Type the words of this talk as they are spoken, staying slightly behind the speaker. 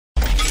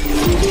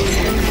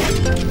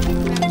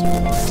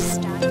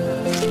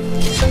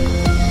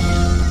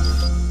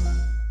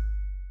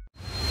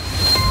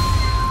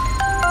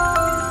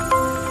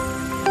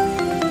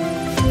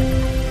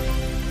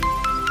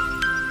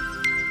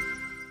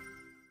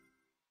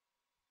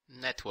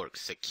network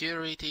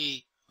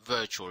security,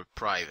 virtual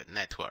private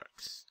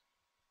networks.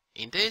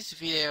 In this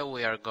video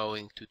we are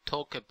going to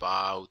talk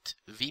about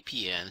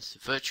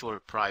VPNs, virtual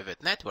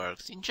private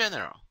networks in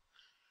general.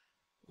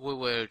 We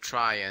will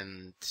try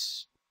and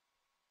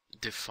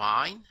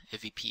define a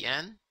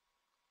VPN,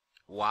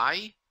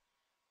 why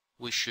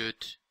we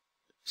should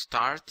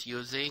start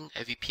using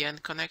a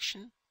VPN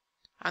connection,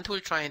 and we'll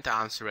try and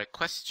answer a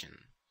question: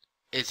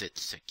 is it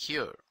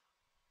secure?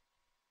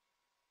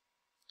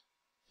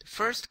 The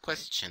first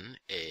question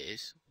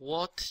is,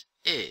 what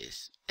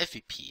is a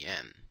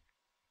VPN?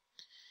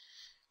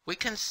 We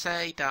can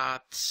say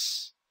that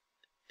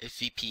a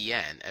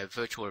VPN, a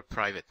virtual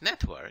private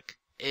network,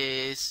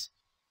 is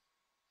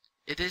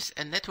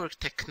a network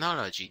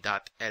technology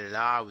that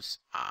allows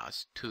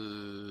us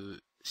to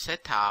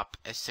set up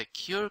a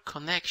secure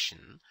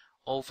connection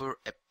over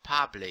a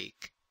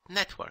public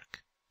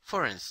network.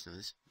 For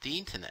instance, the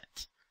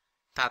internet.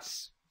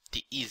 That's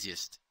the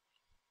easiest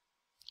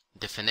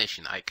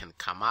definition I can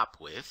come up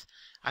with.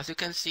 As you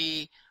can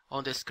see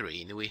on the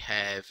screen, we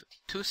have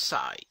two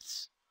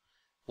sites,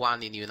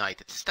 one in the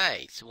United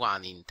States,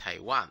 one in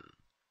Taiwan.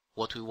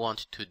 What we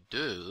want to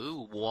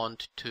do, we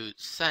want to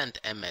send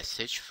a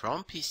message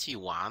from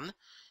PC1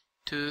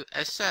 to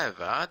a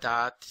server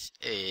that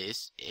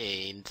is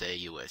in the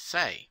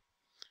USA.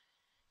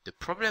 The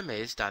problem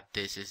is that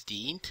this is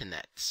the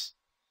internet.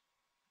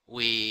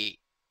 We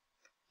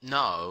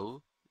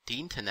know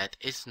the internet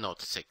is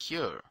not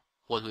secure.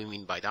 What do we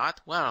mean by that?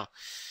 Well,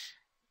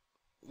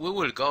 we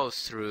will go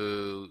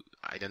through,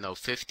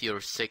 50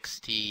 or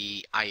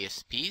 60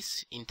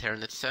 ISPs,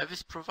 internet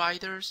service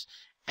providers.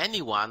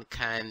 Anyone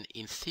can,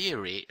 in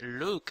theory,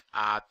 look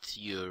at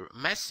your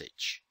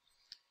message.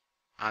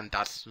 And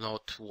that's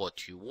not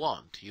what you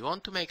want. You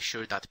want to make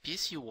sure that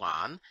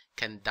PC1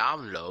 can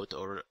download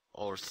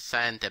or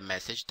send a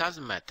message,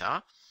 doesn't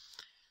matter,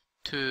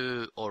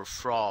 to or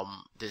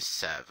from this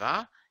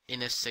server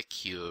in a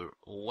secure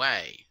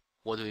way.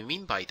 What we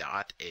mean by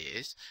that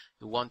is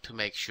we want to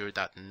make sure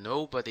that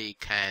nobody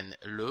can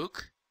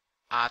look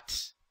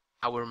at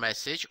our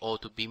message, or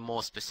to be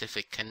more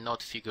specific,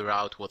 cannot figure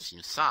out what's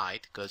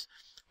inside, because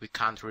we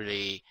can't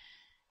really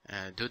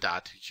do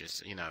that.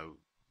 Just,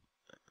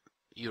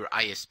 your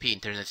ISP,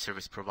 internet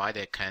service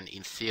provider, can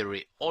in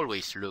theory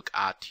always look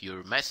at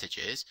your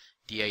messages.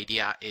 The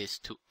idea is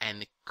to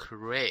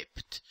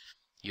encrypt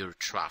your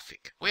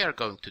traffic. We are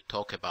going to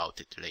talk about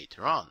it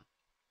later on.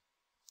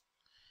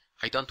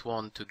 I don't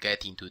want to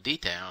get into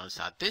details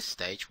at this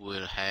stage.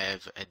 We'll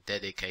have a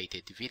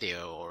dedicated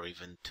video or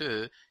even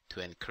two to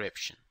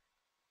encryption.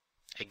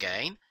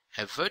 Again,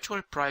 a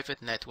virtual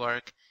private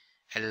network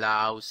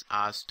allows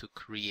us to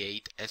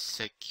create a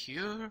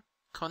secure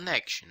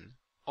connection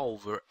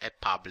over a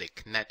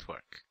public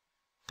network.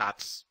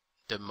 That's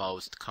the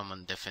most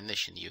common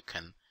definition you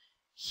can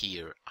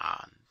hear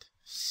and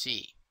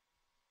see.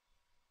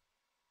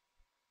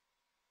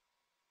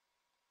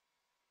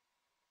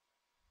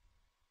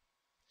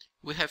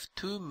 We have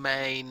two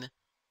main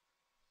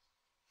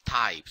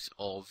types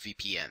of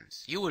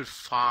VPNs. You will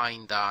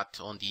find that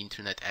on the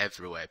internet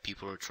everywhere.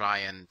 People try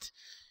and,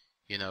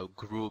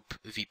 group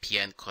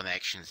VPN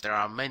connections. There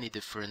are many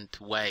different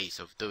ways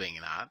of doing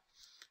that.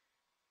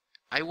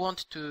 I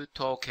want to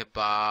talk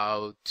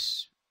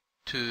about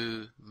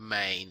two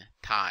main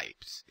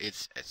types.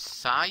 It's a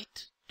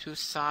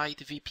site-to-site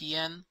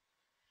VPN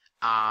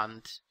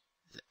and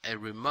a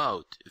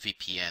remote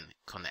VPN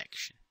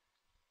connection.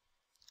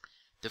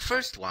 The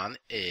first one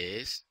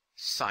is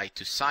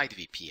site-to-site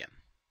VPN.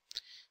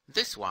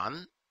 This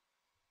one,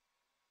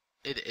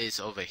 it is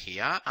over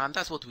here, and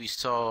that's what we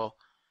saw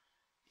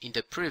in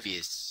the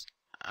previous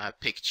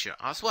picture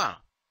as well.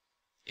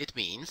 It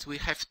means we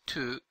have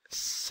two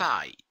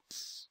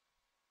sites,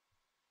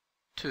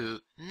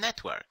 two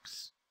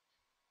networks,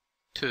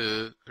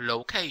 two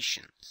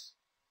locations.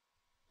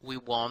 We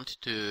want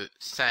to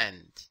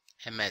send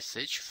a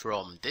message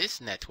from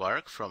this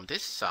network, from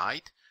this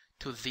site,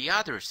 to the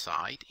other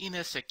side in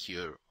a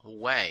secure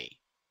way.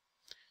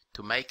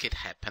 To make it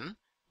happen,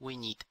 we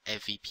need a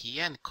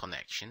VPN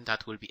connection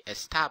that will be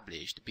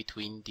established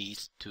between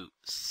these two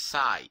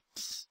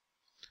sites,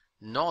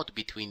 not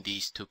between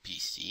these two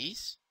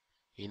PCs,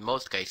 in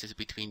most cases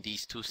between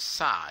these two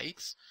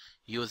sites,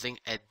 using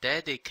a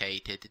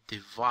dedicated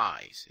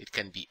device. It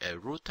can be a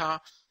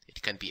router,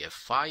 it can be a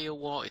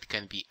firewall, it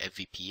can be a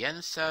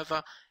VPN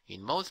server.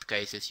 In most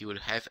cases you will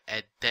have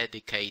a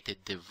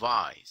dedicated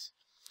device.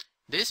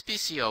 This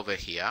PC over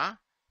here,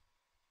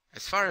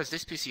 as far as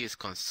this PC is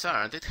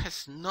concerned, it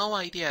has no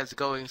idea it's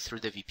going through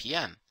the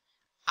VPN.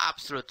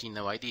 Absolutely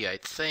no idea.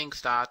 It thinks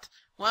that,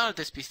 well,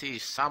 this PC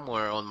is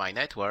somewhere on my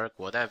network,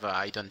 whatever,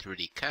 I don't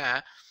really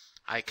care.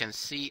 I can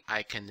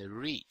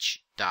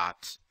reach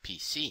that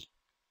PC.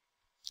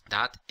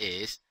 That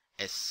is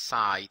a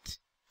site-to-site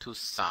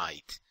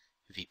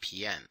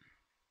VPN.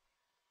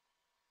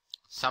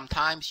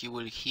 Sometimes you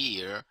will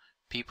hear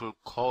people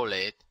call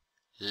it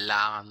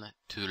LAN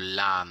to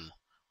LAN,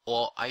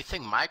 or I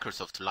think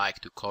Microsoft like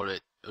to call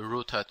it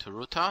router to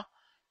router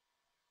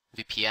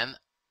VPN.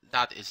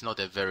 That is not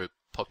a very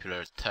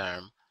popular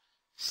term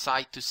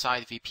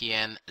site-to-site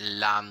VPN,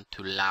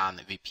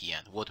 LAN-to-LAN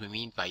VPN. What we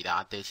mean by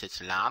that, this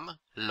is LAN,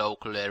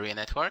 local area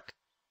network.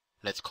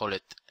 Let's call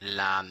it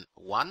LAN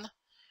 1.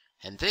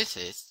 And this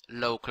is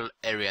local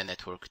area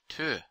network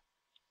 2.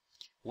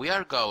 We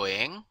are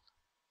going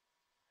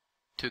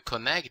to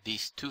connect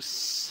these two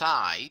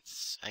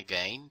sites,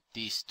 again,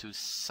 these two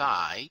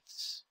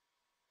sites.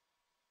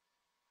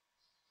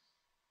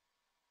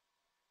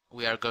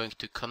 We are going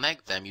to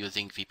connect them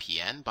using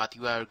VPN, but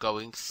we are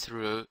going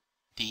through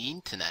the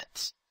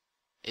internet.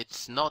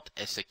 It's not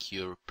a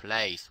secure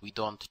place. We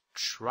don't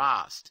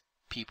trust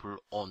people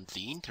on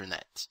the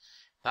internet.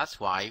 That's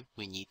why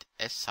we need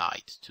a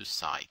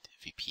site-to-site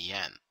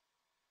VPN.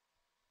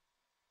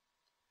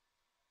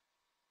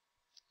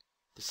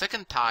 The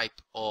second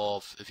type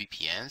of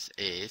VPNs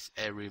is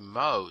a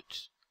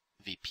remote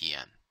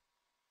VPN.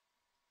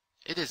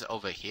 It is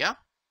over here.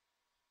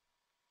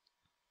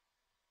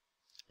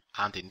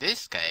 And in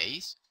this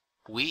case,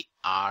 we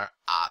are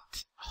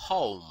at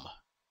home.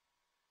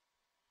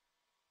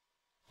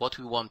 What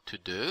we want to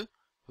do,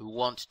 we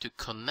want to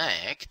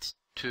connect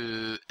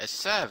to a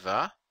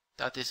server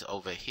that is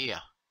over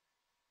here.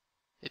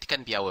 It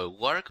can be our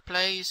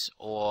workplace,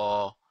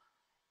 or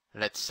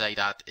let's say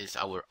that is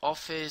our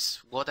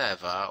office,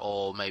 whatever,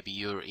 or maybe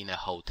you're in a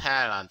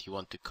hotel and you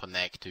want to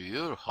connect to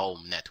your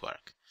home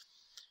network.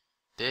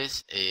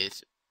 This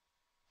is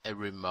a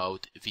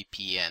remote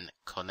VPN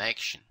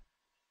connection.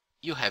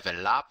 You have a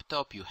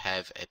laptop, you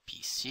have a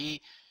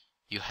PC,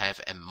 you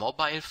have a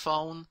mobile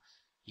phone,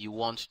 you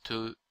want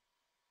to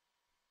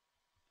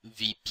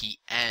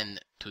VPN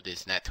to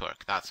this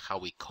network. That's how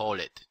we call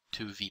it,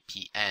 to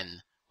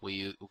VPN.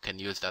 We can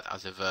use that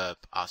as a verb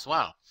as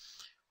well.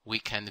 We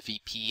can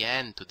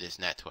VPN to this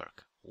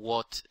network.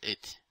 What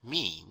it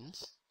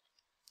means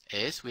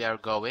is we are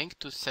going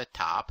to set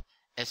up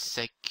a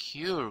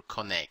secure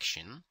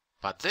connection,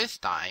 but this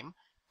time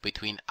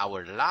between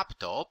our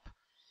laptop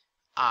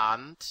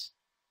and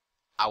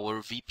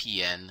our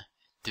VPN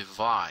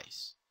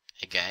device.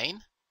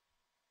 Again,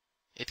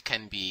 it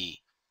can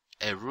be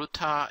a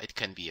router, it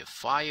can be a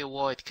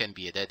firewall, it can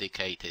be a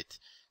dedicated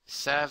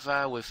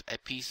server with a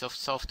piece of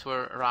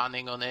software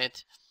running on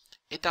it.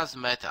 It doesn't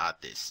matter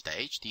at this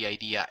stage. The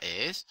idea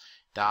is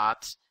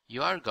that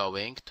you are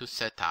going to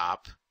set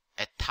up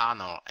a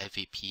tunnel, a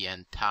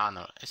VPN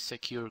tunnel, a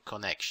secure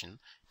connection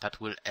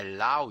that will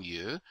allow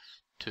you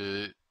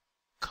to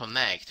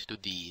connect to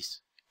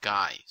these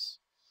guys.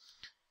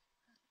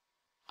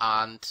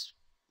 And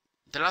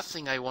the last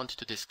thing I want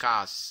to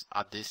discuss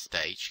at this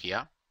stage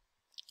here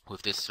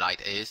with this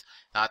slide is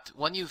that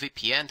when you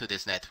VPN to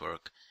this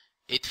network,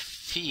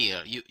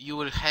 you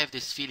will have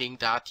this feeling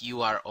that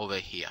you are over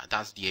here.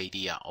 That's the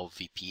idea of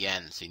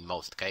VPNs in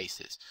most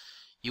cases.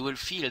 You will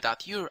feel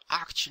that you're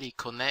actually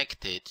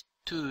connected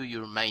to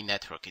your main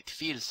network. It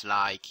feels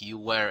like you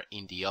were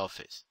in the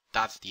office.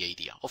 That's the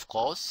idea. Of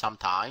course,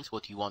 sometimes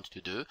what you want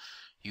to do,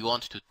 you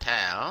want to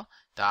tell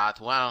that,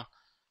 well,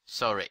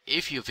 sorry,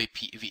 if you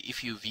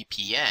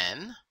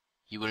VPN,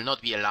 you will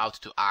not be allowed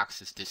to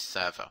access this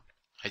server.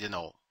 I don't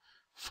know,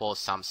 for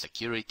some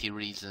security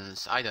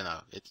reasons. I don't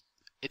know.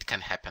 It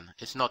can happen.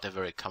 It's not a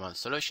very common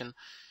solution,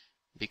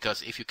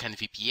 because if you can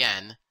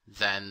VPN,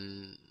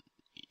 then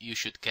you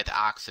should get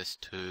access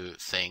to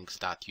things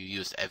that you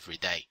use every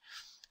day.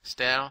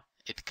 Still,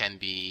 it can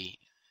be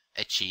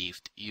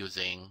achieved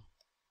using,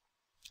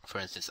 for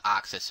instance,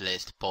 access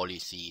list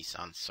policies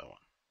and so on.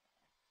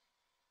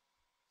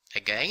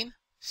 Again,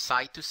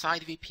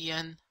 site-to-site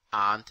VPN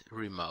and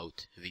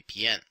remote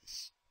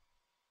VPNs.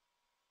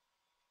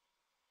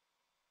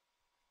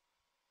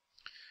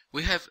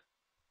 We have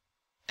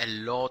a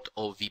lot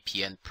of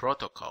VPN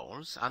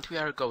protocols, and we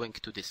are going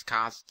to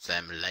discuss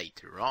them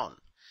later on.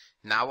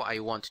 Now I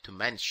want to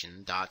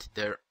mention that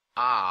there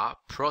are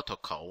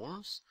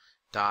protocols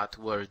that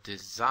were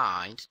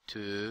designed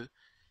to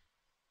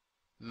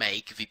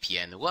make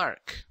VPN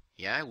work.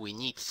 Yeah, we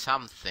need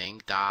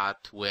something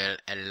that will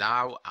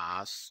allow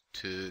us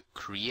to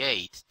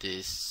create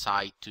this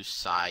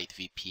site-to-site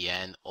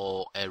VPN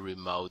or a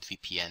remote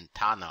VPN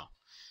tunnel,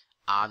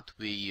 and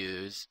we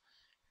use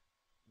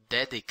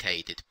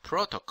dedicated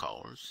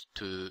protocols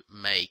to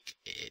make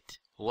it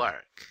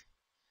work.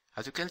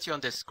 As you can see on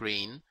the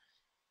screen,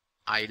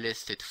 I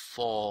listed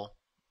 4,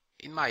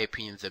 in my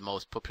opinion, the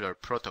most popular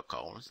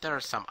protocols. There are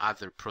some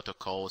other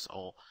protocols,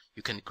 or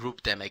you can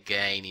group them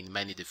again in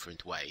many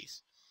different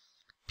ways.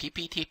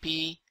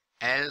 PPTP,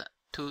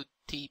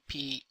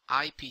 L2TP,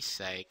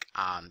 IPsec,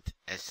 and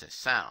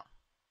SSL.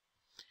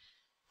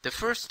 The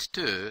first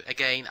two,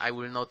 again, I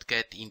will not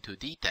get into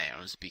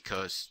details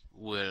because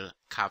we'll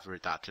cover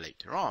that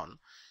later on.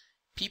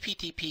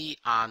 PPTP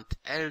and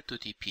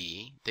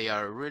L2TP, they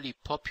are really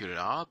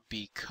popular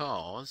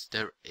because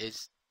there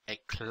is a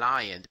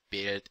client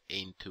built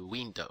into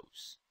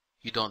Windows.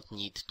 You don't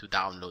need to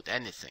download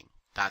anything.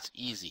 That's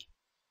easy.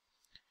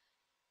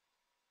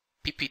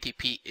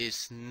 PPTP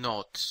is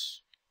not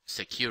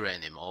secure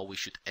anymore. We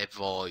should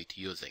avoid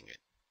using it.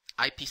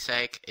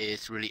 IPsec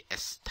is really a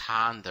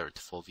standard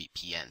for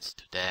VPNs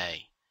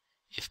today.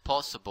 If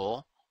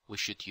possible, we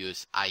should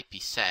use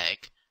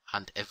IPsec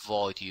and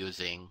avoid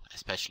using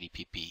especially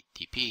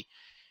PPTP.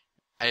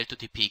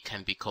 L2TP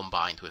can be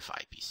combined with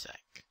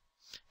IPsec.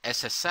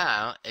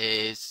 SSL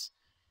is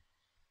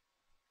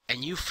a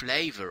new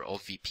flavor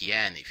of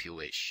VPN, if you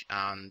wish,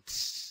 and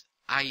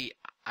I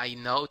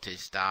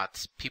noticed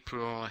that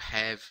people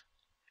have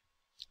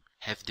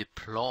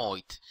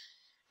deployed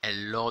a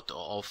lot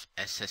of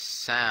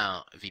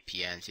SSL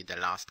VPNs in the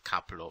last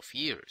couple of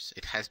years.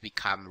 It has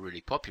become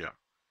really popular.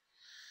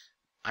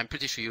 I'm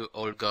pretty sure you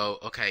all go,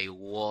 okay,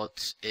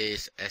 what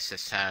is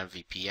SSL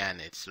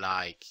VPN? It's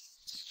like,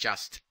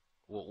 just,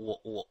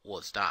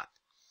 what's that?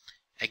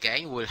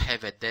 Again, we'll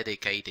have a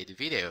dedicated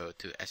video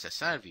to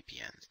SSL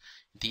VPNs.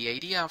 The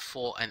idea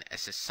for an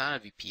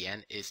SSL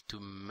VPN is to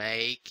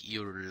make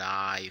your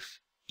life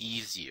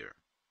easier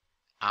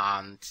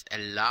and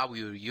allow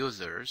your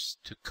users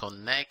to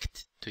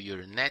connect to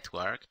your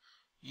network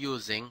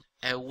using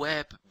a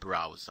web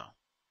browser.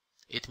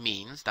 It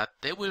means that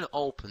they will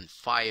open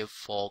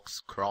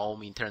Firefox,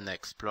 Chrome, Internet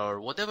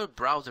Explorer, whatever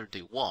browser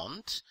they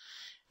want.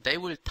 They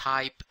will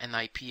type an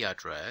IP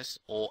address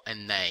or a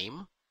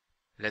name,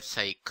 let's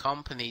say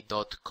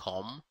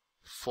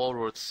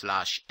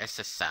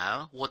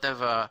company.com/SSL,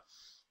 whatever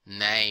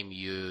name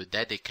you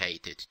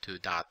dedicated to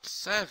that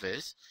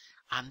service,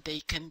 and they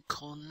can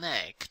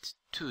connect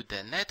to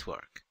the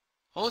network.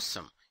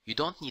 Awesome. You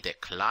don't need a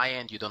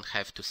client, you don't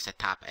have to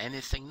set up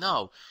anything.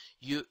 No,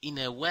 in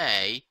a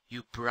way,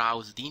 you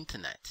browse the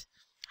internet.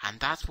 And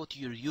that's what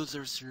your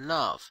users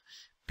love,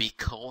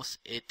 because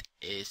it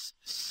is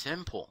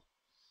simple.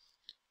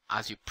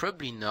 As you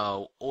probably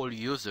know, all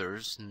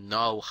users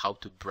know how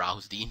to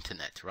browse the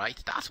internet,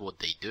 right? That's what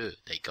they do.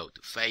 They go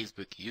to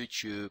Facebook,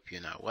 YouTube,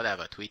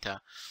 whatever, Twitter.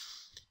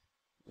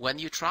 When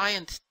you try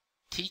and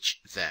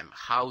teach them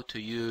how to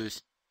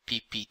use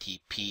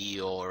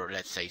PPTP or,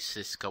 let's say,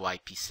 Cisco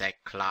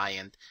IPsec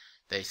client,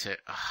 they say,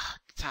 oh,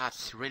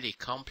 that's really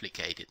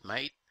complicated,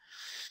 mate.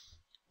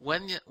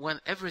 When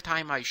every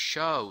time I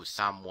show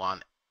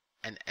someone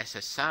an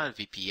SSL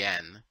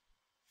VPN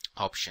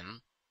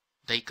option,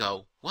 they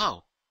go,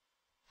 wow,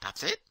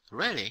 that's it?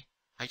 Really?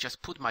 I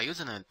just put my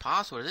username and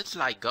password. It's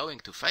like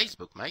going to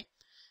Facebook, mate.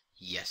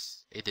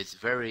 Yes, it is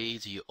very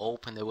easy. You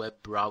open a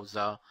web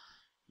browser,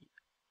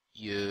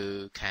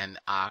 you can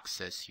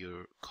access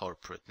your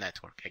corporate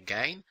network.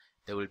 Again,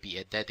 there will be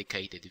a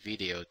dedicated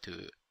video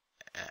to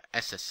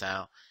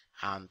SSL,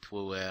 and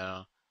we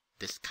will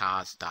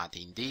discuss that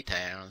in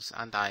details,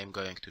 and I'm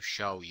going to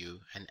show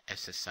you an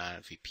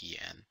SSL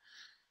VPN,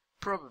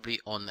 probably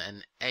on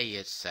an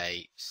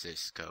ASA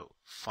Cisco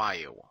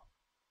firewall.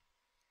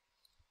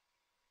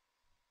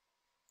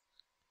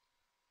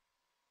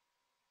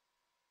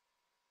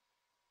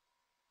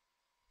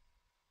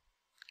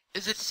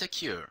 Is it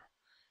secure?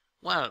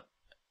 Well,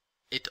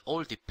 it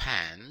all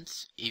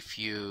depends if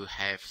you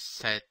have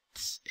set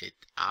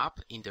it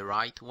up in the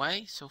right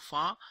way so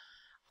far,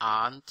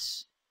 and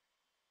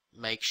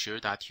make sure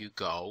that you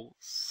go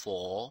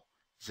for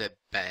the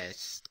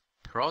best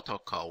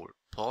protocol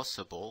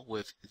possible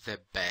with the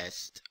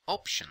best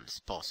options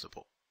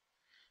possible.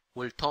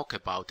 We'll talk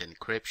about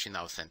encryption,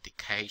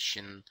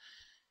 authentication,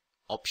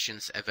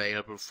 options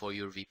available for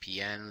your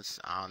VPNs,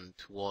 and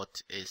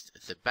what is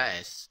the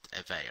best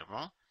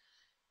available.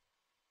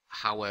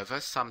 However,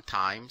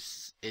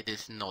 sometimes it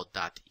is not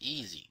that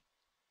easy.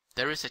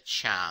 There is a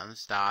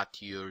chance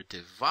that your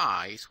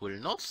device will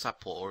not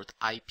support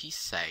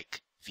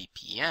IPsec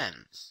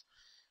VPNs,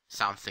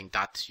 something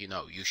that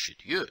you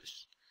should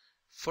use.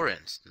 For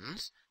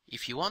instance,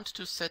 if you want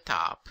to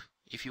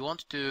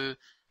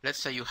let's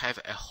say you have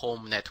a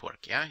home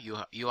network, yeah?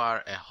 You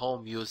are a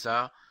home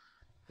user.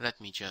 Let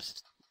me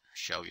just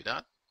show you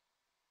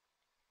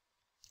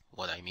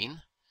what I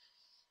mean.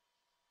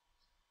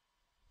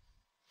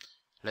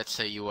 Let's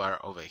say you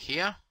are over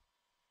here.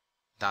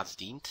 That's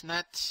the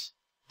internet.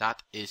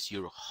 That is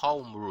your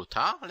home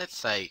router. Let's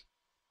say,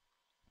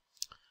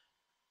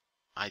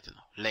 I don't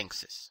know,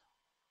 Linksys.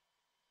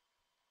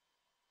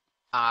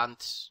 And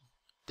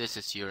this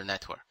is your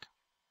network.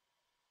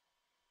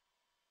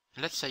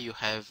 Let's say you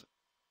have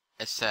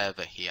a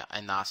server here,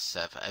 a NAS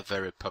server, a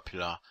very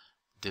popular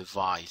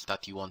device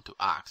that you want to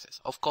access.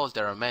 Of course,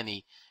 there are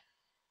many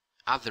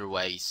other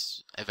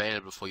ways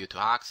available for you to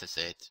access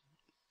it.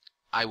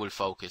 I will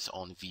focus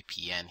on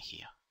VPN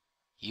here.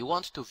 You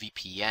want to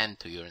VPN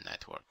to your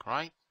network,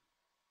 right?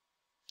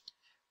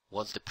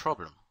 What's the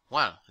problem?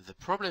 Well, the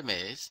problem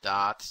is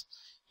that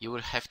you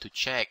will have to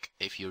check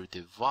if your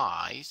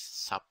device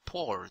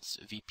supports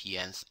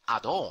VPNs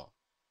at all.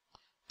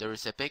 There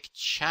is a big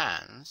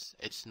chance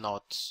it's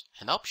not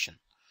an option.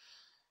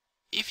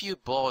 If you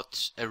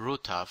bought a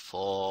router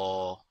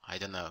for, I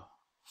don't know,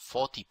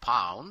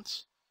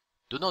 £40,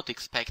 do not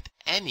expect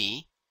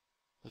any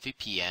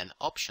VPN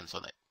options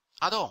on it.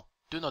 At all.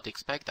 Do not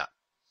expect that.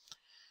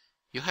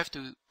 You have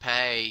to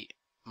pay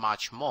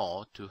much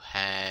more to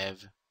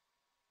have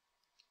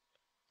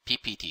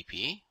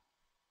PPTP.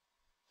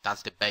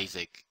 That's the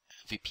basic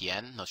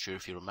VPN. Not sure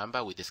if you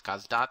remember, we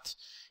discussed that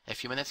a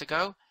few minutes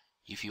ago.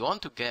 If you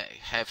want to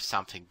have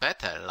something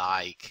better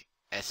like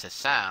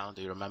SSL,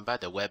 do you remember,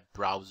 the web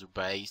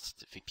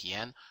browser-based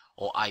VPN,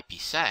 or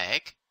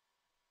IPsec,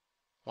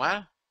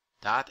 well,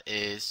 that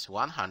is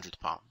 £100.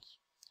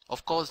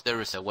 Of course, there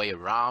is a way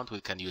around.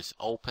 We can use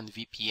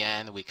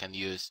OpenVPN, we can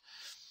use,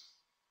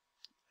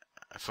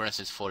 for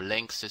instance, for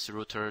Linksys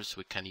routers,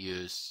 we can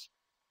use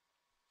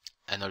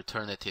an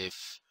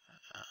alternative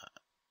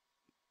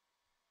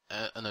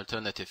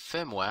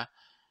firmware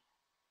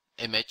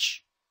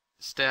image.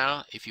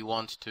 Still, if you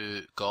want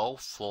to go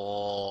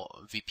for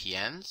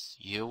VPNs,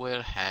 you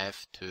will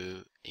have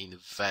to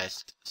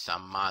invest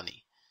some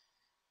money.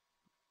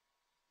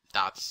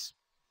 That's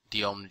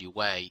the only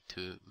way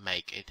to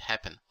make it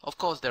happen. Of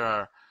course, there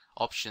are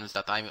options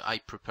that I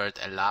prepared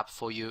a lab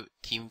for you,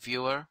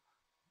 TeamViewer.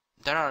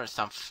 There are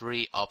some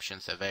free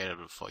options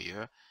available for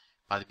you,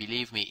 but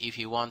believe me, if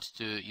you want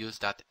to use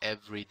that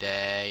every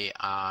day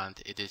and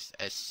it is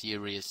a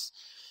serious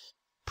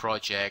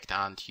project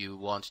and you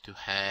want to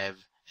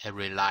have a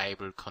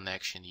reliable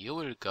connection, you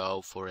will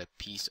go for a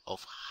piece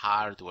of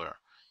hardware.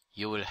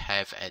 You will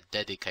have a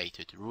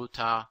dedicated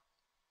router,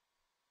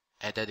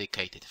 a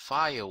dedicated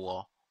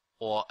firewall,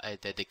 or a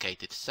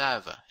dedicated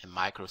server, a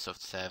Microsoft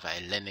server,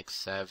 a Linux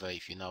server,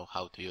 if you know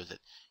how to use it.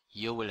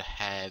 You will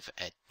have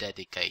a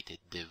dedicated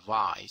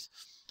device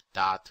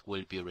that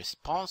will be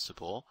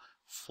responsible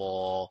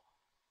for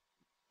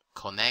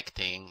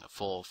connecting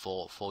for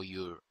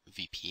your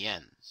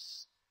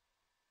VPNs.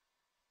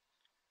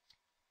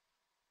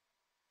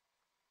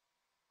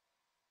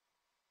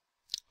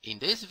 In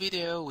this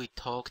video, we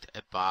talked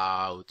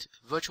about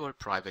virtual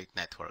private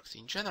networks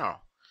in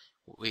general.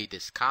 We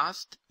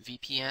discussed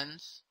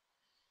VPNs.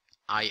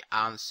 I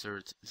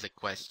answered the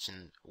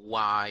question,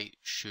 why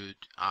should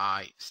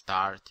I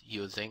start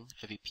using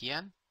a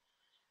VPN?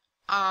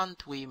 And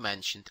we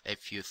mentioned a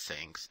few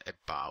things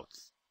about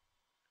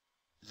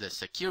the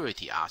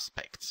security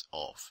aspects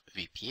of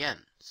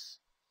VPNs.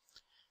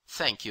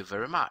 Thank you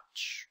very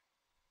much.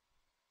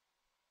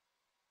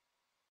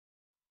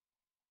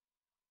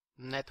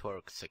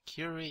 Network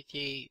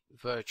security,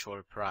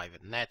 virtual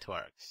private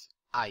networks,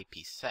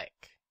 IPsec.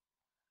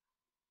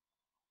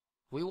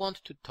 We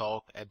want to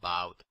talk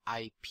about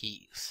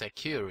IP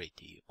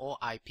security or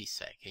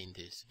IPsec in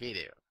this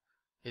video.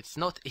 It's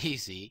not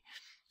easy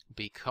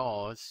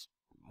because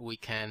we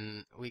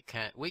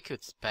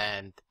could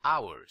spend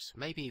hours,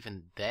 maybe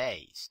even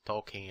days,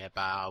 talking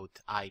about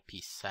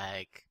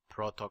IPsec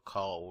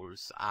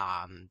protocols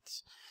and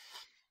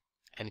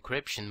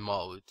encryption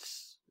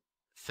modes,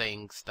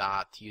 things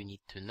that you need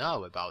to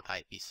know about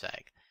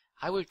IPsec.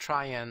 I will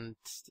try and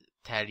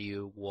tell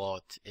you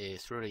what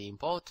is really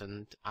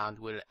important and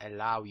will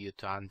allow you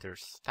to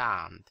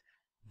understand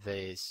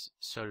this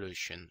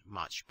solution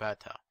much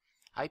better.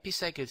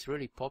 IPsec is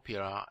really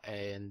popular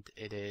and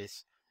it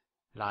is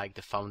like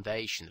the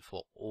foundation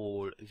for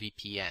all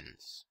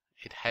VPNs.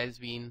 It has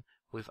been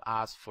with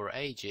us for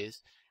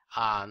ages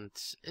and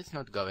it's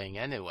not going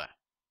anywhere.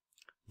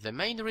 The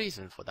main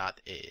reason for that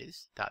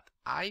is that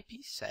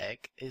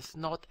IPsec is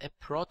not a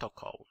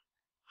protocol.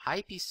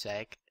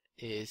 IPsec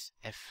is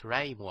a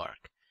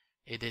framework.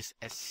 It is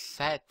a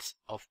set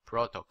of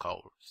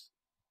protocols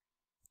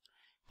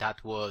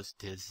that was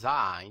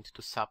designed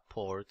to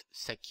support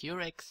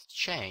secure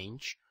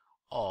exchange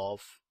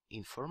of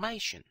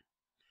information.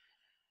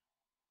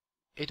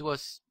 It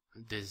was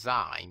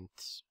designed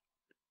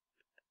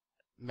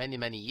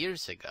many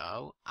years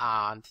ago,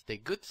 and the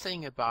good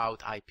thing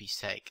about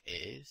IPsec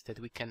is that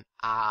we can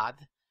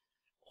add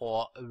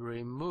or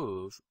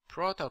remove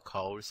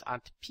protocols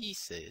and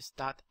pieces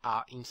that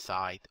are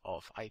inside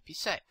of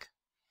IPsec.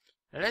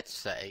 Let's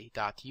say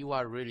that you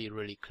are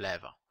really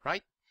clever,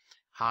 right?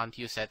 And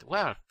you said,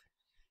 well,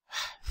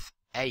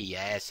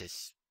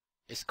 AES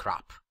is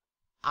crap.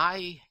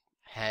 I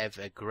have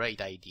a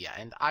great idea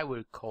and I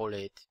will call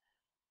it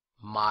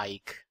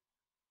Mike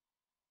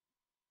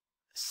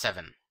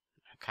 7.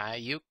 Okay,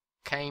 you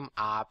came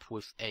up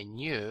with a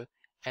new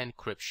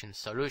encryption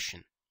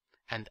solution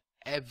and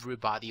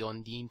everybody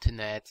on the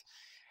internet,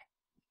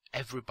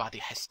 everybody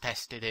has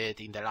tested it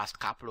in the last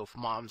couple of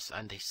months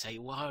and they say,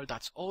 well,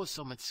 that's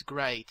awesome, it's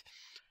great.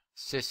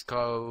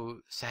 Cisco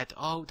said,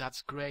 oh,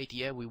 that's great,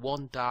 yeah, we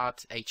want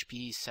that.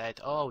 HP said,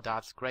 oh,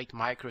 that's great.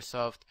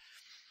 Microsoft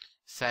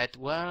said,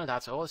 well,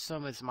 that's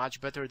awesome, it's much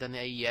better than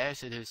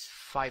AES, it is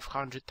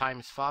 500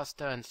 times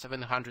faster and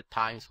 700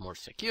 times more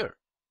secure.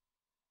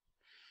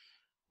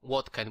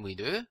 What can we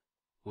do?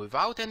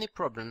 Without any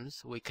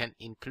problems, we can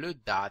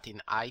include that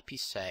in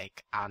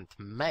IPsec and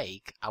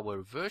make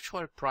our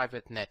virtual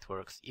private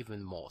networks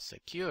even more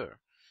secure.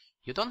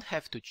 You don't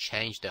have to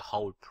change the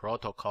whole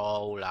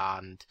protocol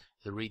and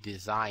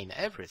redesign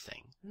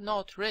everything.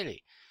 Not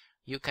really.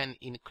 You can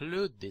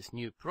include this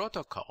new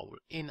protocol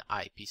in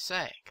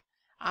IPsec.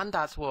 And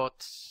that's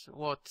what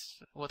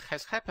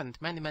has happened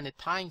many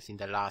times in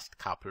the last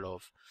couple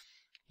of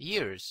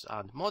years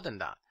and more than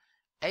that.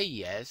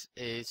 AES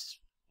is,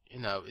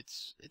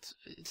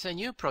 it's a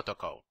new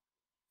protocol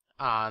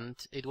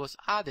and it was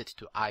added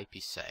to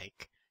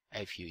IPsec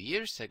a few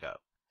years ago.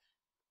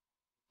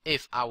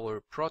 If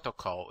our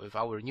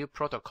new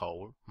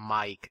protocol,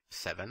 Mike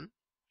 7,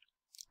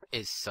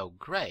 is so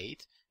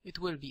great, it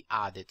will be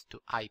added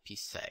to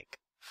IPsec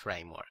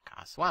framework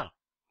as well.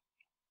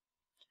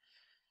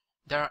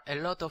 There are a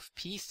lot of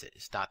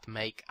pieces that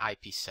make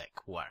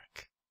IPsec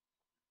work.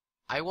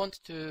 I want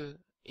to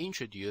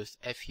introduce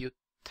a few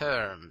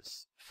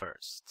terms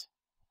first.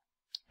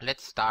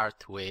 Let's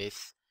start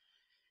with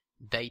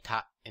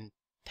data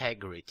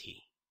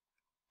integrity.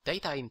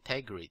 Data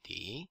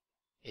integrity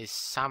is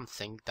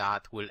something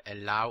that will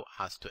allow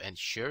us to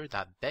ensure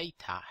that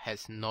data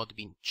has not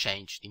been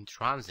changed in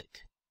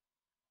transit.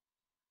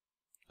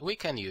 We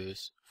can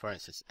use, for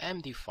instance,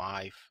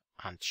 MD5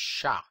 and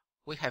SHA.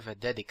 We have a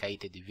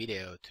dedicated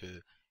video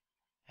to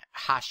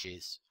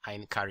hashes. I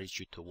encourage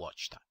you to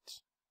watch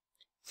that.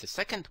 The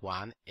second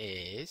one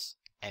is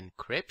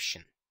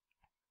encryption.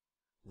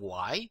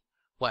 Why?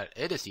 Well,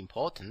 it is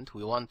important.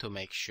 We want to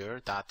make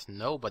sure that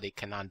nobody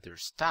can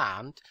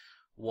understand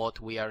what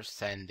we are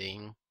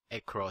sending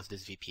across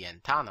this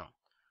VPN tunnel.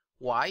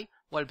 Why?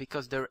 Well,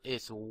 because there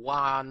is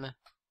one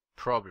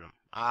problem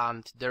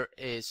and there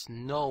is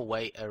no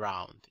way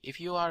around. If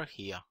you are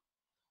here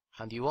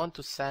and you want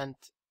to send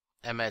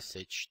a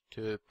message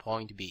to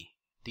point B,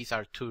 these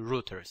are two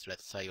routers,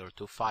 let's say, or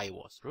two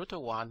firewalls, router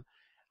 1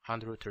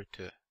 and router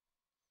 2.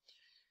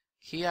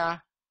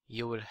 Here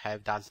you will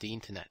have, that's the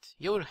internet.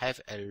 You will have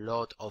a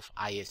lot of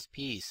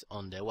ISPs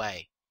on the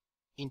way,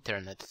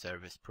 internet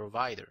service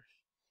providers.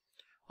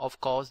 Of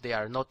course, they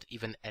are not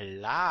even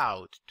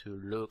allowed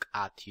to look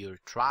at your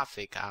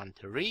traffic and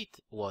read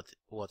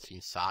what's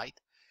inside.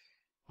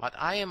 But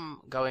I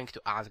am going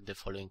to ask the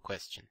following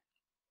question.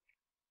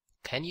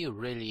 Can you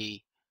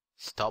really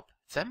stop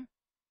them?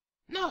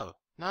 No,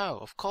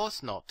 of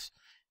course not.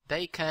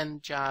 They can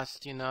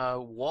just,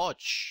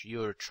 watch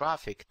your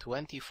traffic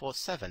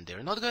 24/7.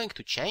 They're not going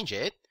to change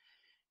it.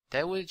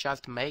 They will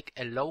just make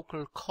a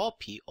local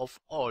copy of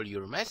all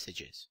your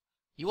messages.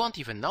 You won't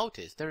even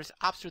notice. There is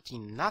absolutely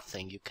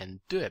nothing you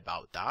can do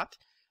about that.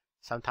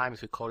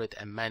 Sometimes we call it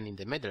a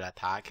man-in-the-middle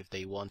attack if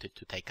they wanted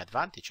to take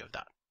advantage of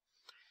that.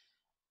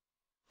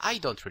 I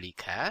don't really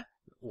care.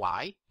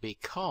 Why?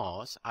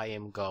 Because I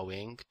am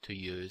going to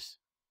use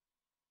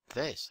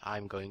this.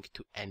 I'm going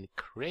to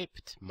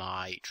encrypt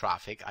my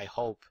traffic. I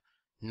hope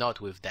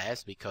not with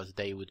DES, because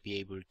they would be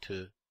able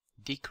to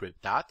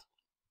decrypt that.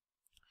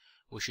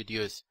 We should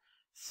use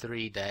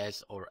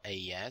 3DES or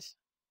AES,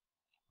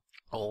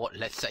 or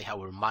let's say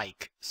our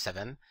mic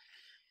 7.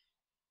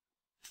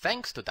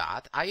 Thanks to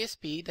that,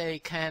 ISP, they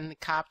can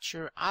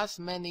capture as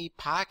many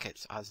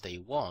packets as they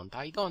want.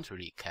 I don't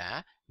really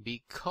care,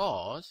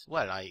 because,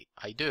 well, I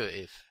do.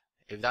 If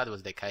that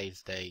was the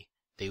case, they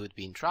would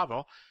be in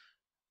trouble.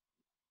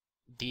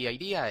 The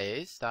idea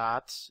is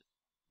that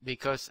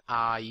because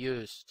I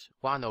used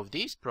one of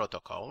these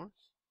protocols,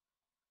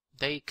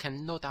 they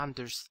cannot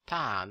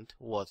understand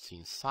what's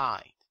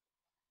inside.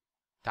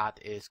 That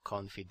is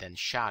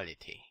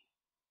confidentiality.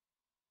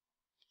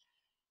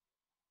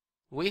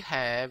 We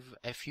have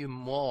a few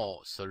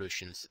more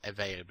solutions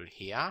available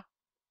here.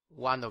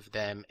 One of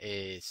them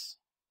is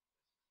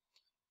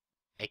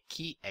a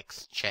key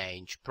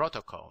exchange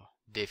protocol,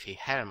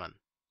 Diffie-Hellman.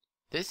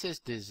 This is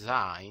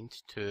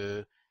designed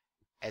to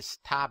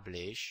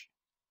establish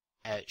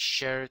a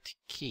shared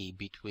key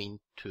between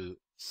two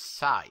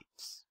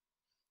sites.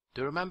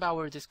 Do you remember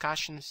our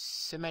discussion,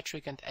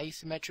 symmetric and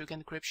asymmetric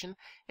encryption?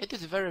 It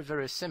is very,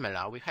 very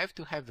similar. We have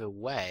to have a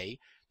way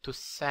to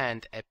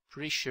send a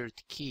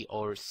pre-shared key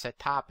or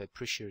set up a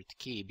pre-shared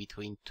key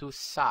between two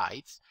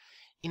sites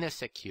in a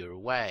secure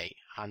way.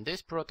 And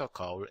this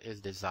protocol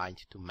is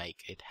designed to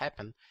make it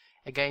happen.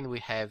 Again, we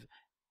have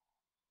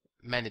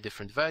many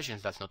different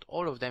versions. That's not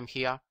all of them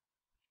here.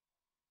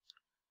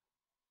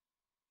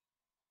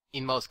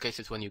 In most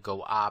cases, when you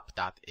go up,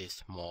 that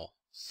is more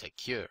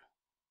secure.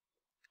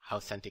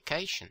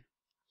 Authentication.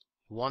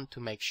 We want to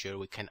make sure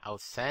we can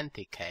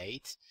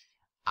authenticate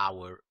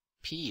our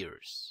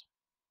peers.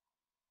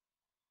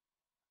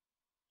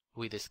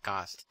 We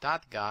discussed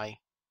that guy.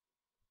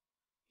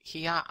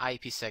 Here,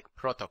 IPsec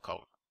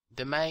protocol.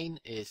 The main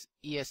is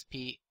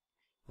ESP.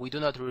 We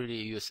do not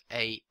really use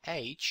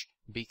AH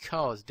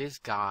because this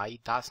guy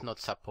does not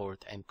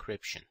support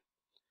encryption.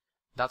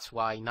 That's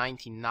why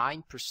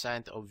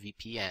 99% of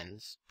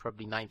VPNs,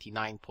 probably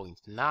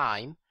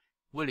 99.9%,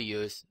 will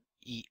use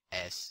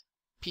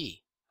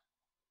ESP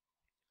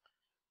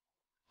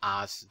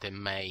as the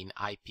main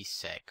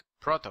IPsec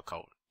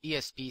protocol.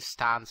 ESP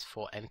stands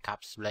for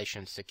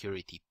Encapsulation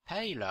Security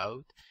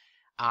Payload,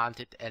 and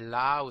it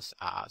allows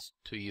us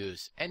to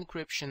use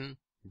encryption,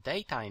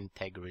 data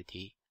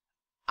integrity,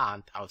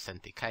 and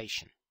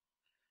authentication.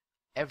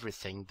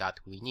 Everything that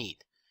we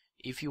need.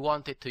 If you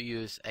wanted to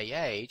use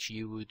AH,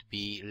 you would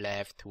be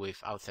left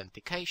with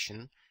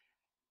authentication,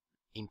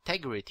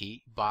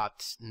 integrity,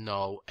 but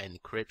no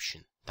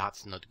encryption.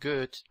 That's not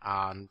good,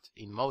 and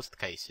in most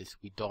cases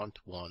we don't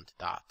want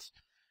that.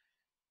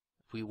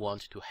 We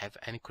want to have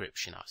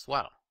encryption as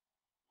well.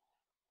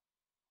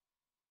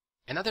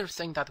 Another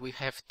thing that we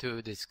have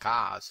to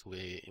discuss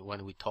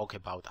when we talk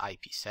about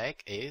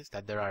IPsec is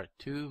that there are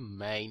two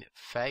main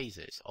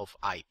phases of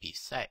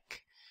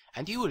IPsec,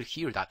 and you will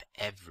hear that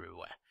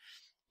everywhere.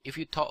 if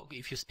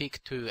you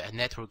speak to a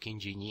network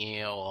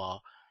engineer,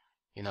 or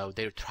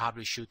they're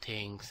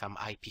troubleshooting some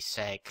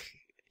IPsec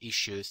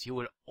issues, you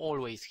will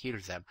always hear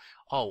them.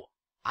 Oh,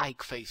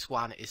 IK phase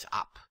 1 is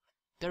up.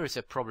 There is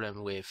a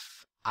problem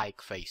with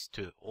IK phase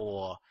 2,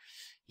 or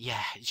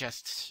yeah,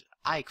 just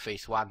IK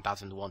phase 1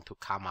 doesn't want to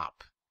come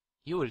up.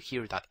 You will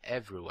hear that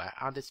everywhere,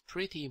 and it's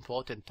pretty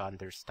important to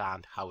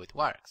understand how it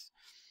works.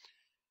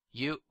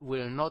 You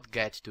will not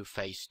get to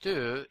phase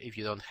 2 if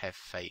you don't have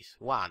phase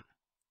 1.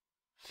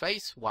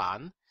 Phase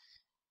 1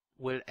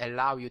 will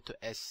allow you to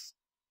is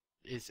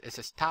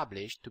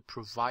established to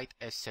provide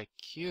a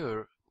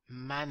secure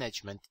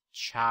management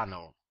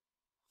channel,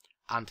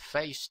 and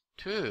phase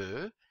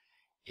 2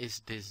 is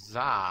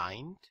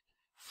designed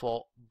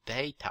for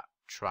data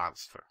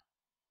transfer.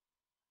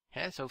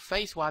 Yeah, so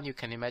phase 1 you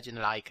can imagine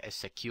like a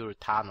secure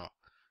tunnel,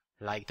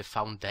 like the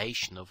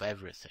foundation of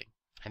everything.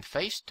 And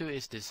phase 2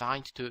 is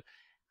designed to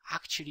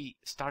actually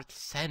start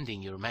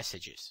sending your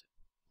messages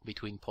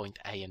between point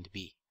A and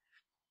B.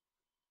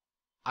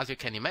 As you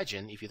can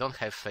imagine, if you don't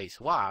have phase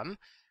 1,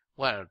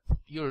 well,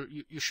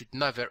 you should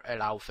never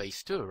allow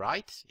phase 2,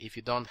 right? If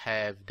you don't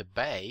have the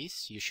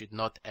base, you should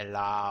not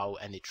allow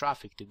any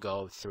traffic to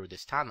go through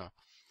this tunnel.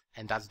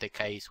 And that's the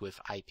case with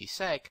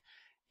IPsec.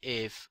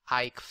 If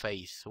IK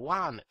phase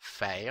 1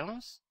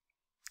 fails,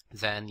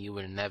 then you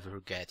will never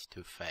get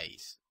to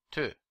phase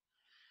 2.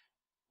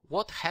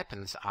 What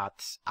happens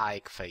at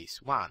IK phase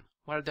 1?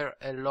 Well, there are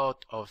a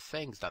lot of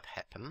things that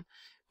happen,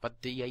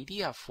 but the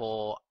idea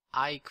for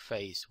IK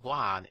phase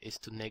 1 is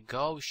to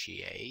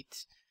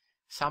negotiate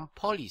some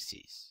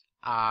policies,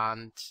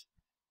 and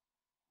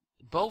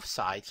both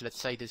sides, let's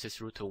say this is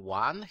router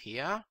 1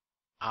 here,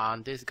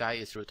 and this guy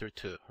is router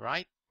 2,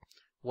 right?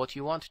 What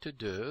you want to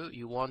do,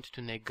 you want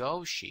to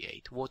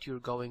negotiate what you're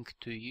going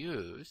to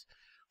use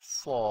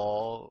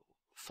for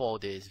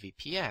this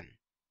VPN.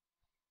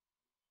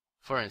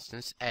 For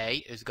instance,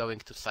 A is going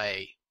to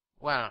say,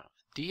 well,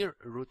 dear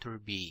router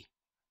B,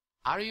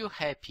 are you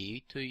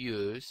happy to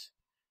use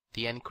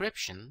the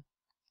encryption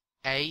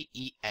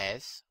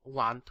AES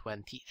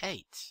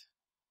 128?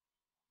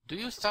 Do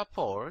you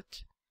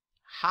support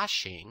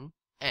hashing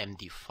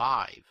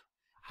MD5?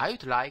 I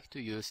would like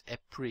to use a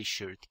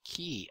pre-shared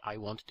key. I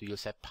want to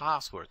use a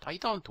password. I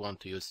don't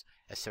want to use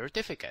a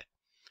certificate.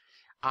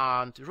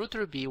 And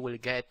router B will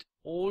get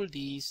all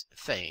these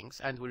things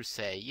and will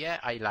say, yeah,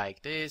 I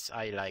like this,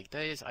 I like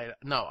this,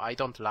 no, I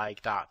don't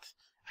like that.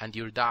 And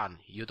you're done.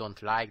 You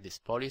don't like this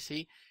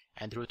policy.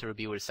 And router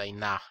B will say,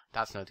 nah,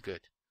 that's not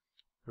good.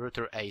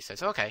 Router A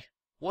says, okay,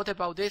 what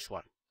about this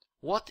one?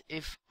 What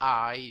if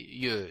I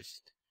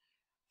used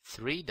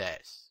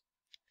 3DES,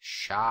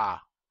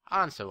 SHA,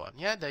 and so on?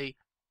 Yeah, they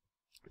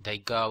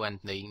go and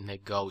they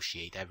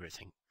negotiate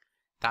everything.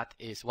 That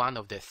is one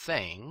of the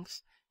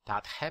things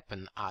that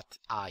happen at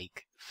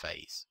IK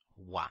phase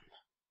 1.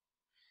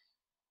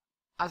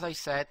 As I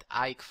said,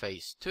 IK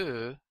phase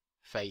 2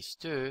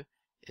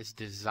 is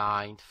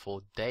designed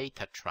for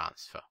data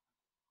transfer.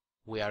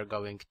 We are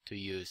going to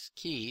use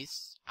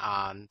keys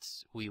and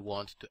we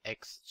want to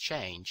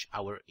exchange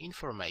our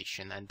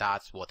information, and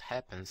that's what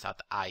happens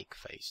at IK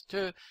phase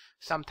 2.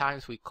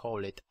 Sometimes we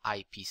call it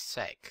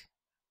IPsec.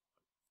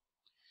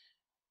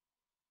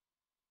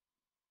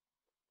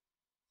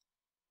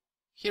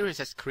 Here is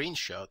a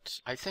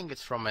screenshot, I think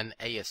it's from an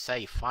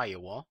ASA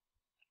firewall,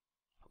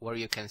 where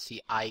you can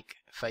see IK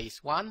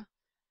phase 1.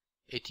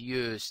 It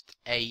used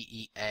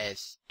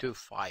AES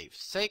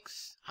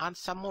 256 and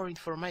some more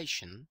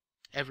information,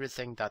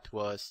 everything that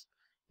was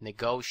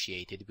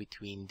negotiated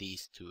between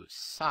these two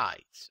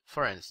sides.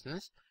 For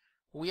instance,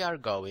 we are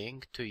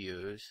going to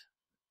use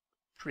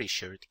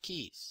pre-shared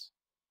keys.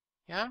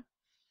 Yeah?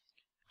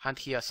 And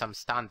here are some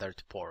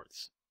standard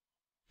ports.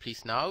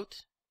 Please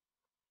note,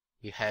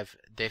 we have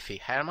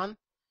Diffie-Hellman,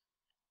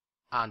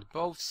 and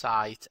both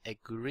sides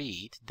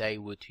agreed they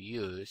would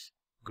use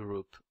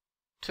group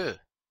 2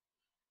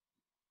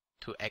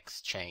 to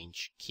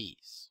exchange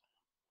keys.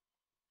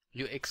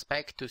 You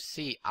expect to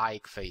see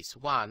IK phase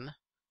 1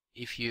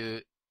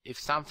 if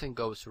something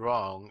goes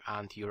wrong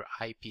and your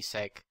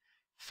IPsec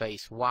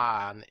phase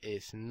 1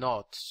 is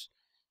not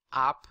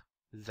up,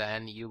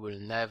 then you will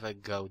never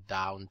go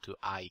down to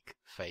IK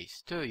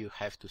phase 2. You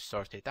have to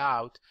sort it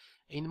out.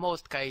 In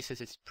most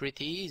cases it's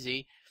pretty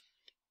easy.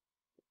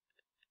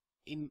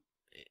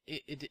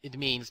 It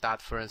means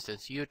that, for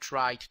instance, you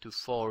tried to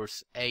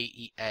force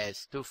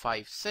AES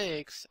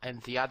 256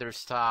 and the other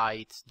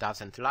side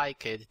doesn't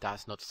like it,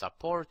 does not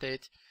support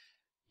it.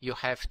 You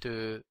have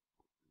to,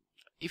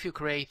 if you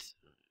create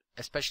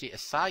especially a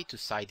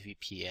side-to-side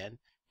VPN,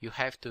 you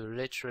have to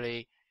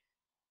literally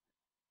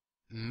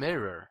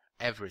mirror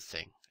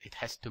everything. It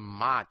has to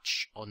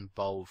match on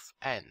both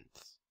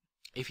ends.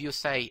 If you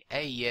say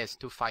AES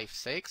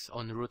 256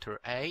 on router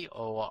A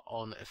or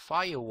on a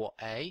firewall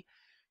A,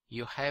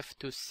 you have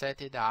to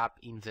set it up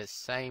in the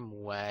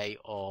same way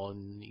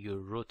on your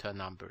router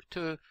number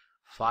 2,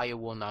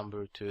 firewall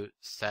number 2,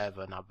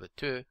 server number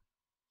 2.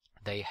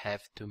 They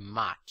have to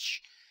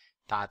match.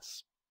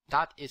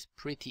 That is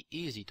pretty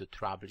easy to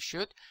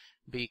troubleshoot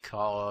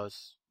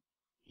because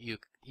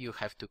you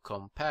have to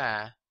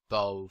compare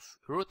both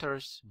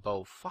routers,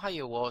 both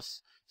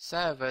firewalls,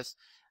 servers,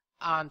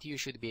 and you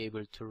should be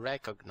able to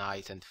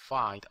recognize and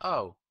find,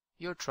 oh,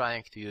 you're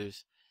trying to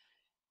use,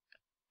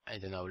 I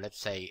don't know, let's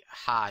say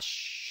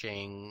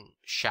hashing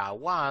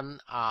SHA-1,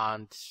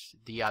 and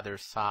the other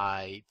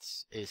side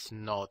is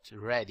not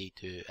ready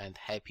to and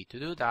happy to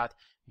do that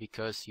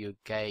because you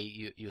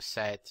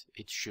said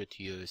it should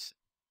use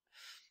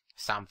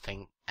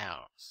something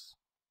else.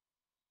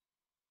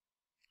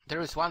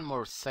 There is one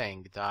more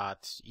thing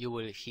that you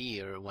will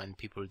hear when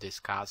people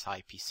discuss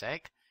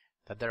IPsec,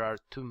 that there are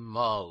two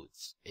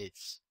modes.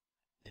 It's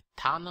the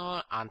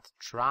tunnel and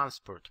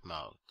transport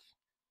mode.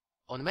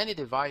 On many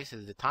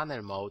devices, the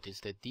tunnel mode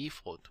is the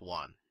default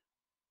one.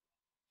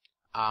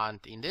 And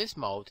in this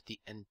mode,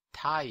 the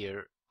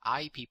entire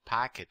IP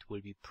packet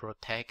will be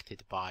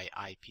protected by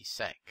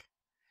IPsec.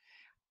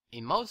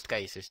 In most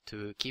cases,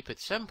 to keep it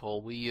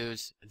simple, we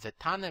use the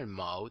tunnel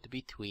mode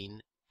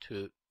between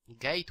two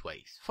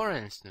gateways, for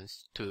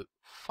instance, two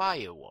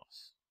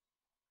firewalls.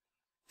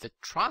 The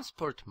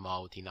transport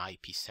mode in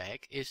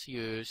IPsec is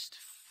used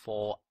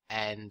for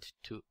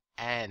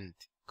end-to-end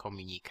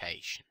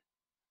communication.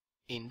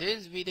 In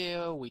this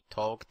video, we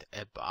talked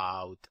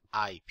about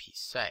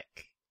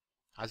IPsec.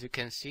 As you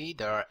can see,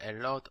 there are a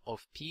lot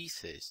of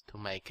pieces to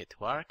make it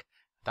work.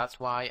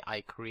 That's why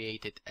I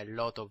created a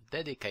lot of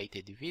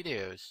dedicated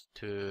videos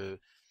to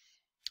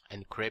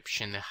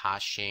encryption,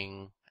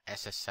 hashing,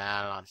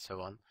 SSL, and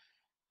so on,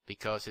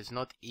 because it's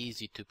not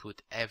easy to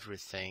put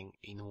everything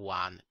in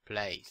one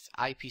place.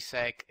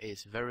 IPsec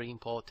is very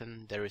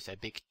important. There is a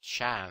big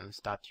chance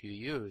that you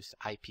use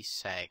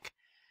IPsec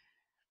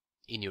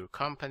in your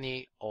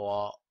company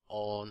or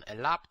on a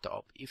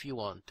laptop if you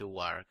want to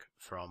work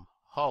from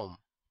home.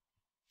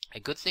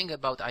 A good thing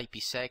about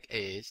IPsec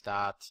is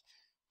that,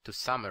 to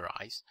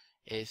summarize,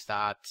 is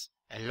that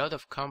a lot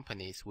of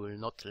companies will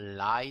not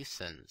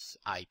license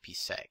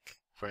IPsec.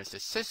 For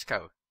instance,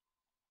 Cisco.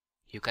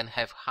 You can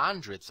have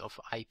hundreds of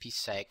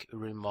IPsec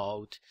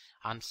remote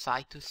and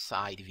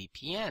site-to-site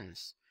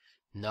VPNs.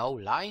 No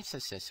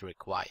licenses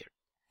required.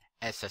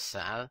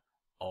 SSL,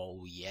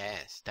 oh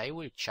yes, they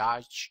will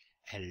charge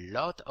a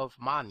lot of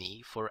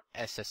money for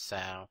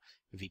SSL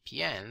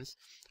VPNs,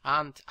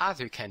 and as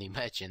you can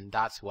imagine,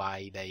 that's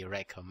why they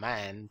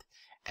recommend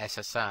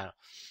SSL.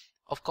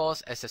 Of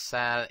course,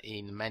 SSL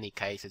in many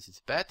cases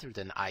is better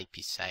than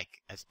IPsec,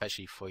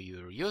 especially for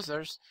your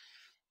users.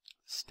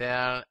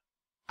 Still,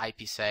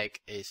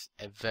 IPsec is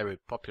a very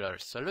popular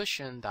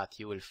solution that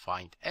you will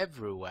find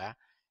everywhere,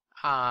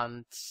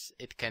 and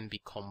it can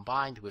be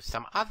combined with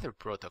some other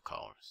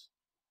protocols,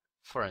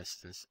 for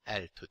instance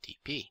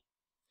L2TP.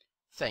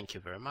 Thank you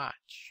very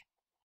much.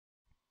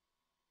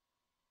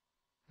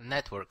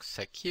 Network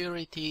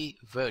security,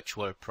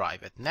 virtual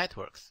private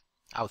networks,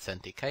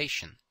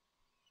 authentication.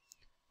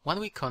 When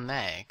we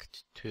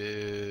VPN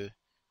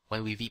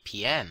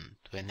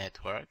to a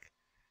network,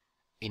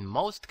 in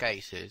most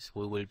cases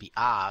we will be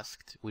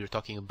asked, we're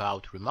talking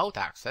about remote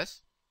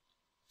access,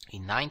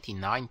 in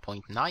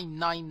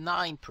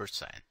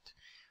 99.999%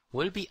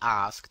 we'll be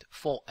asked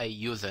for a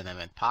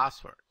username and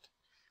password.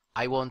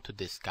 I want to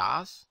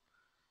discuss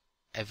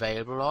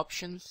available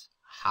options,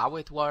 how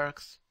it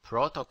works,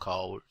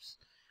 protocols,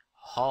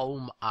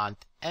 home and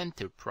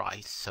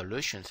enterprise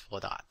solutions for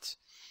that.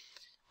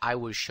 I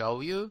will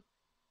show you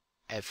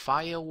a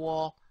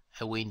firewall,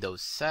 a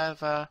Windows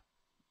Server,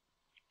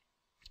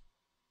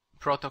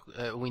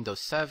 Windows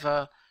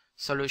Server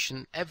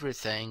solution,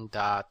 everything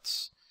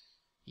that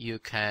you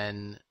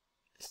can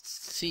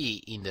see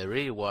in the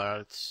real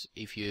world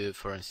if you,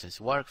 for instance,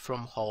 work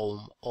from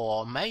home,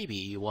 or maybe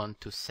you want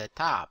to set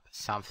up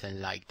something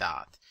like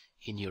that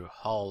in your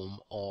home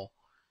or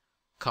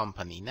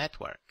company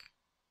network.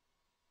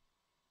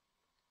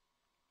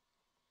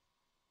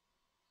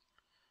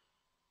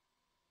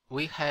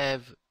 We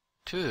have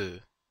two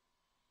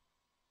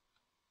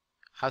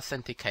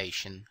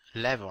authentication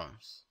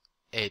levels.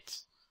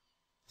 It's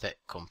the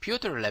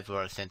computer level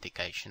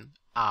authentication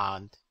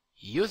and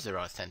user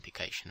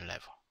authentication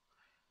level.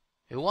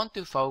 We want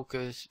to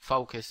focus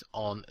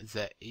on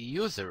the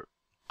user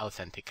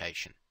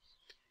authentication.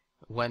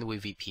 When we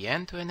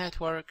VPN to a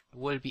network,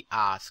 we'll be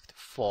asked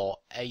for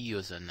a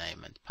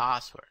username and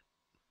password.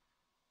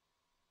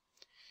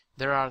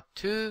 There are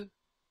two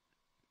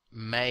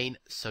main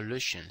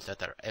solutions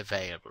that are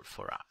available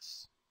for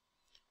us.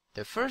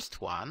 The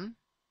first one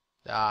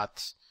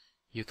that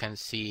you can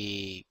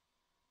see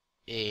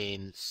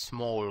in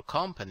small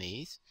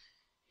companies,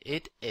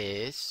 it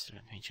is,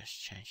 let me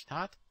just change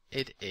that,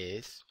 it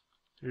is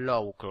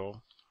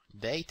local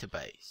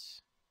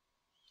database.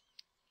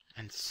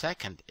 And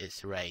second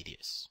is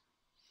radius.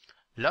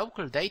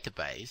 Local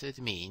database, it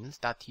means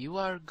that you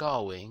are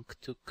going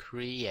to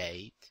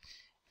create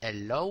a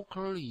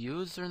local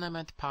username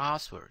and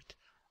password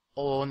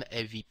on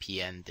a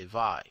VPN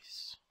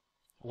device.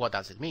 What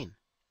does it mean?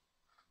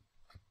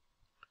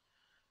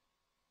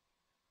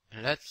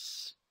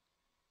 Let's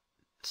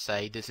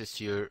say this is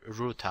your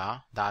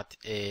router that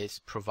is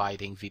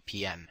providing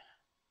VPN,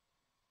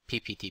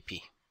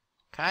 PPTP.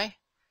 Okay?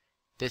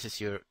 This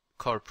is your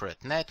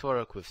corporate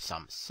network with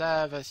some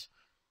servers.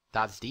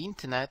 That's the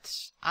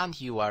internet, and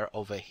you are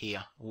over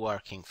here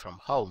working from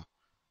home.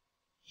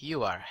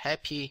 You are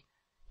happy.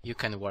 You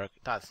can work.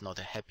 That's not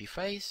a happy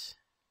face.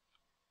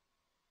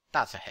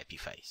 That's a happy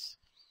face.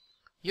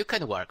 You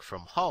can work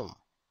from home.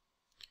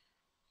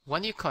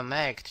 When you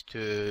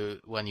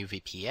when you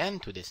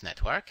VPN to this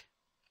network,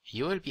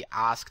 you will be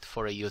asked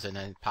for a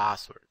username and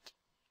password.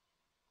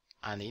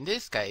 And in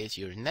this case,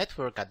 your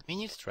network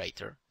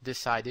administrator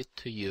decided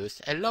to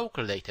use a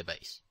local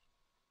database.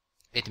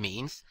 It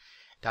means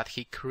that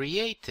he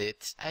created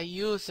a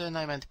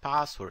username and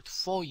password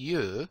for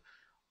you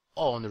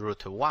on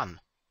router 1.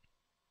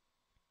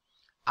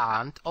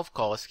 And of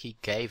course, he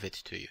gave it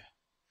to you.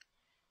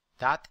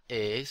 That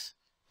is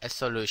a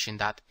solution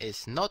that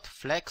is not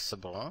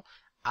flexible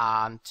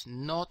and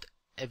not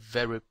a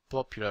very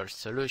popular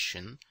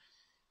solution.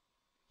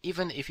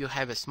 Even if you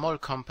have a small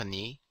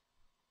company,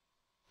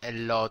 a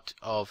lot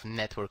of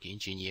network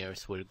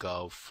engineers will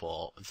go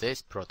for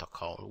this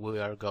protocol. We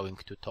are going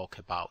to talk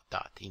about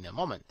that in a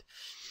moment.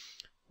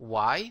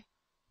 Why?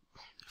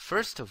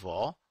 First of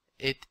all,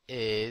 it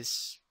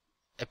is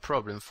a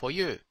problem for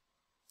you.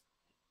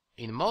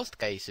 In most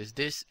cases,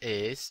 this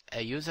is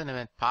a username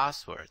and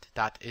password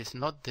that is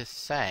not the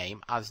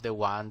same as the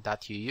one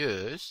that you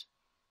use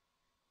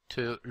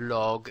to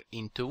log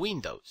into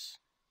Windows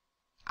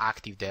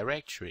Active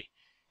Directory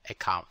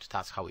account.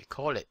 That's how we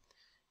call it.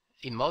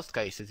 In most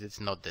cases, it's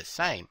not the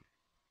same.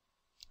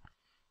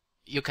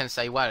 You can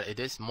say, well, it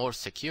is more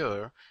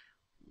secure.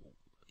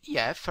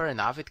 Yeah, fair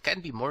enough, it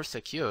can be more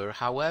secure.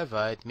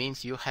 However, it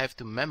means you have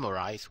to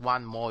memorize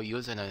one more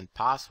username and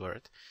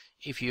password.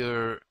 If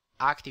your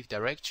Active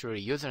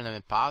Directory username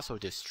and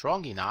password is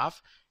strong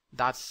enough,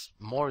 that's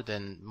more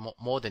than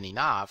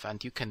enough,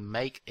 and you can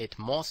make it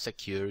more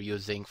secure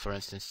using, for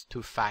instance,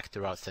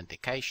 two-factor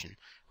authentication.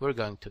 We're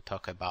going to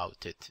talk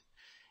about it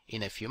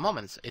in a few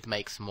moments. It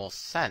makes more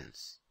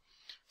sense.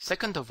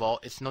 Second of all,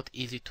 it's not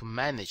easy to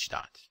manage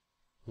that.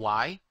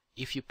 Why?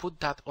 If you put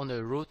that on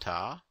a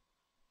router,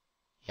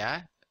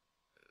 yeah,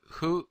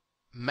 who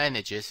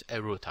manages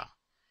a router?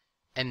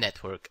 A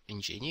network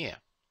engineer.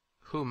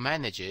 Who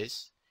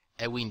manages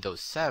a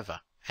Windows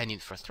server? An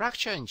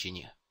infrastructure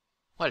engineer.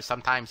 Well,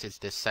 sometimes it's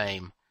the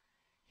same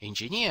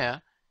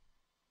engineer.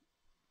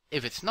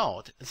 If it's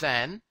not,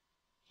 then,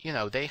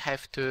 they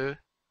have to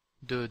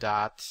do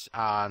that,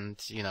 and,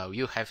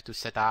 you have to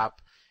set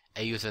up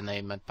a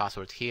username and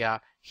password here.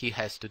 He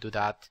has to do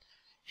that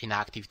in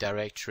Active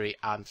Directory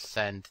and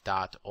send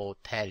that or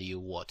tell you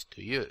what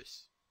to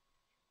use.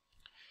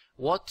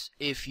 What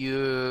if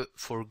you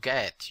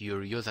forget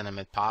your username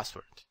and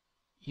password?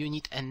 You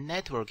need a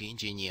network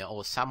engineer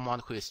or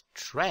someone who is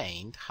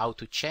trained how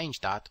to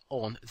change that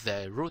on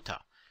the router.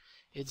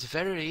 It's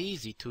very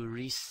easy to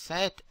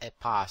reset a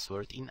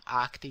password in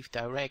Active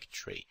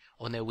Directory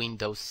on a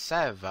Windows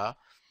server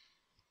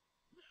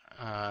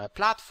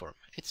platform.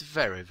 It's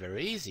very,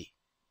 very easy.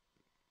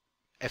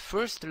 A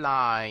first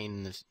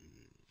line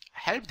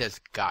help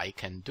desk guy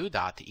can do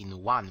that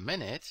in 1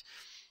 minute.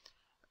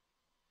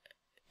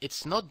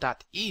 It's not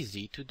that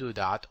easy to do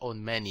that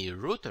on many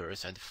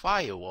routers and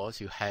firewalls.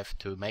 You have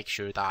to make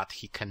sure that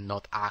he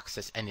cannot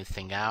access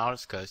anything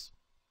else because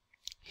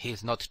he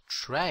is not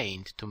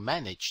trained to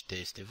manage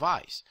this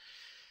device.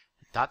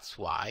 That's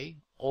why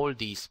all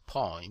these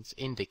points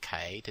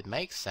indicate it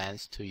makes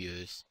sense to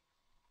use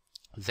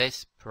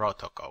this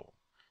protocol.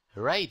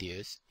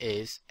 Radius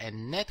is a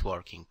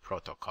networking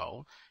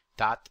protocol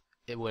that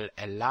it will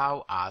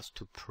allow us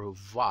to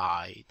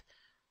provide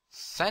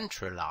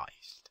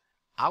centralized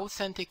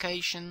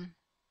authentication,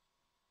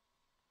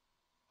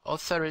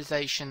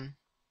 authorization,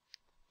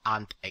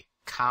 and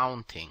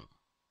accounting.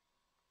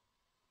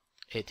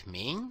 It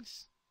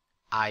means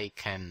I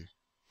can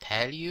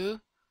tell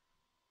you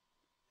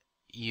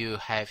you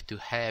have to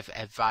have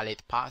a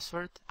valid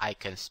password, I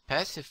can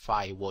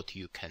specify what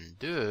you can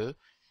do,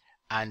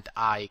 and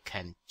I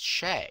can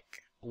check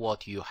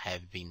what you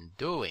have been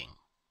doing.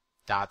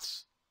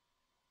 That's,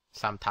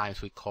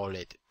 sometimes we call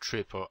it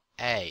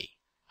AAA.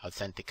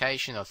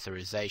 Authentication,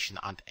 authorization,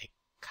 and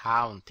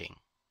accounting.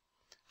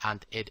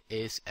 And it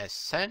is a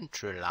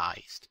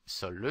centralized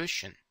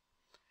solution.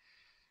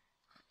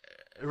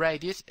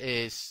 Radius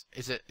is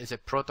a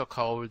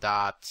protocol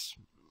that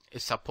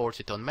is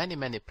supported on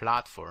many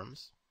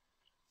platforms.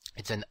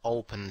 It's an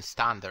open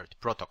standard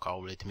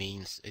protocol. It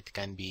means it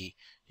can be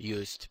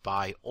used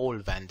by all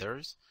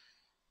vendors.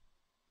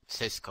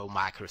 Cisco,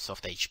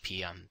 Microsoft,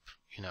 HP, and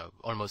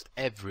almost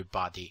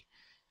everybody.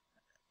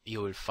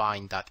 You will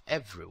find that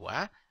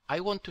everywhere. I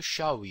want to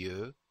show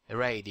you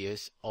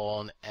Radius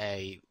on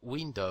a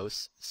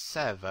Windows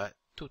Server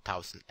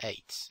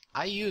 2008.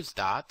 I use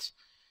that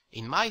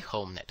in my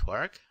home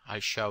network. I'll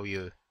show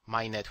you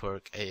my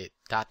network.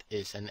 That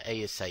is an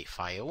ASA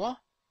firewall.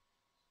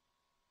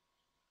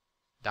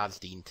 That's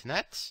the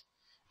internet.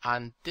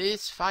 And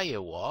this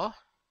firewall,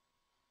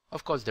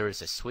 of course there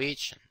is a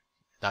switch,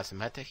 doesn't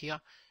matter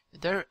here.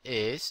 There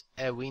is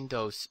a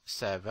Windows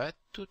Server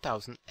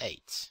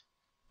 2008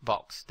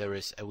 box. There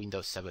is a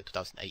Windows Server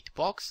 2008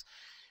 box,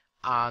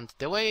 And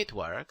the way it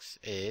works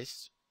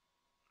is,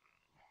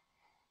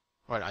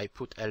 well, I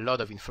put a lot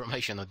of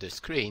information on the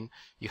screen.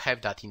 You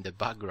have that in the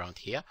background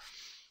here.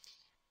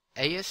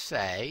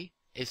 ASA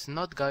is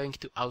not going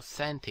to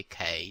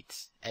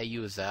authenticate a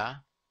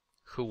user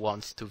who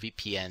wants to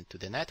VPN to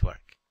the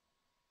network.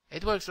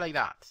 It works like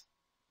that.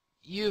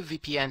 You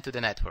VPN to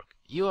the network.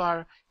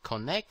 You're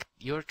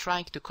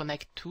trying to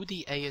connect to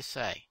the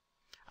ASA.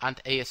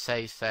 And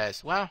ASA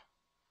says, well,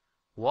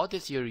 what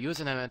is your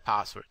username and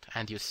password?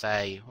 And you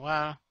say,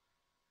 well,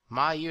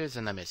 my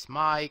username is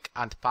Mike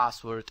and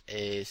password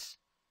is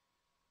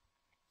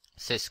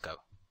Cisco,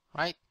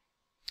 right?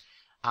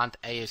 And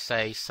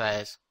ASA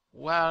says,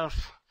 well,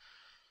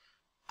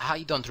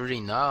 I don't really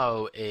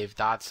know if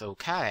that's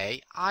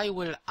okay. I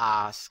will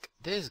ask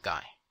this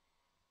guy.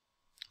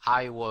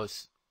 I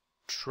was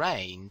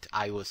trained,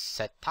 I was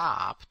set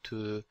up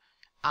to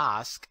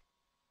ask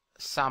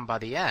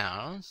somebody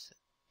else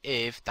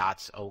if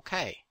that's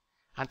okay.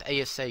 And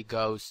ASA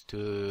goes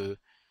to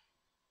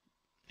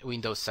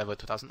Windows Server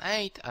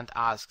 2008 and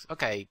asks,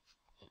 okay,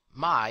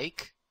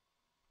 Mike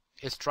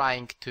is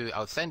trying to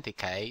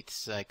authenticate,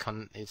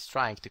 is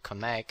trying to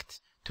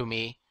connect to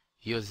me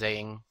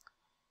using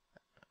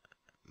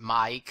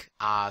Mike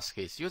as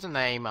his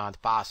username and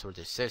password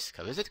is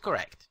Cisco. Is it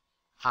correct?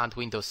 And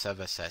Windows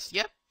Server says,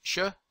 yep,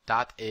 sure,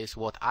 that is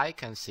what I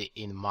can see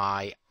in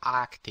my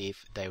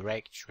Active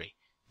Directory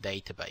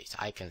database.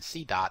 I can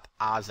see that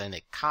as an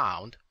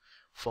account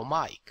for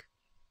Mike.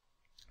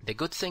 The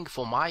good thing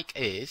for Mike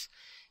is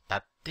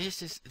that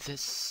this is the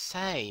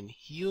same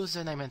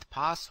username and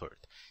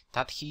password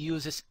that he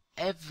uses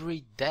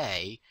every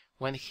day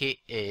when he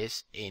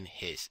is in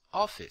his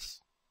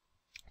office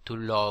to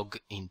log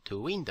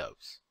into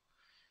Windows.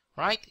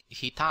 Right?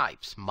 He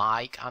types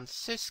Mike and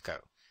Cisco.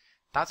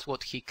 That's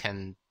what he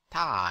can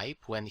type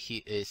when he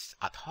is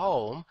at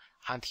home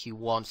and he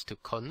wants to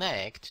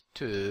connect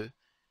to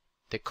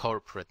the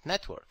corporate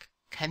network.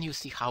 Can you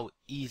see how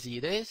easy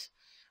it is?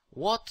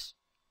 What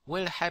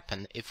will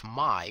happen if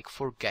Mike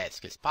forgets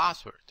his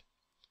password?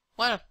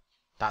 Well,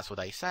 that's what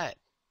I said.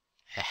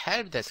 A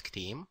help desk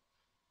team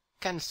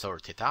can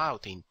sort it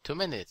out in 2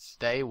 minutes.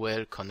 They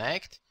will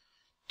connect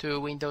to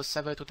Windows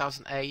Server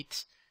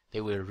 2008,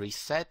 they will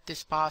reset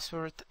this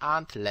password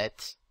and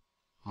let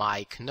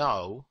Mike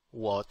know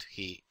what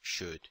he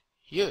should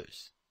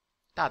use.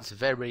 That's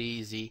very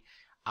easy,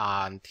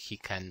 and he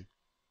can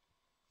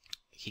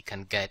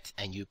get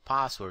a new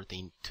password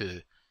in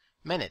 2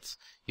 minutes.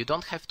 You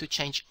don't have to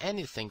change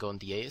anything on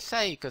the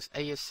ASA because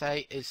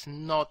ASA is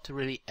not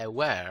really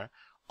aware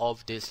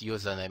of this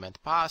username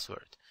and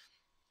password.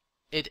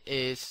 It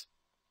is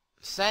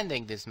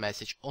sending this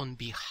message on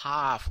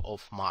behalf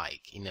of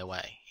Mike in a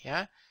way,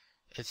 yeah?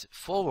 It's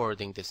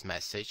forwarding this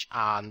message,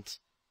 and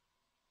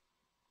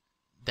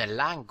the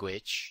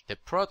language, the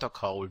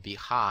protocol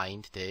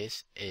behind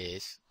this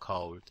is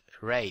called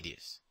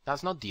Radius.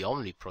 That's not the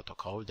only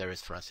protocol. There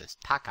is, for instance,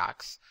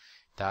 TACAX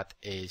that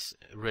is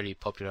really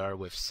popular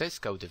with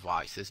Cisco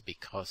devices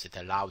because it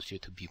allows you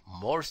to be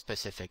more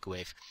specific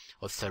with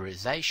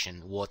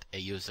authorization, what a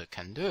user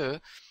can do.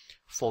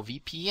 For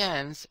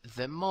VPNs,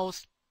 the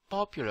most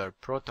popular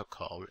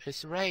protocol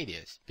is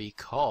Radius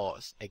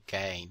because,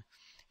 again,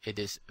 it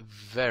is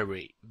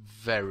very,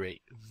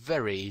 very,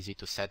 very easy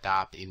to set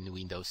up in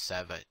Windows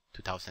Server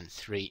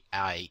 2003,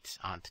 8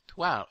 and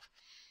 12.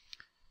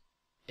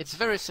 It's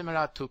very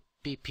similar to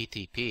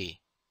PPTP.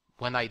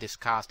 When I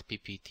discussed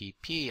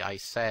PPTP, I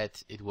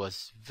said it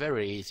was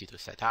very easy to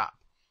set up.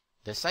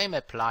 The same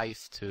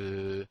applies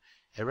to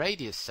a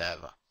Radius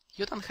server.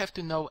 You don't have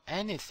to know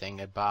anything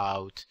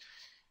about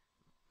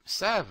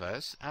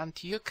servers,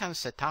 and you can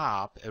set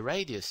up a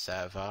Radius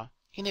server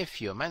in a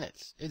few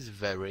minutes. It's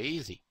very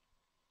easy.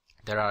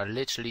 There are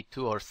literally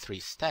 2 or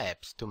 3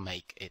 steps to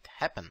make it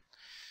happen.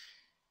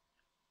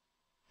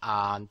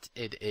 And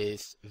it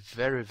is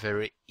very,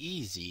 very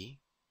easy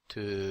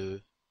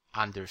to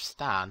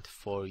understand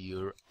for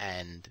your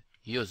end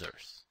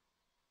users.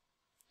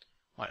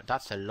 Well,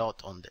 that's a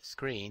lot on the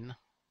screen.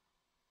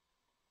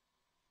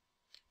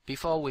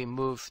 Before we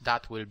move,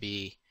 that will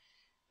be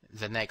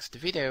the next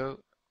video.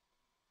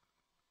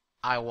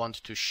 I want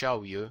to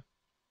show you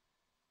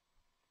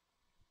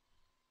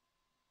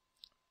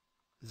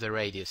the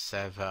Radius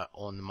server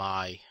on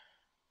my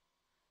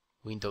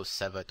Windows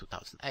Server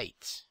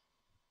 2008.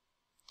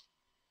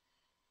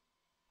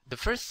 The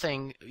first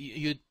thing,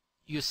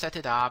 you set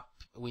it up.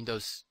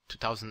 Windows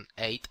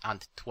 2008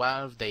 and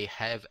 12, they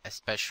have a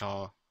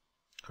special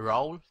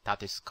role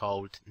that is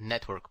called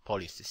Network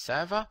Policy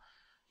Server.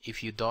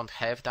 If you don't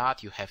have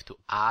that, you have to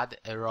add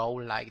a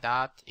role like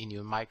that in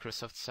your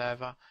Microsoft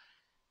server.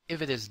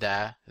 If it is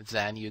there,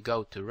 then you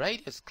go to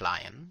Radius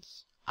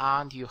Clients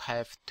and you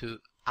have to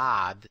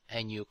add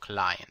a new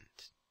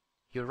client.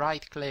 You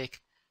right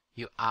click,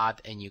 you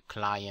add a new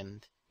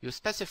client, you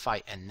specify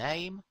a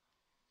name,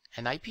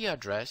 an IP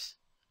address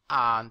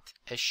and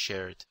a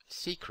shared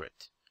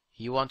secret.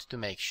 You want to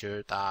make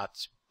sure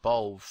that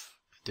both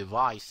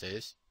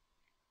devices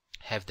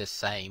have the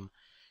same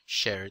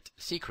shared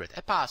secret,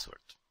 a password.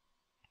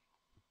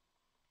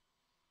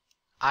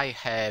 I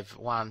have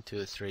 1,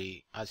 2,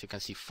 3, as you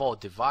can see, 4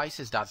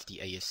 devices. That's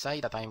the ASA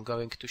that I'm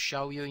going to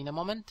show you in a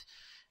moment.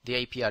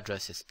 The IP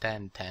address is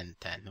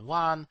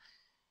 10.10.10.1.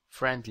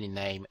 Friendly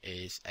name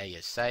is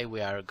ASA.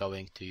 We are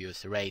going to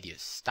use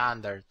radius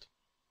standard,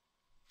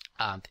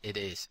 and it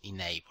is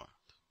enabled.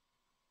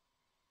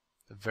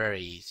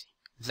 Very easy.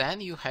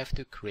 Then you have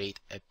to create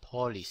a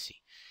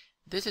policy.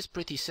 This is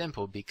pretty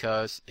simple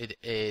because it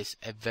is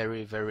a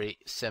very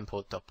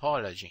simple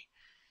topology.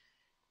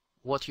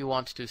 What you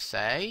want to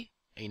say,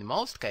 in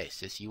most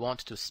cases, you want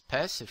to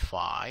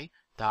specify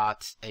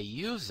that a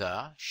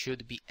user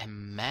should be a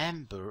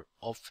member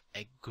of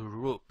a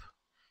group.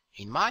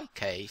 In my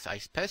case, I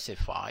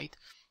specified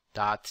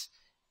that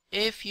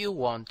if you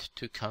want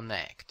to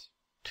connect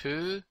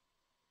to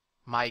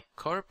my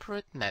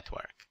corporate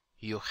network,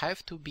 you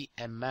have to be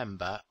a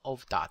member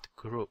of that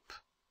group.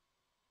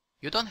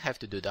 You don't have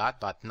to do that,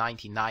 but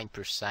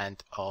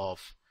 99%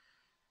 of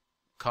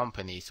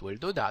companies will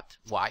do that.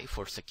 Why?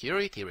 For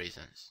security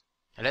reasons.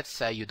 Let's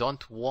say you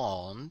don't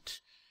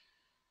want,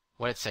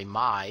 well, let's say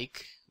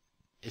Mike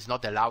is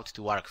not allowed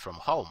to work from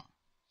home,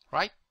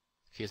 right?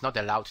 He is not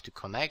allowed to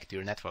connect to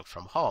your network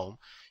from home.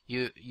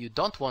 You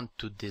don't want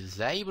to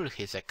disable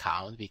his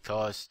account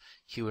because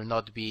he will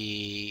not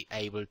be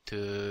able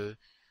to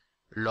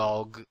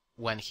log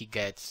when he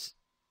gets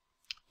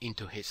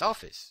into his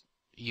office.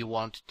 You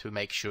want to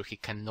make sure he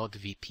cannot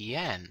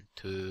VPN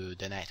to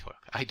the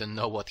network. I don't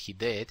know what he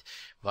did,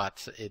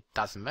 but it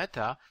doesn't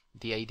matter.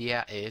 The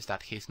idea is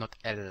that he's not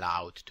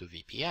allowed to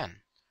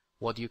VPN.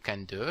 What you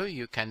can do,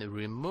 you can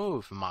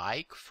remove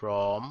Mike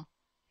from,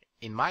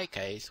 in my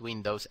case,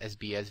 Windows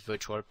SBS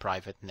Virtual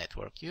Private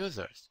Network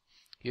users.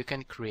 You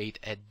can create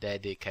a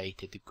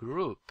dedicated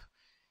group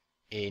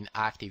in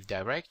Active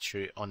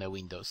Directory on a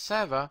Windows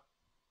server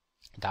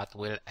that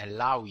will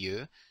allow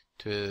you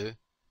to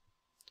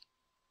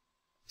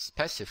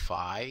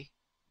specify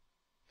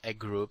a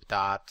group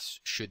that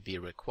should be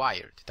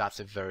required. That's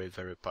a very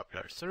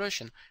popular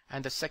solution.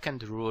 And the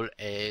second rule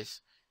is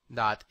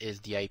that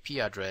is the IP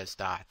address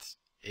that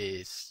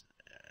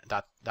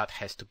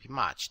has to be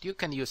matched. You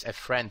can use a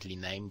friendly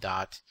name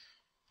that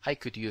I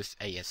could use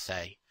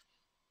ASA,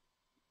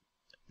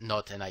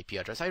 not an IP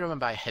address. I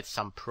remember I had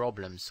some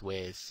problems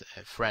with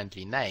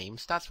friendly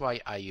names. That's why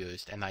I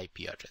used an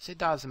IP address. It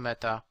doesn't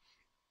matter.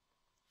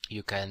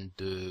 You can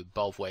do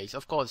both ways.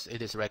 Of course,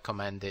 it is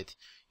recommended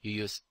you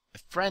use a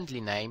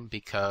friendly name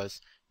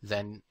because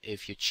then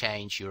if you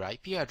change your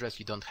IP address,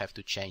 you don't have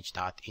to change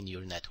that in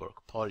your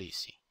network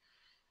policy.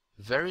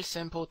 Very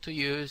simple to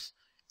use,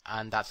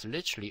 and that's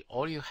literally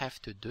all you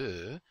have to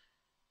do,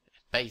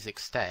 basic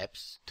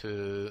steps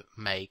to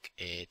make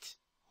it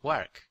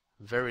work.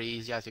 Very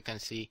easy. As you can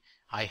see,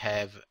 I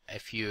have a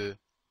few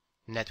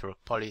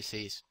network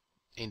policies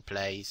in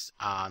place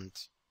and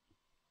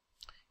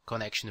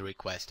connection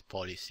request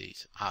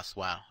policies as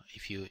well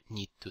if you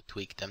need to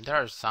tweak them. There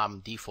are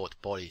some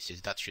default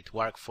policies that should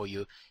work for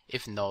you.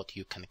 If not,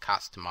 you can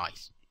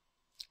customize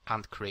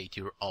and create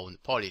your own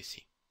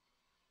policy.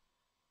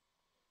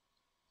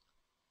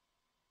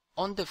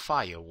 On the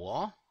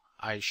firewall,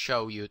 I'll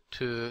show you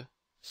two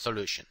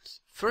solutions.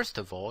 First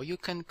of all, you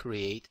can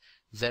create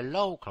the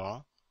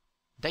local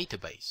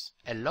database,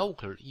 a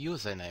local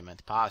username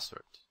and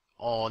password.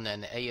 On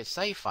an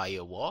ASA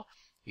firewall,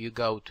 you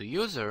go to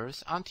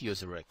users and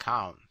user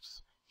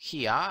accounts.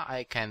 Here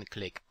I can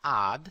click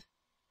add.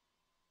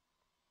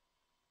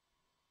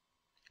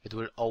 It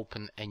will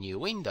open a new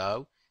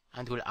window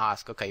and will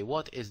ask, okay,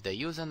 what is the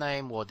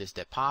username, what is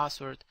the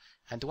password?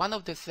 And one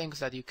of the things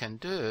that you can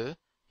do,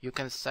 you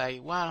can say,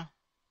 well,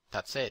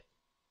 that's it.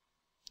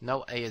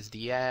 No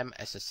ASDM,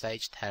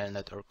 SSH,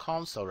 Telnet or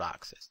console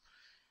access.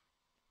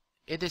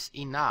 It is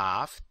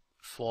enough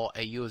for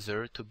a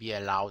user to be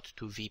allowed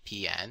to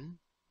VPN,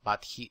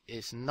 but he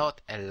is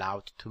not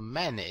allowed to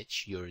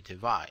manage your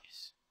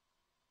device.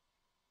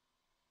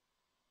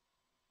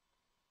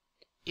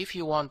 If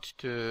you want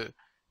to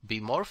be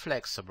more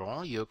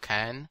flexible, you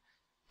can,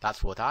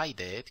 that's what I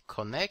did,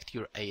 connect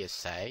your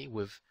ASA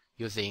with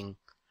using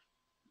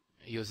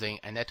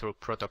a network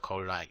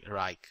protocol like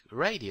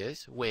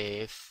Radius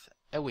with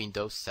a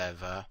Windows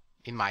server,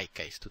 in my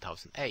case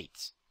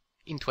 2008.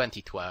 In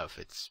 2012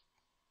 it's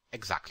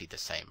exactly the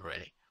same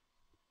really.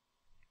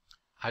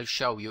 I'll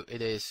show you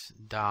it is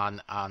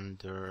done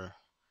under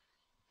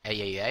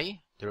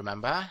AAA, do you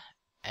remember?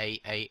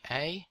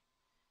 AAA,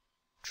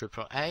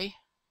 AAA,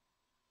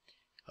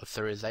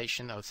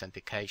 Authorization,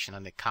 Authentication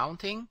and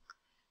Accounting.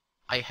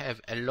 I have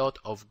a lot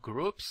of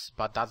groups,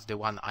 but that's the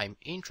one I'm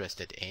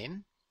interested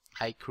in.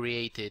 I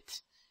created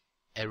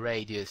a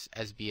Radius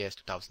SBS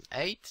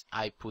 2008.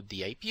 I put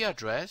the IP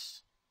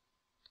address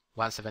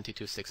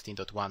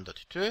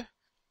 172.16.1.2.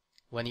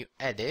 When you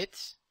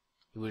edit,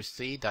 you will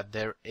see that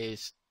there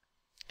is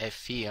a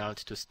field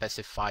to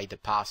specify the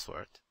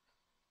password.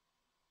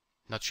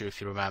 Not sure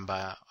if you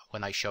remember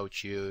when I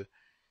showed you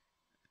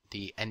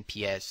the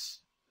NPS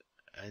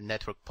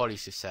network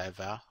policy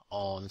server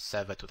on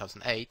server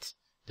 2008,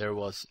 there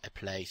was a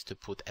place to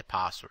put a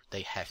password.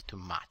 They have to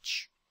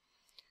match.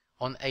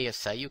 On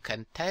ASA you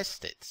can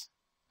test it.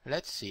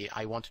 let's see,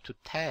 I want to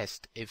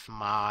test if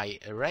my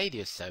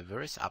radius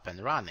server is up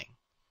and running.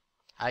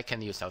 I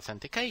can use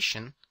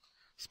authentication,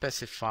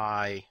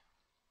 specify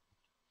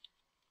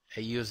a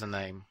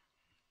username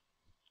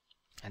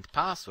and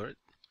password,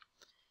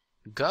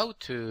 go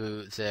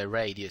to the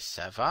radius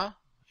server,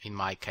 in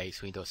my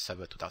case Windows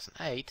Server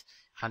 2008,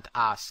 and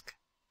ask,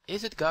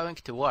 is it going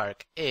to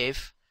work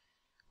if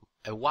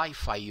a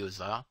Wi-Fi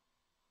user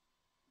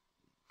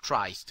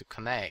tries to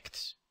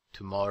connect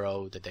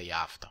tomorrow, the day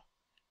after?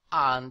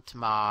 And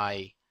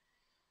my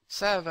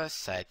server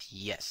said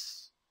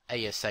yes.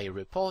 ASA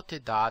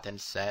reported that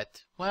and said,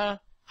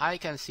 well, I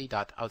can see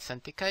that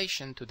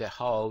authentication to the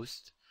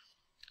host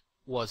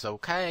was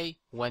okay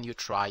when you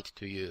tried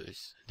to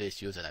use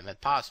this username and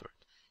password.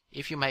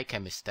 If you make a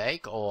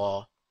mistake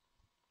or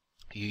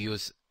you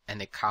use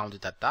an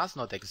account that does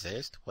not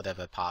exist,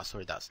 whatever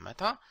password doesn't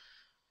matter,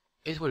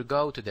 it will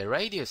go to the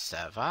radius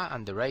server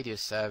and the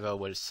radius server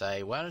will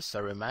say, well,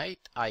 sorry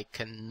mate, I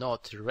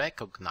cannot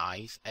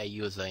recognize a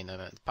username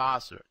and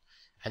password.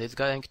 And it's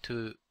going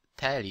to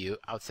tell you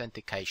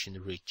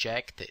authentication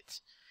rejected.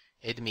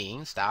 It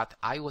means that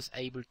I was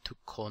able to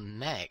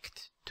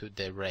connect to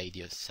the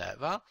radius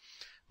server,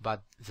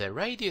 but the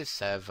radius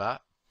server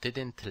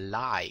didn't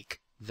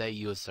like the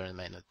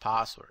username and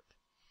password.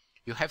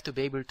 You have to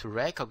be able to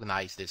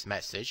recognize this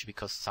message,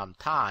 because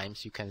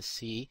sometimes you can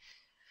see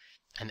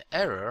an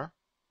error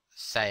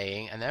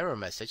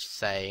message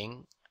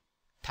saying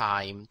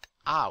timed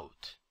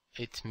out.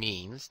 It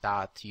means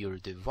that your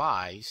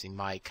device, in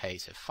my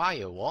case a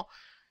firewall,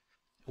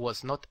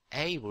 was not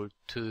able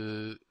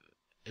to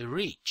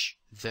reach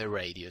the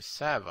radius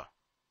server.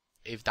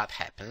 If that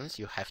happens,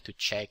 you have to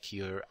check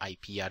your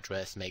IP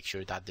address, make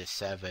sure that the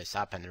server is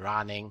up and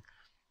running,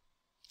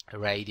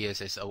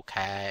 radius is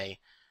okay,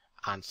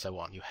 and so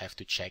on. You have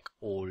to check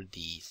all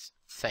these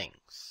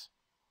things.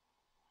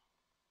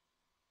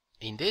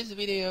 In this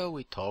video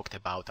we talked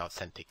about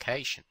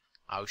authentication.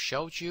 I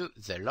showed you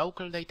the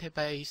local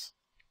database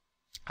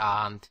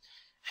and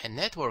a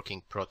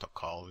networking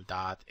protocol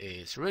that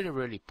is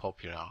really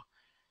popular,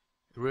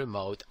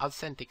 remote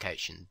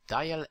authentication,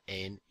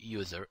 dial-in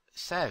user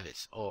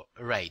service or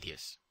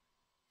radius.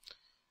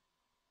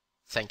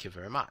 Thank you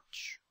very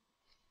much.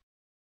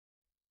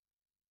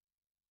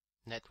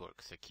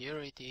 Network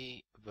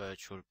security,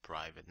 virtual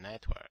private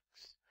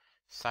networks,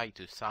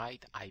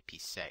 site-to-site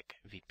IPsec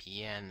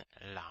VPN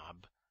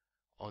lab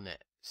on a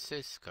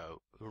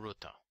Cisco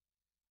router.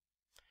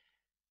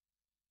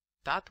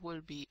 That will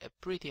be a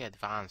pretty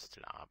advanced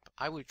lab.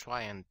 I will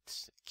try and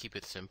keep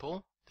it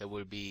simple. There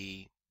will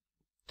be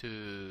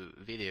 2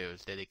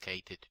 videos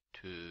dedicated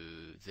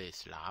to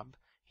this lab.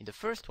 In the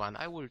first one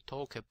I will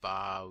talk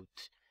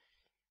about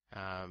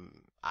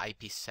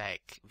IPsec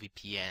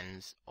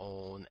VPNs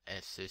on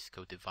a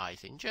Cisco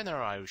device. In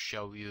general, I will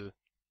show you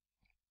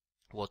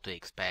what to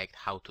expect,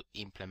 how to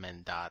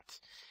implement that.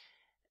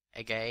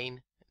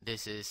 Again,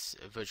 this is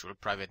virtual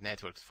private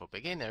networks for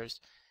beginners.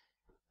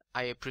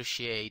 I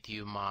appreciate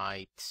you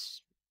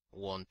might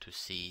want to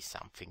see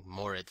something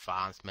more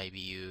advanced. Maybe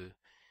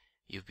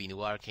you've been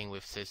working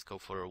with Cisco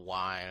for a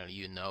while,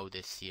 you know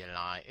the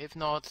CLI. If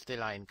not,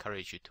 still I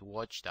encourage you to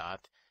watch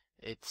that.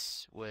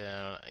 It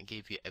will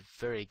give you a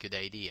very good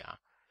idea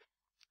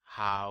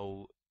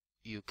how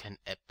you can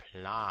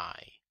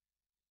apply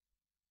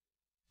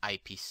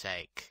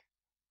IPsec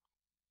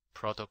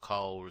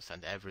protocols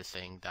and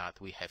everything that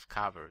we have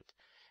covered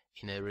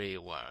in a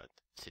real world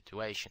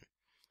situation.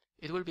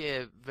 It will be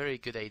a very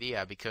good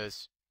idea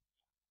because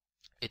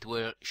it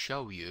will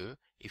show you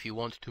if you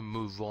want to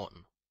move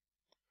on.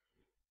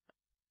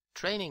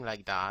 Training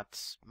like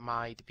that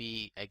might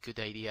be a good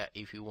idea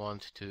if you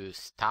want to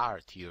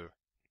start your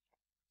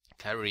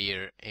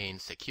career in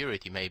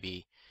security.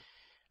 Maybe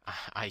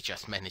I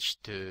just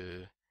managed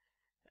to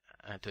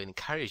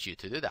encourage you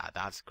to do that.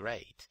 That's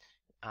great.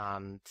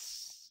 And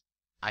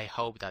I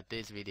hope that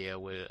this video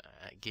will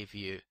give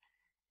you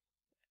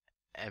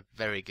a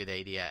very good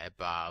idea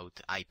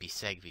about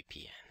IPsec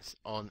VPNs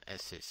on a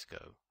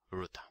Cisco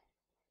router.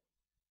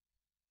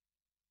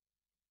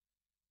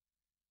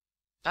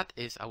 That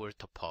is our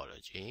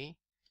topology.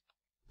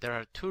 There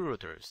are 2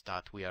 routers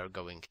that we are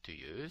going to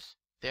use.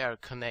 They are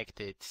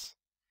connected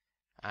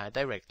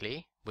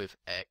directly with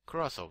a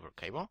crossover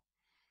cable.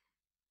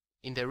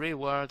 In the real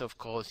world, of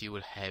course, you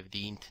will have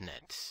the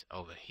internet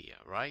over here,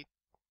 right?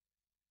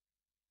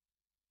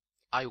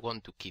 I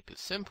want to keep it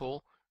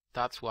simple.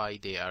 That's why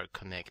they are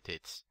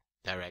connected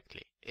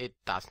directly. It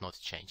does not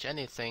change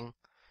anything.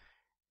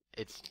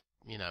 It's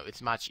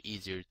much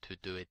easier to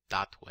do it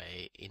that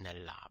way in a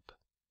lab.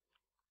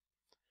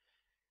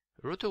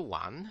 Router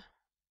 1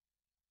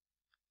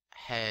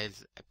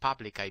 has a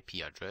public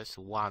IP address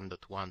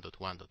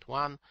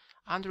 1.1.1.1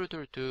 and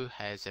router 2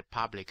 has a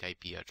public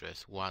IP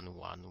address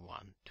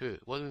 1.1.1.2.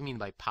 What do we mean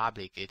by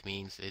public? It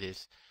means it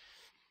is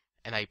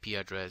an IP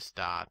address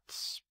that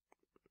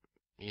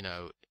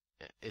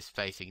is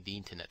facing the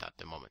internet at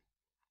the moment.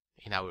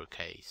 In our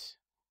case,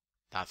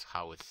 that's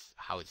how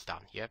it's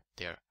done here.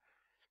 They're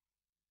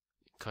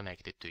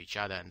connected to each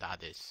other, and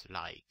that is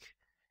like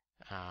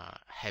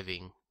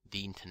having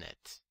the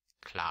internet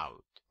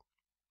cloud.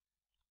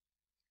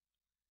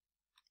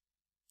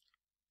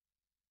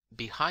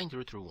 Behind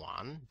router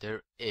 1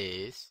 there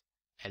is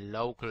a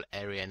local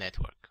area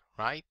network,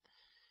 right?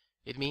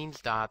 It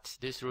means that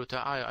this router,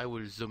 I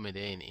will zoom it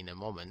in a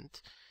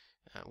moment.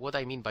 What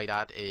I mean by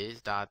that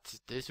is that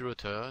this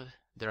router,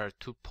 there are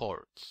two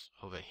ports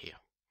over here.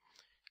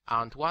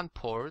 And one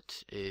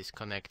port is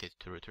connected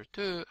to router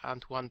 2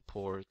 and one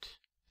port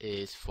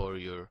is for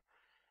your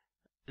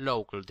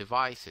local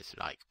devices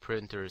like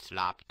printers,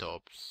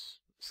 laptops,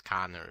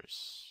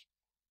 scanners,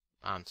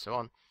 and so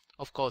on.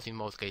 Of course, in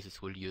most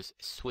cases we'll use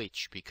a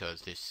switch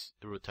because this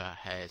router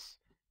has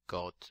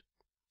got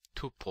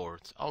two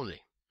ports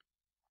only.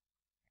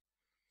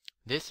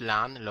 This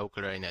LAN,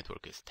 local area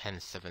network, is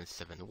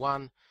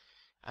 10.7.7.1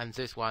 and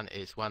this one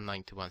is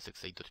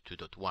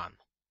 192.168.2.1.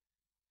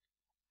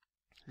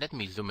 Let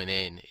me zoom it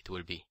in, it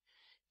will be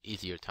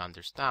easier to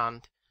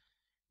understand.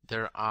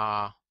 There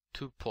are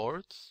two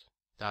ports,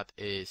 that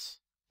is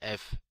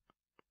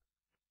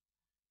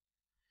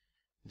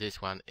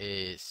this one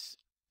is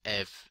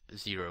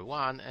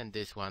F01 and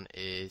this one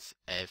is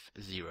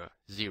F00.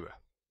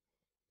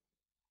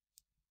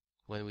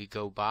 When we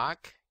go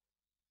back,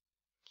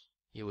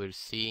 you will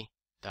see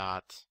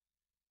that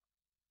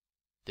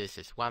this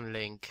is one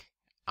link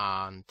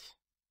and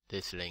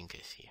this link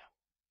is here.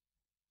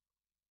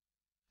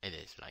 It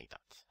is like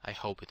that. I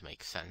hope it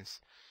makes sense.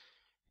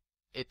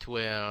 It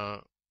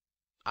will,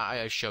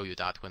 I'll show you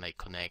that when I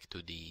connect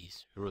to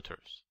these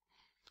routers.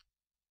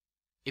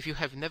 If you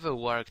have never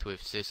worked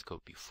with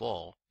Cisco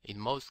before, in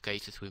most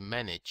cases we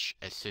manage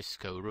a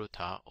Cisco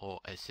router or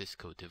a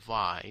Cisco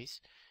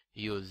device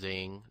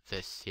using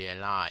the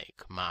CLI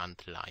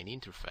command line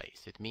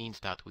interface. It means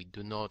that we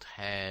do not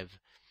have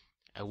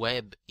a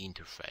web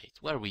interface.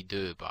 Well, we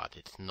do, but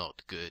it's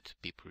not good.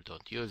 People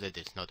don't use it,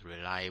 it's not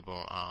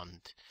reliable, and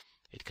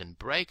it can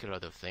break a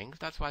lot of things.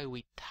 That's why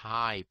we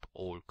type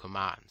all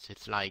commands.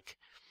 It's like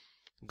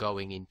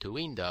going into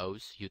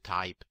Windows, you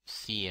type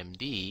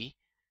CMD,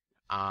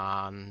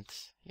 and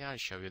yeah, I'll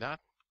show you that.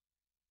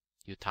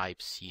 You type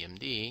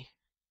CMD,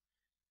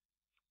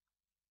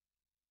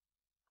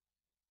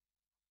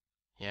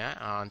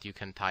 yeah, and you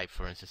can type,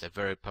 for instance, a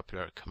very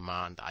popular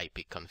command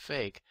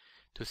ipconfig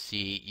to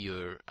see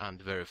your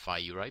and verify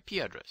your IP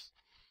address.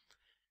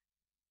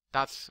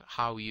 That's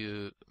how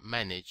you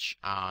manage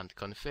and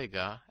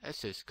configure a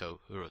Cisco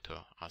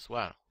router as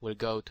well. We'll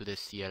go to the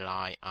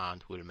CLI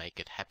and we'll make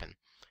it happen.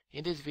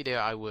 In this video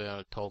I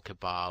will talk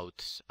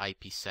about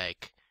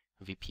IPsec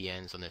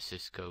VPNs on a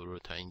Cisco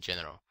router in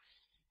general.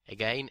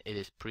 Again, it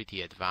is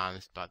pretty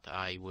advanced, but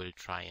I will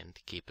try and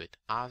keep it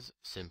as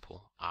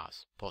simple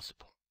as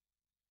possible.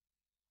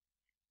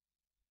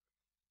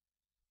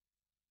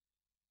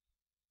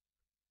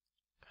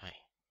 Okay.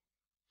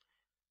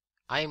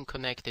 I am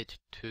connected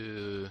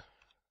to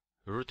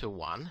router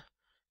 1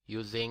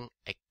 using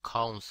a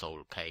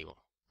console cable.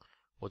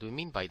 What we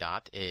mean by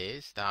that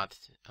is that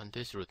on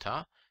this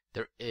router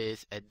there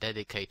is a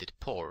dedicated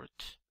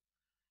port,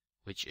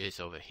 which is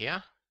over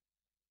here,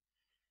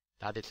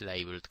 that is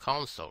labeled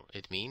console.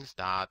 It means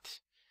that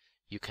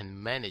you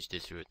can manage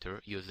this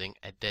router using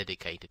a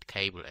dedicated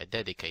cable, a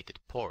dedicated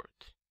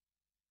port.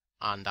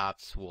 And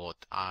that's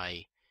what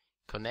I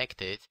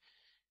connected,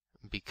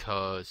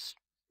 because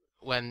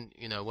when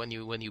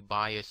you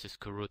buy a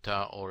Cisco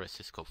router or a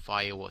Cisco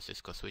firewall,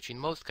 Cisco switch, in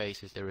most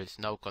cases there is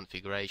no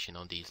configuration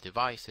on these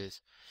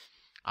devices,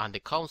 and the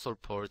console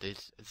port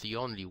is the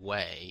only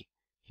way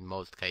in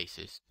most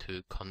cases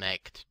to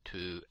connect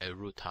to a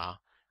router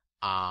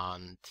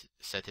and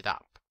set it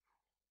up.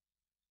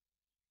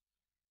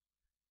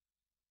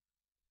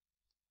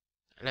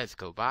 Let's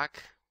go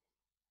back.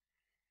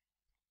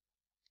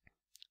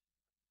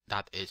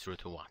 That is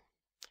router 1.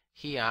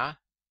 Here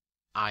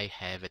I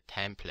have a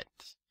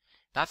template.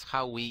 That's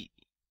how we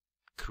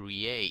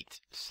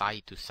create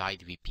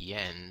site-to-site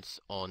VPNs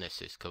on a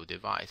Cisco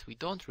device. We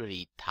don't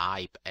really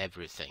type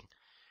everything.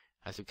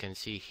 As you can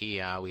see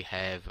here, we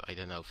have, I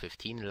don't know,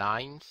 15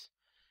 lines.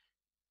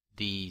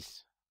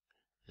 These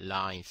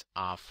lines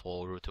are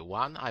for router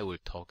 1. I will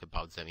talk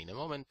about them in a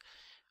moment.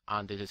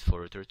 And this is for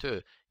router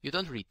 2. You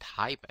don't really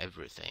type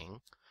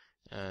everything.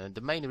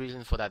 The main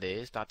reason for that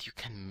is that you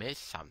can miss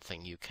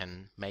something. You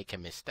can make a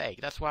mistake.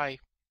 That's why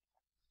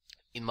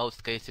in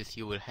most cases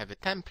you will have a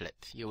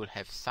template. You will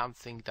have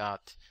something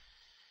that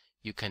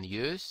you can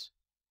use,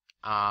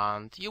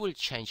 and you will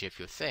change a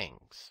few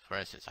things. For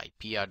instance,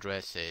 IP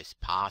addresses,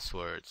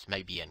 passwords,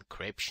 maybe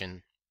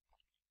encryption,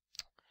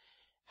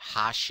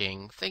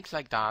 hashing, things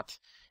like that.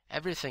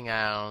 Everything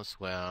else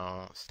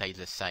will stay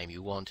the same.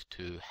 You want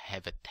to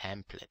have a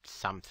template,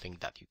 something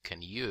that you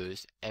can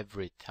use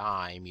every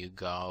time you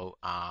go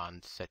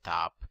and set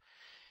up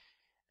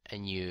a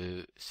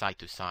new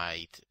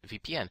site-to-site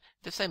VPN.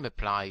 The same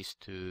applies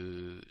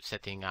to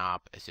setting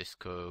up a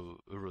Cisco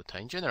router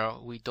in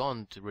general. We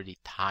don't really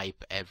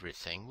type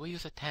everything. We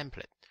use a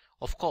template.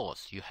 Of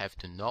course, you have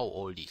to know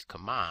all these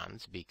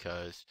commands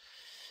because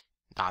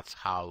that's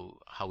how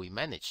we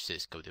manage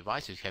Cisco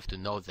devices. You have to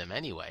know them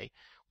anyway,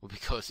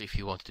 because if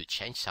you want to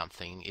change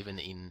something, even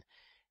in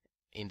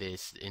in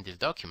this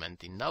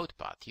document in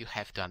Notepad, you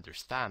have to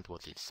understand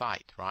what's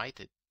inside, right?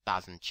 It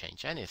doesn't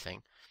change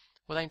anything.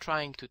 What I'm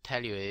trying to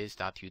tell you is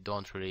that you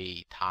don't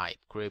really type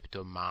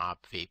crypto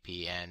map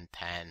VPN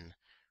 10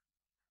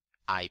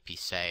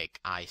 IPsec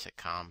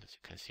ISACAM. As you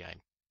can see,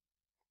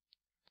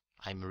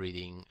 I'm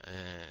reading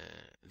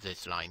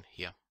this line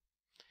here.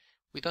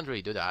 We don't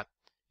really do that.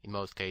 In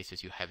most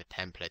cases, you have a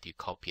template, you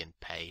copy and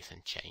paste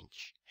and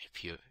change a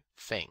few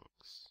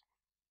things.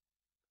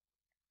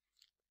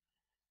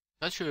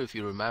 Not sure if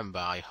you remember,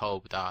 I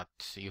hope that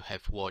you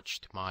have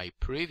watched my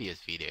previous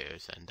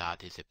videos, and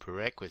that is a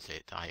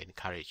prerequisite. I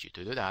encourage you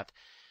to do that.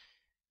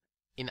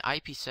 In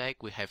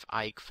IPsec, we have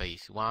IK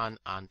phase 1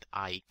 and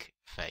IK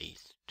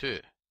phase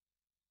 2.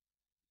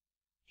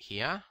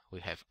 Here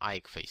we have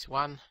IK phase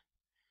 1,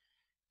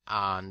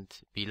 and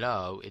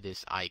below it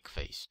is IK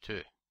phase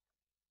 2.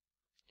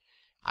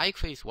 IK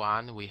phase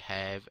 1, we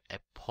have a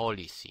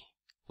policy.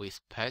 We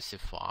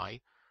specify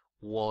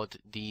what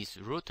these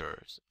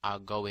routers are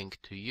going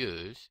to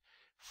use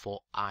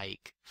for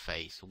IK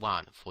phase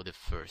 1, for the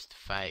first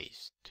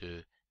phase,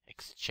 to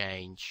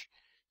exchange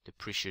the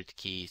pressured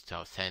keys, to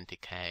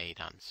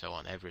authenticate, and so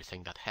on,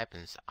 everything that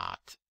happens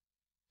at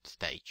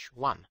stage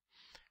 1.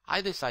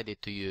 I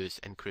decided to use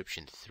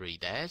encryption 3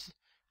 days.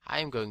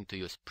 I am going to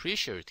use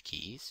pressured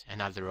keys,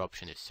 another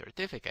option is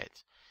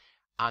certificates,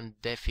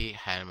 and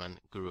Diffie-Hellman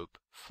group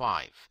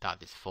 5,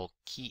 that is for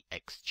key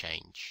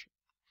exchange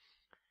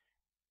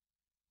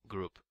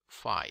group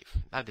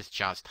 5. That is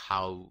just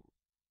how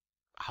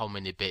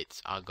many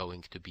bits are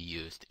going to be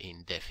used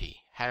in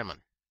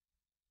Diffie-Hellman.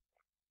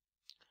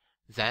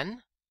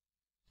 Then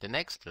the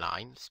next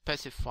line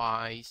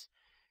specifies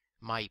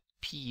my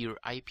peer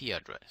IP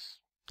address.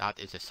 That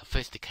is a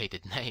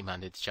sophisticated name,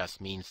 and it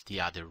just means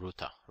the other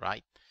router,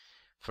 right?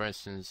 For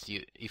instance,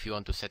 if you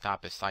want to set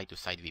up a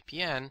site-to-site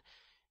VPN,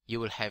 you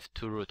will have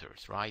two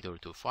routers, right, or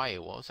two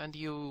firewalls, and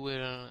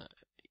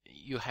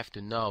you have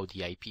to know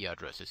the IP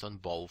addresses on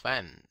both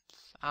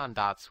ends, and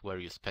that's where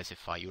you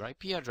specify your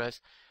IP address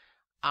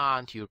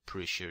and your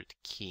pressured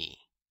key.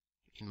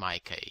 In my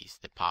case,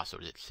 the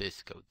password at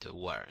Cisco, the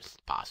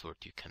worst password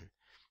you can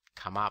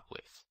come up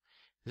with.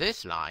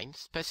 This line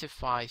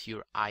specifies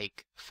your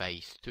IK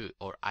phase 2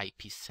 or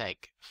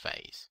IPsec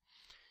phase.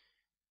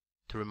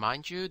 To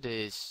remind you,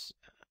 this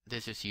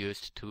is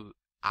used to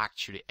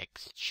actually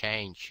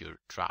exchange your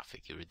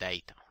traffic, your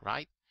data,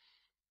 right?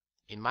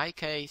 In my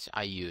case,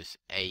 I use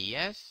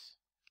AES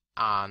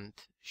and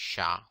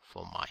SHA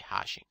for my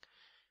hashing.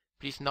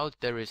 Please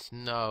note there is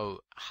no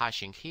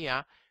hashing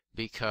here,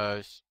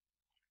 because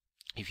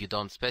if you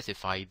don't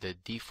specify, the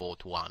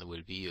default one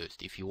will be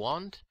used. If you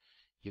want,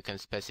 you can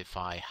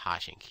specify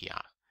hashing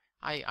here.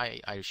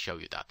 I'll show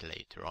you that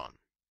later on.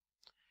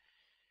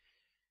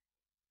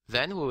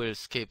 Then we will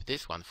skip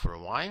this one for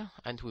a while,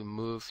 and we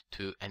move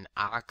to an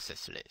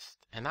access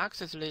list. An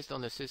access list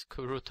on a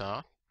Cisco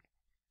router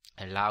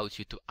allows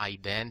you to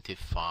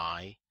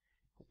identify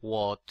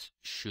what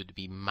should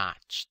be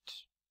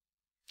matched.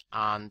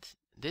 And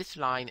this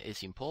line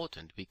is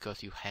important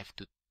because you have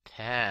to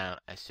tell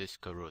a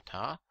Cisco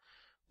router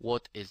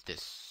what is the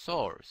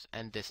source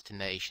and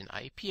destination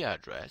IP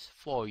address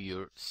for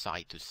your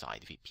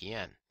site-to-site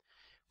VPN.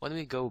 When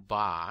we go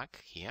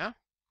back here,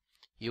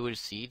 you will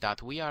see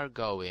that we are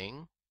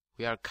coming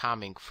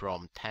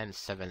from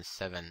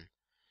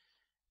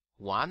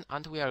 10.7.7.1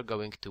 and we are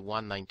going to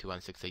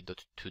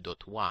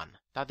 192.168.2.1.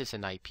 That is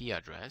an IP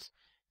address.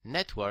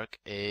 Network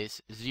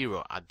is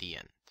 0 at the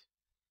end.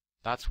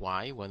 That's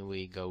why when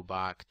we go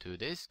back to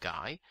this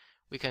guy,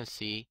 we can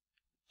see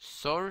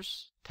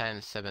source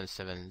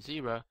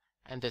 10.7.7.0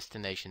 and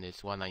destination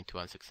is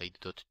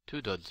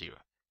 192.168.2.0.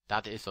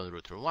 That is on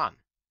router 1.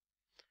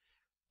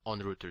 On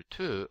router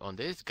 2, on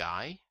this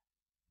guy,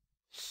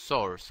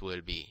 source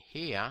will be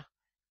here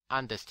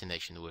and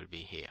destination will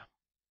be here.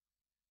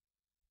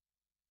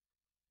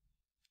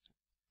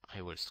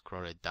 I will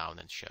scroll it down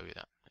and show you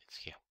that it's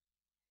here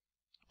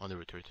on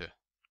router 2.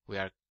 We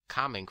are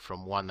coming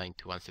from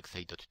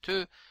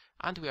 192.168.2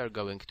 and we are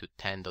going to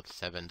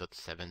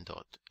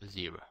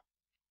 10.7.7.0.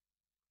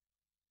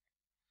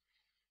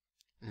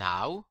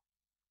 Now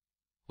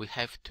we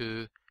have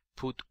to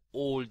put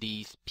all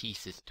these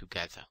pieces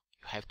together.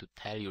 You have to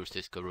tell your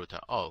Cisco router,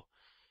 oh,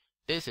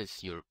 this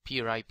is your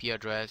peer IP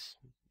address,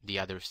 the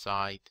other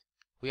side.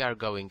 We are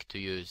going to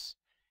use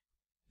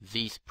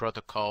these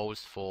protocols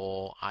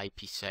for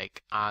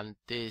IPsec, and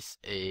this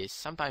is,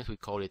 sometimes we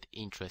call it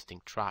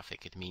interesting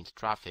traffic. It means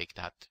traffic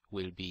that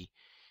will be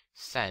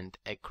sent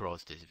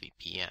across this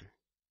VPN.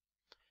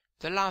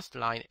 The last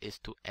line is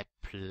to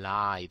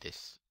apply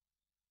this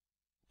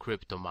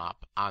crypto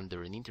map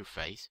under an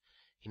interface.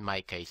 In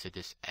my case, it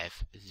is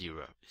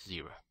F00.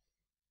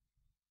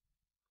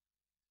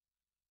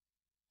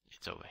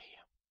 It's over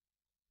here,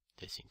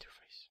 this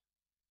interface.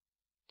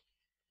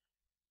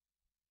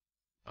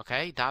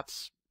 Okay,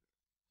 that's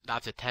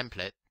a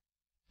template.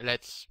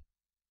 Let's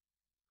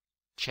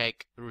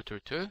check router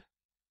 2.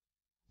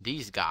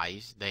 These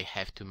guys, they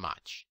have to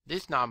match.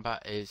 This number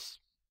is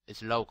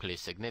locally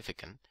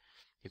significant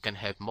You can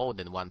have more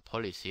than one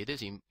policy. It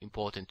is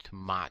important to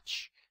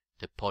match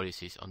the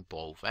policies on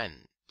both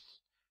ends.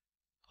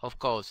 Of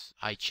course,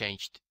 I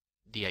changed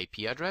the IP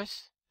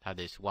address. That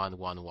is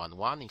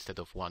 1111 instead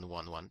of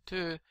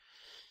 1112.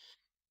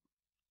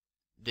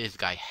 This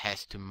guy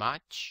has to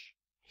match.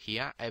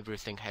 Here,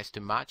 everything has to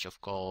match. Of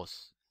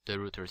course, the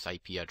router's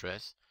IP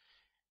address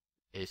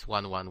is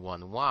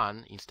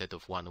 1111 instead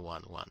of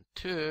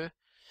 1112.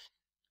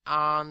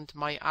 And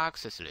my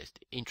access list,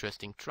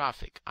 interesting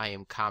traffic. I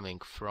am coming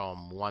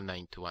from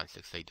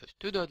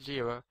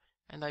 192.168.2.0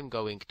 and I'm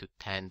going to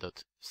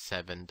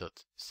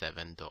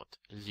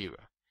 10.7.7.0.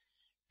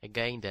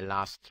 Again, the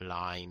last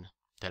line,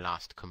 the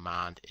last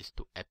command is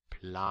to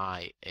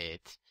apply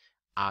it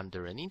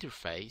under an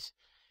interface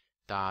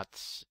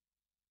that,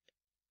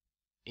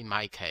 in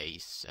my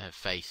case,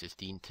 faces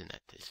the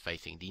internet, is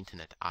facing the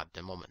internet at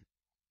the moment.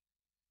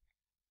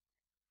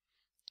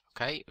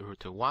 Okay,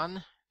 router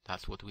 1,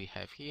 that's what we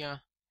have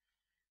here,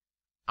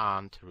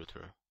 and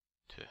router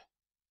 2.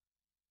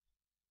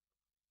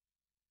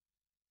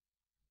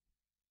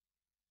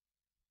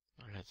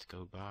 Let's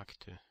go back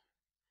to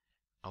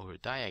our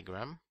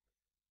diagram.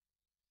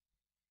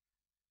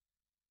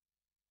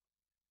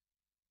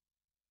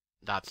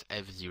 That's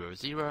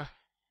F00,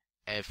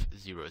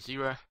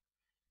 F00,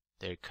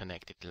 they're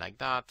connected like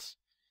that,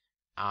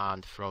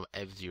 and from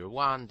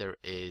F01 there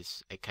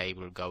is a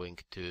cable going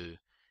to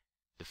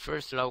the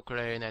first local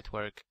area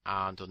network,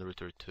 and on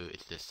router 2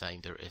 it's the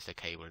same, there is a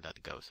cable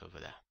that goes over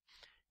there.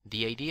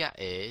 The idea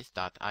is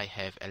that I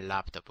have a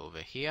laptop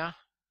over here,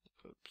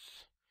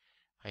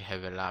 I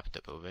have a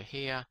laptop over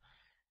here,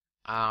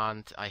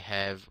 and I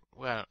have,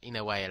 well, in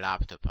a way a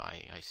laptop,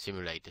 I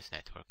simulate this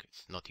network,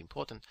 it's not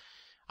important.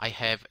 I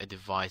have a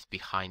device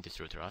behind this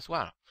router as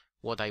well.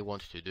 What I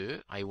want to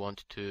do, I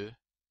want to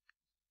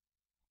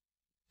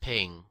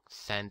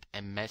send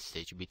a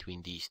message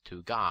between these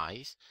two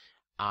guys,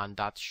 and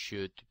that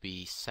should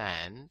be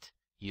sent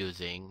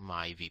using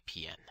my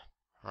VPN,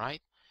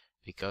 right?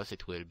 Because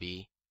it will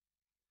be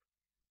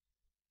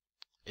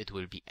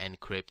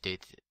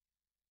encrypted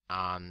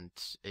and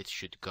it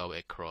should go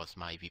across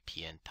my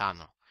VPN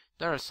tunnel.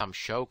 There are some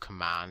show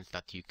commands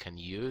that you can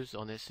use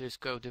on a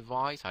Cisco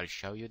device. I'll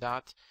show you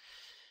that.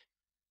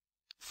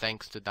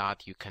 Thanks to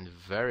that, you can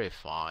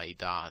verify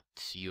that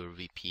your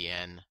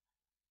VPN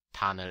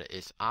tunnel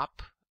is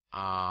up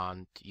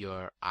and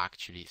you're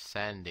actually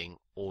sending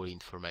all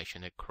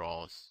information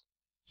across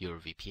your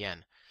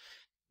VPN.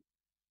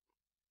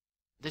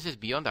 This is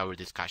beyond our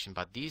discussion,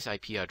 but these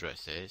IP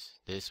addresses,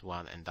 this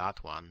one and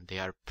that one, they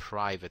are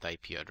private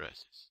IP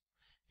addresses.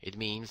 It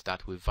means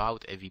that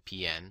without a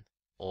VPN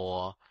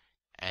or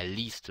a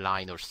leased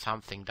line or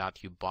something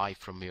that you buy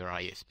from your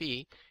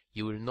ISP,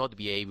 you will not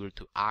be able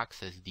to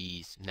access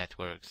these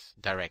networks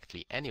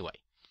directly anyway.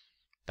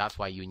 That's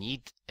why you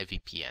need a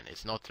VPN.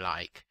 It's not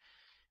like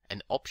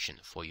an option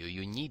for you.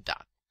 You need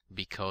that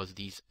because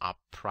these are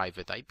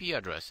private IP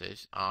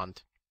addresses,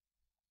 and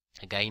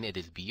again, it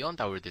is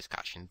beyond our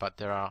discussion, but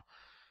there are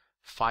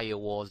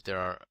firewalls, there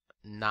are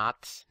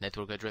NAT,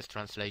 network address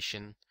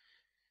translation,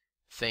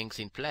 things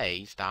in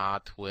place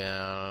that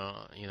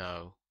will,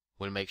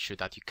 will make sure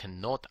that you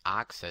cannot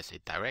access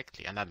it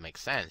directly, and that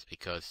makes sense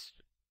because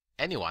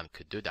anyone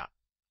could do that.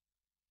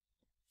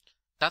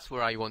 That's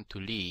where I want to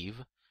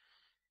leave.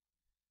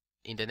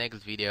 In the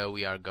next video,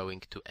 we are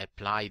going to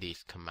apply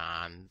these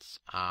commands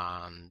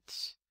and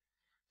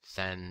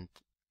send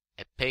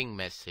a ping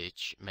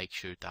message, make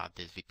sure that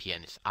this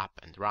VPN is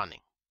up and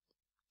running.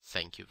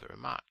 Thank you very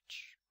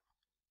much.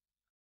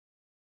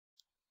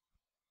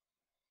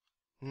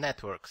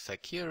 Network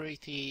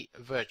security,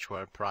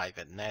 virtual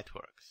private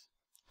networks.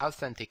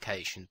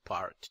 Authentication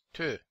part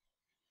 2.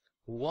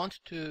 We want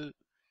to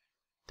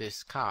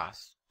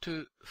discuss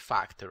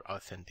two-factor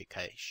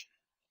authentication.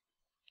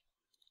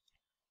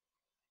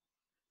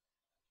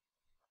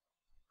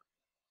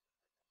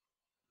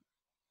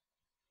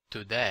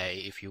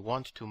 Today, if you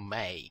want to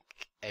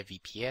make a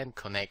VPN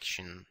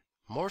connection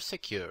more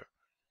secure,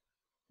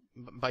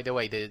 by the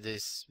way,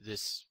 this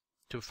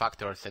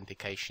two-factor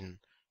authentication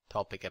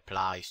topic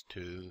applies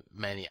to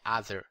many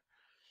other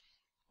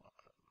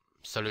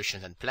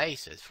solutions and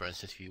places. For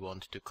instance, if you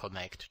want to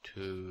connect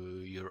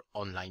to your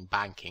online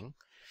banking,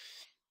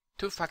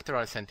 two-factor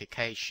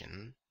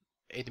authentication,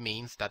 it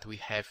means that we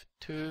have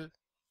two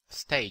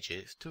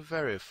stages to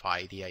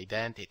verify the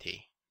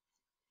identity.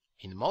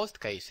 In most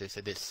cases,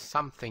 it is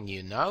something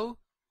you know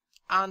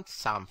and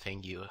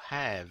something you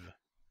have.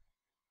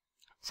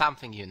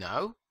 Something you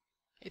know,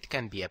 it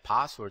can be a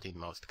password in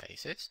most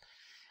cases,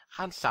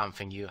 and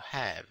something you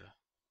have.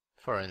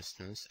 For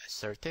instance, a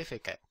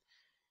certificate,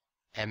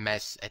 a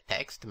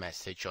text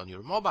message on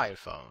your mobile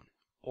phone,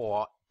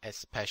 or a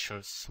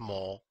special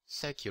small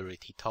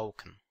security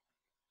token.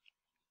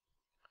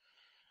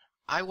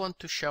 I want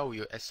to show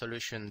you a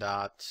solution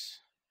that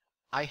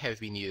I have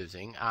been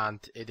using,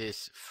 and it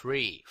is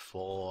free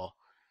for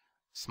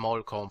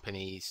small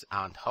companies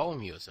and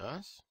home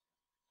users.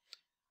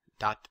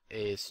 That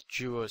is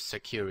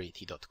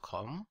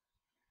geo-security.com.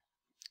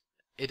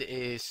 it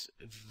is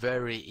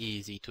very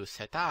easy to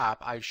set up.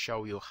 I'll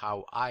show you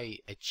how I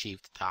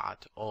achieved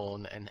that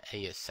on an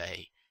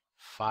ASA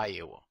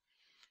firewall.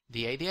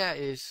 The idea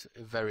is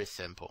very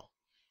simple.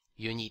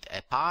 You need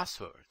a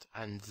password,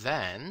 and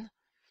then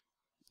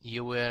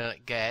you will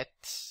get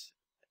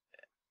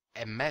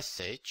a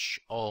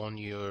message on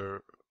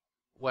your,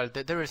 well,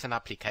 there is an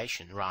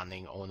application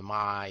running on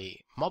my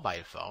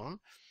mobile phone,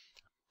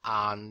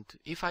 and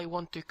if I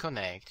want to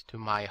connect to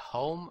my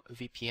home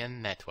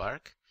VPN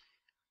network,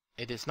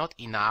 it is not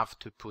enough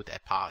to put a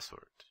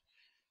password.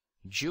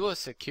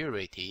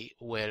 Geo-security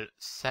will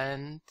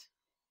send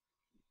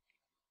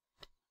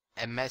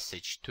a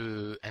message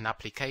to an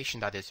application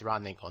that is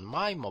running on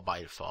my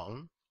mobile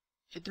phone.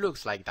 It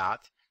looks like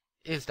that.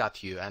 Is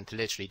that you? And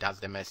literally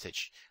that's the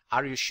message.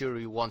 Are you sure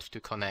you want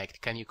to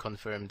connect? Can you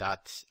confirm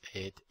that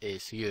it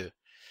is you?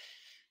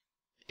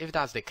 If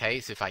that's the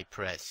case, if I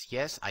press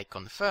yes, I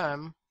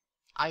confirm,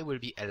 I will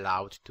be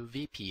allowed to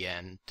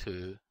VPN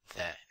to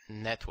the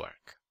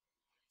network.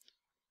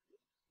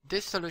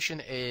 This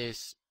solution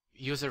is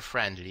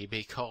user-friendly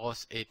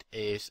because it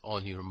is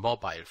on your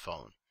mobile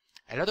phone.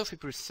 A lot of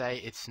people say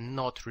it's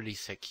not really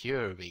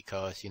secure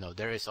because,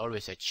 there is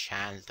always a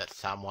chance that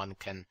someone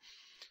can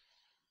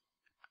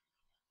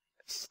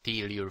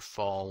steal your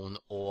phone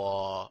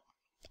or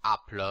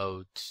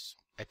upload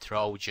a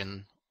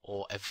Trojan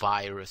or a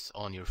virus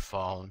on your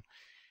phone.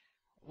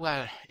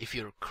 Well, if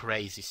you're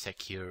crazy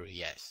secure,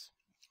 yes.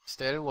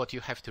 Still, what you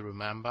have to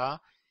remember,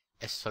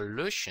 a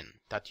solution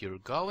that you're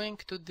going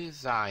to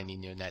design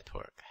in your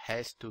network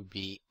has to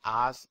be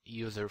as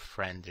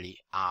user-friendly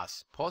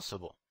as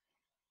possible.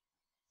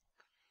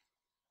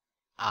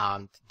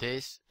 And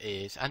this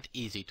is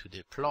easy to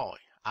deploy.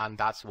 And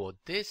that's what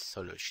this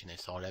solution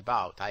is all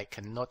about. I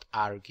cannot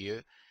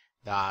argue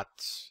that,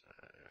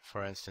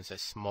 for instance, a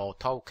small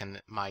token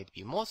might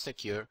be more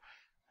secure.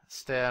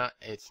 Still,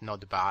 it's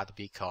not bad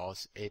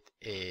because it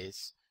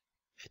is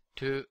a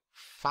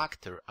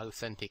two-factor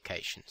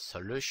authentication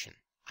solution.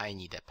 I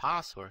need a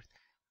password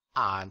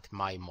and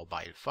my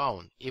mobile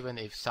phone. Even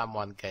if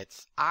someone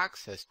gets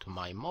access to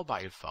my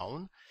mobile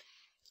phone,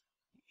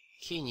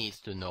 he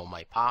needs to know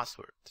my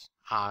password.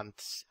 And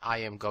I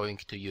am going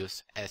to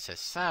use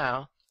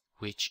SSL,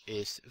 which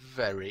is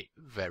very,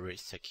 very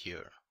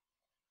secure.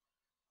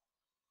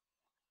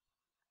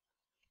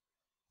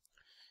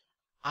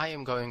 I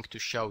am going to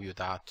show you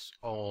that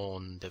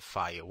on the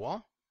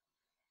firewall.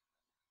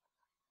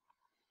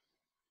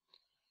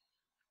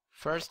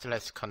 First,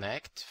 let's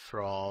connect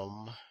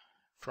from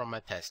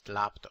a test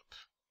laptop.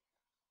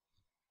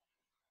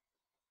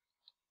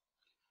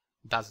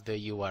 That's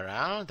the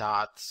URL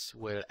that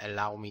will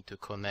allow me to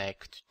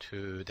connect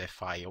to the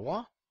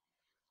firewall.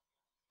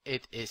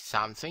 It is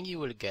something you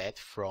will get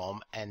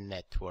from a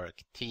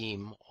network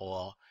team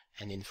or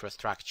an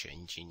infrastructure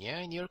engineer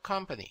in your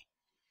company.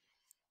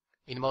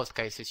 In most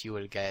cases, you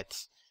will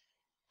get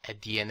a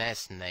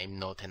DNS name,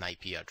 not an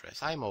IP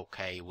address. I'm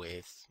okay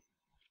with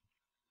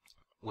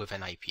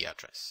an IP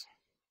address.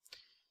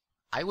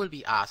 I will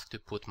be asked to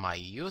put my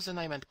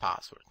username and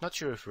password. Not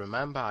sure if you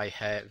remember, I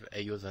have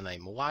a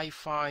username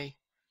Wi-Fi,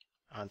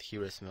 and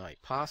here is my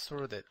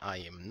password that I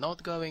am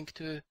not going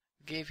to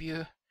give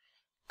you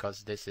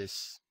because this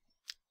is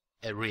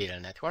a real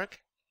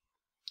network.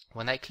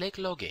 When I click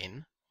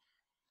login,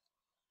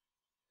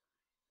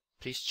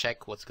 please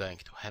check what's going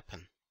to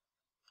happen.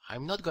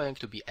 I'm not going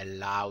to be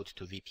allowed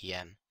to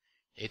VPN.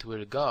 It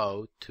will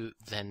go to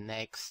the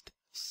next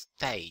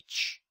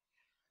stage,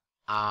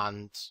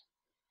 and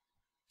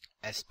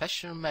a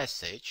special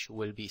message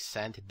will be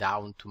sent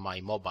down to my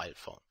mobile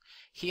phone.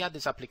 Here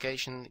this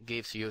application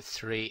gives you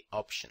three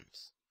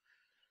options.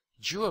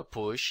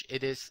 geo-push,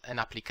 it is an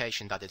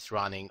application that is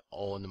running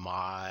on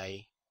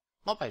my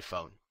mobile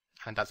phone,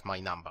 and that's my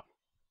number.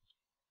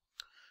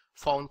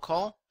 Phone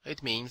call,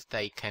 it means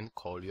they can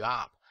call you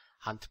up.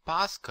 And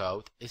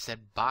passcode is a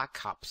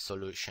backup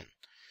solution.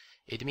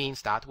 It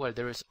means that, well,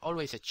 there is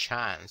always a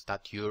chance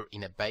that you're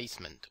in a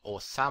basement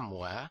or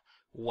somewhere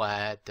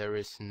where there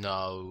is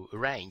no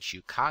range.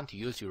 You can't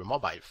use your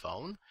mobile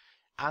phone,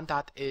 and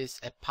that is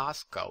a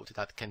passcode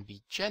that can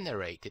be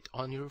generated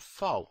on your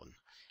phone,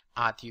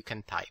 and you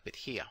can type it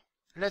here.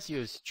 Let's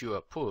use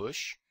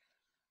geo-push.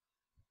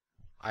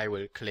 I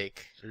will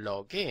click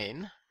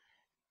login,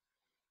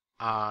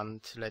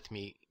 and let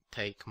me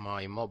take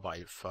my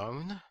mobile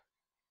phone.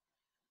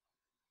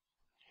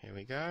 Here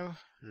we go,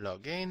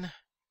 login.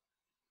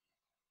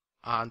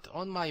 And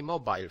on my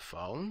mobile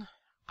phone,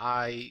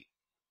 I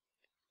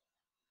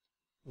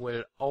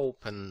will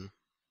open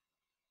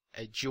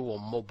a Geo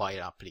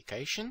mobile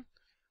application,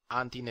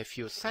 and in a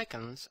few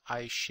seconds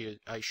I should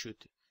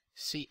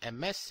see a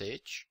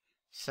message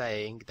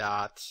saying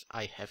that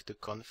I have to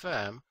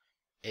confirm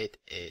it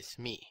is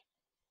me.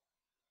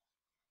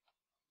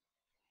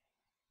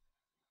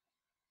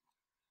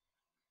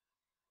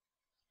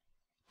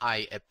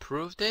 I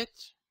approved it.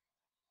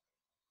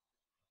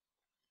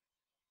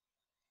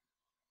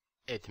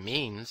 It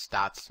means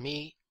that's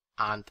me,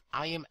 and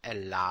I am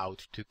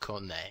allowed to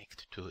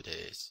connect to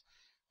this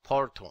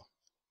portal.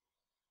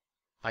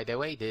 By the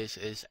way, this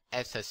is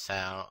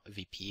SSL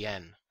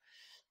VPN.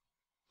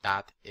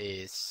 That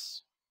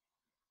is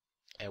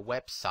a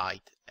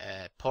website,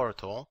 a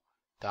portal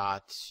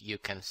that you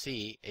can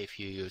see if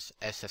you use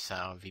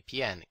SSL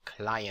VPN,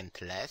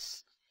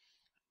 clientless.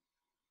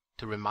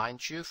 To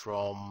remind you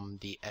from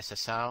the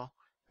SSL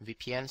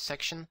VPN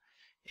section,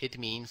 it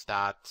means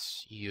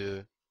that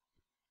you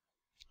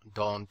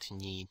don't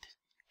need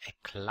a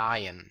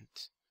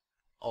client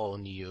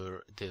on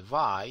your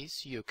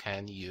device. You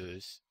can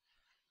use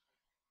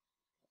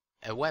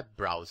a web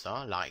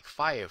browser like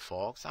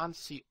Firefox and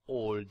see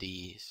all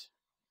these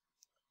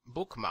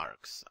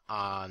bookmarks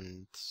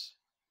and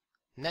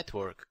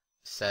network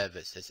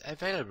services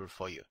available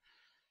for you.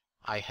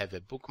 I have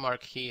a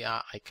bookmark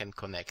here. I can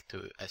connect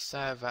to a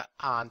server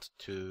and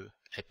to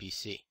a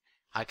PC.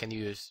 I can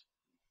use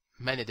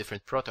many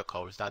different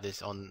protocols. That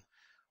is on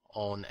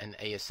an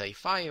ASA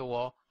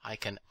firewall. I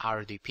can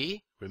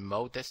RDP,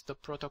 remote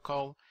desktop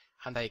protocol,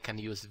 and I can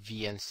use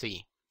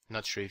VNC.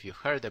 Not sure if you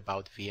heard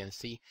about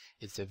VNC.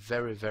 It's a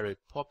very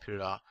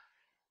popular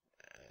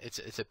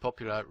it's a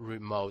popular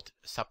remote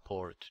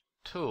support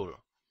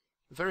tool.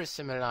 Very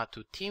similar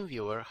to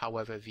TeamViewer,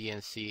 however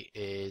VNC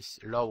is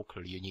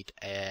local. You need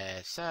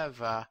a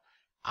server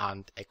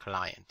and a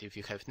client. If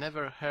you have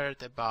never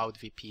heard about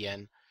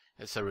VNC,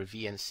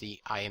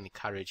 I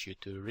encourage you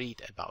to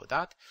read about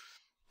that.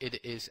 It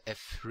is a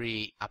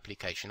free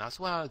application as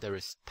well. There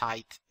is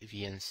tight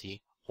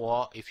VNC,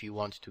 or if you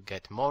want to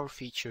get more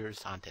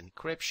features and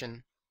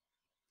encryption,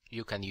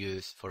 you can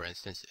use, for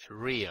instance,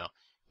 real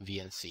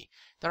VNC.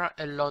 There are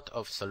a lot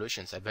of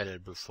solutions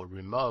available for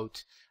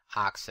remote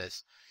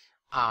access,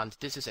 and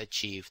this is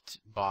achieved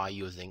by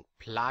using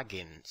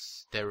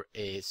plugins. There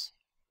is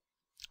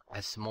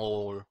a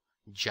small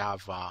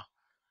Java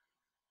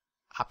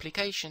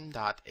application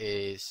that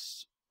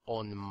is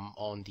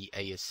on the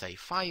ASA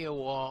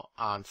firewall,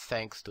 and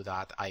thanks to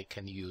that I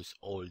can use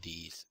all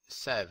these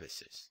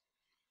services.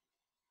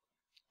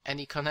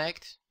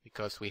 AnyConnect,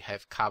 because we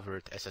have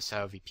covered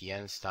SSL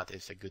VPNs, that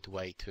is a good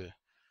way to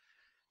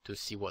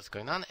see what's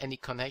going on.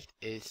 AnyConnect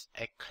is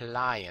a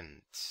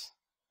client.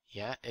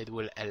 Yeah, it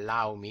will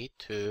allow me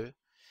to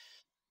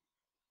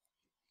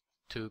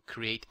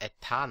create a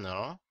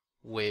tunnel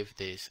with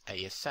this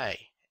ASA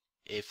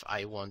if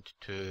I want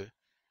to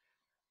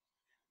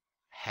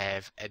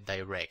have a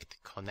direct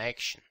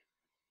connection.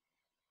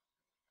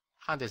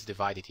 And it's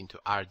divided into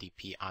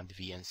RDP and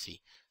VNC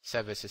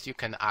services. You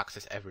can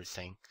access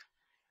everything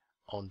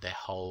on the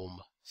home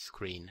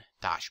screen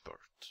dashboard.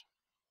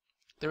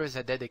 There is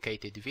a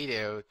dedicated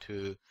video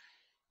to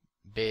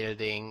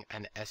building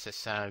an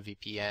SSL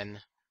VPN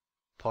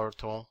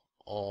portal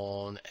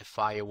on a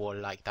firewall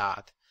like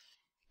that.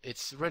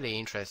 It's really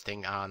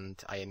interesting,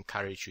 and I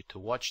encourage you to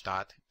watch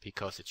that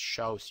because it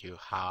shows you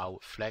how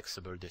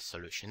flexible this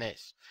solution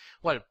is.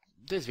 Well,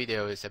 this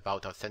video is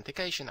about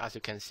authentication. As you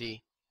can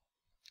see,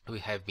 we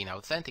have been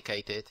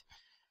authenticated.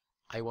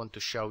 I want to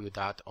show you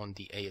that on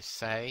the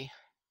ASA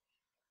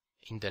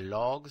in the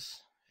logs.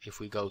 If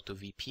we go to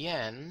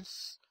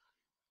VPNs,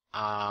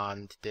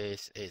 and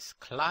this is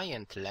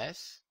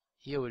clientless,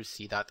 you will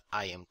see that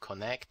I am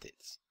connected.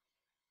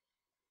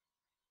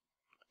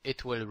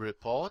 It will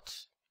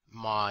report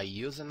my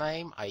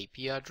username,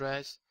 IP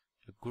address,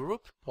 the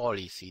group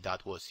policy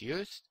that was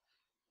used,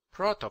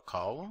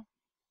 protocol,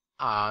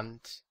 and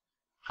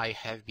I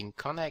have been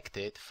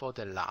connected for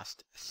the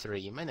last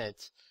 3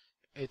 minutes.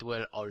 It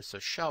will also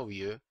show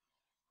you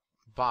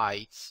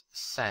bytes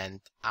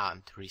sent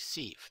and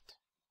received.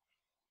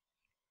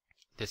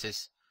 This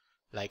is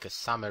like a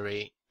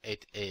summary.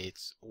 It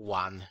is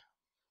one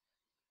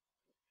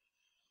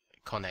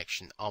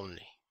connection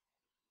only.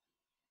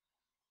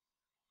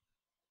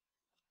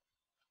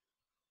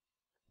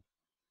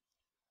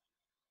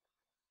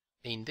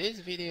 In this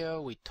video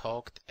we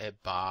talked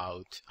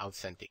about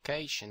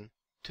authentication,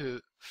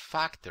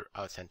 two-factor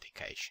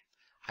authentication.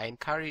 I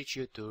encourage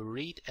you to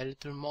read a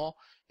little more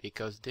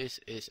because this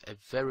is a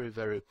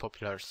very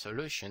popular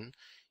solution.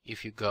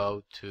 If you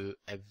go to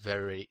a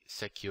very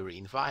secure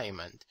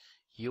environment,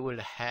 you will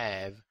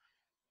have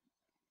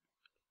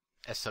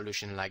a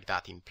solution like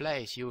that in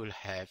place. You will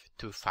have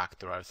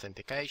two-factor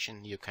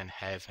authentication. You can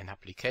have an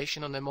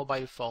application on a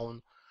mobile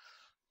phone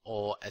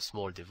or a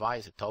small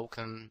device, a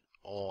token,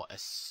 or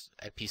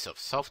a piece of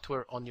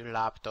software on your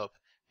laptop.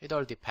 It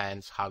all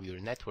depends how your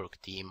network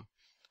team,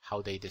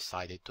 how they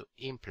decided to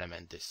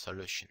implement this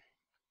solution.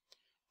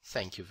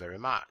 Thank you very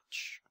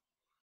much.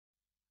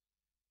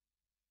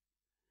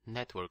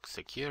 Network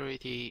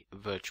security,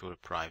 virtual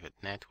private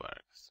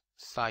networks,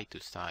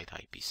 site-to-site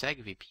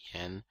IPsec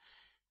VPN,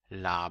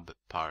 lab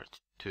part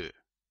 2.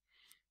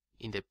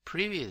 In the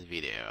previous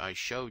video I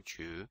showed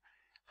you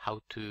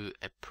how to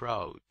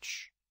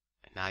approach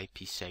an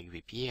IPsec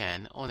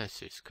VPN on a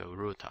Cisco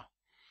router.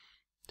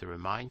 To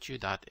remind you,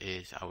 that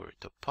is our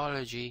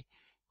topology.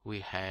 We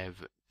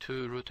have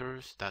two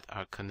routers that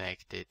are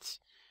connected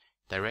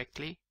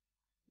directly.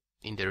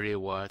 In the real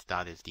world,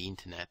 that is the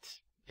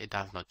internet. It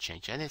does not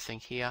change anything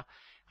here.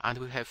 And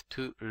we have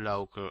two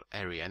local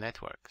area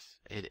networks.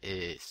 It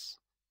is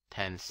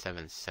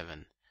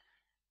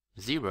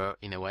 192.168.10.770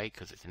 in a way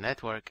because it's a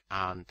network,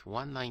 and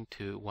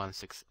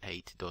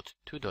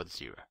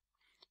 192.168.2.0.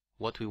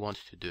 What we want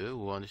to do,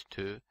 we want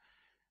to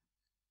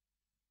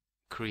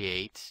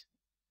create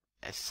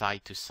a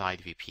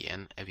side-to-side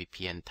VPN, a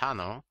VPN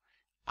tunnel,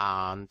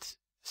 and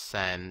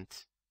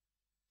send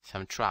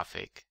some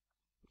traffic.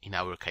 In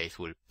our case,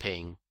 we'll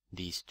ping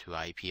these two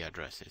IP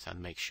addresses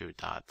and make sure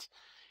that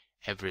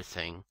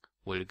everything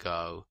will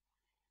go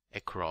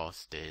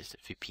across this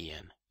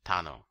VPN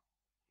tunnel.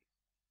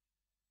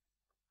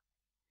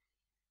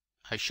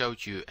 I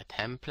showed you a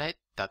template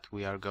that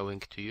we are going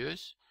to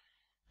use,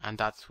 and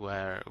that's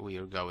where we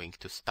are going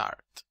to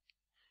start.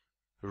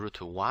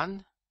 Router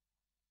 1,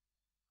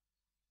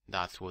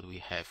 that's what we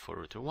have for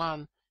router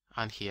 1,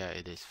 and here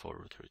it is for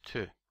router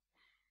 2.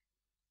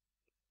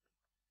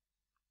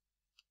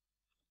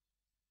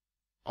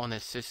 On a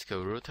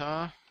Cisco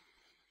router,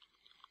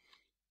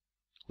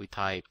 we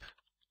type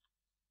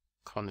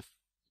conft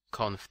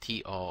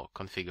or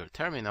configure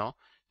terminal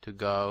to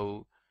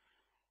go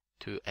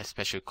to a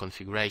special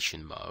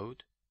configuration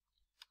mode,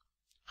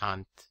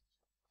 and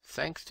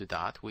thanks to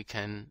that we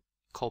can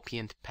copy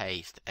and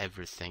paste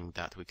everything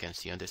that we can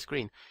see on the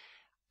screen.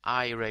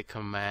 I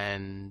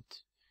recommend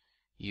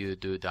you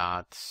do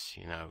that,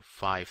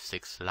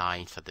 5-6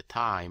 lines at a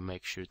time.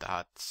 Make sure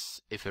that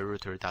if a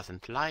router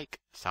doesn't like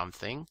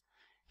something,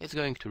 it's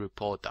going to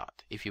report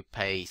that. If you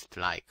paste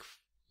like,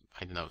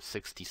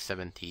 60,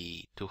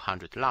 70,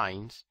 200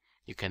 lines,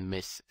 you can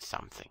miss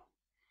something.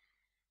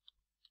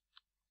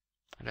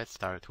 Let's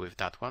start with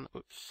that one.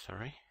 Oops,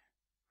 sorry.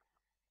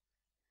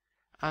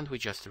 And we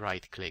just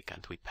right click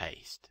and we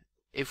paste.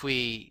 If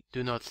we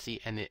do not see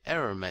any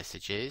error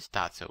messages,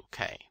 that's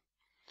okay.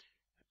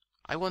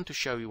 I want to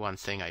show you one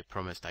thing I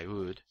promised I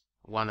would.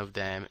 One of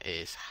them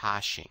is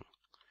hashing.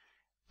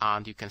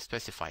 And you can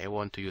specify, I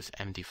want to use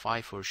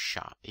MD5 or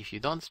SHA. If you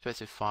don't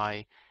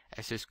specify,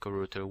 a Cisco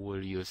router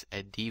will use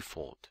a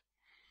default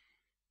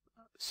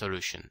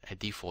solution, a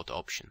default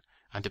option.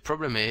 And the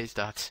problem is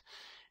that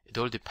it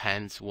all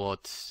depends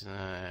what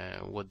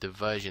the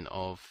version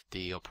of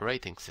the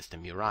operating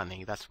system you're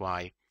running. That's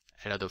why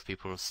a lot of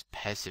people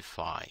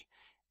specify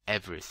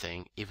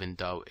everything, even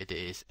though it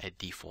is a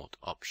default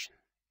option.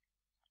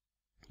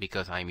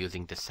 Because I'm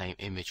using the same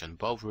image on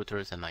both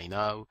routers and I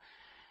know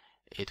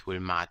it will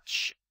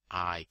match,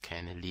 I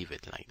can leave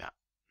it like that.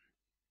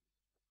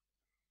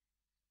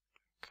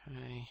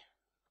 Okay,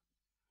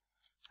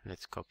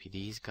 let's copy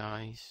these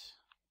guys.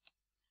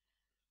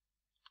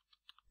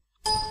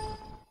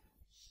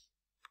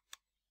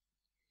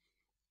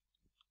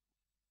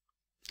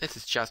 This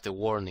is just a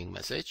warning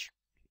message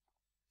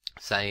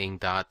saying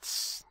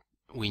that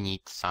we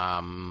need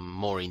some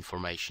more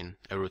information.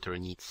 A router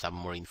needs some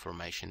more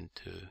information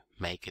to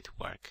make it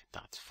work.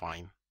 That's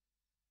fine.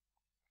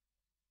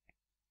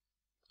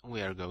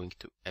 We are going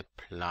to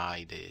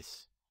apply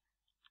this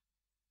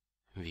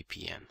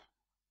VPN.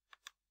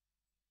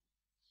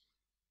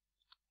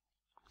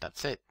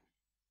 That's it.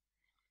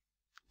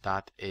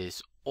 That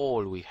is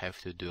all we have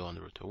to do on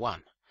router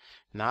 1.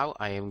 Now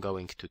I am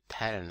going to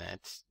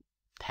telnet.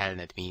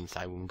 Telnet means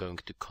I'm going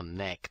to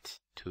connect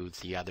to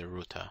the other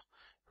router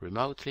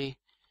remotely.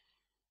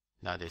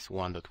 That is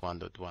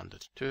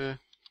 1.1.1.2.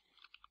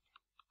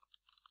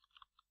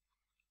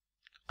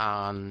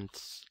 And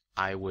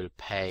I will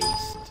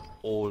paste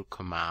all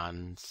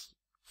commands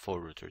for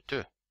router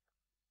 2.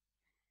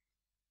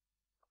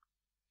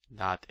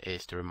 That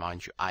is to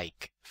remind you,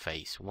 IK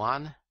phase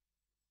 1.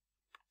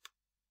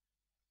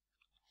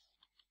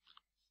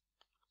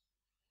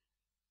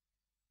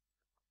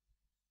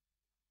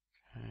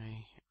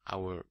 Okay,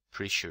 our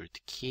pre-shared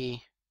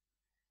key,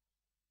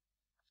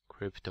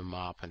 crypto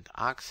map and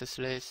access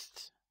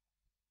list.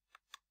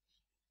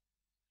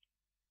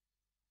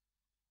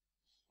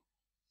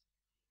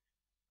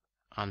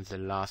 And the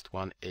last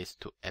one is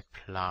to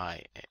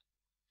apply it.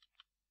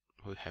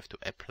 We have to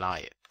apply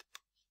it.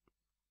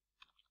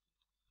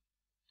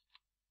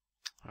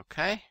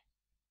 Okay,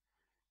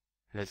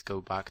 let's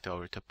go back to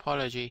our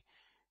topology.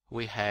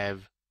 We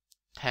have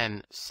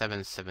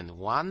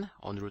 10.771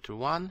 on router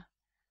 1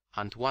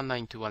 and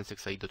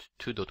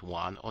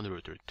 192.168.2.1 on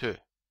router 2.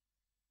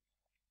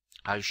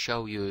 I'll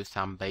show you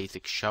some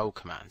basic show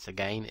commands.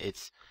 Again,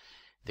 it's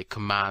the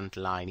command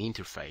line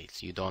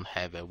interface. You don't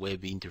have a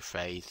web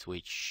interface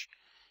which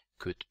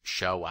could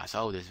show us,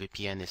 oh, this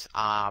VPN is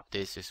up,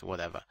 this is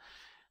whatever.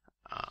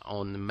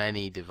 On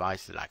many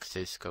devices like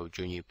Cisco,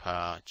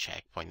 Juniper,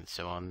 Checkpoint and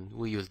so on,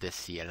 we use the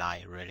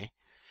CLI really.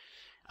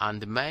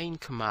 And the main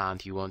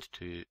command you want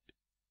to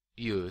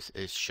use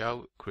is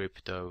show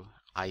crypto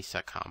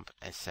isacamp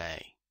SA.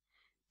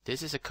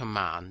 This is a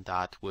command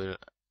that will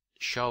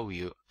show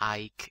you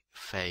IK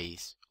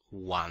phase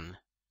 1.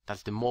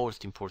 That's the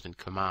most important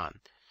command.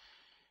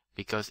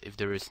 Because if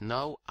there is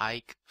no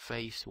IK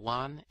phase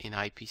 1 in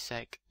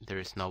IPsec, there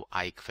is no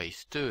IK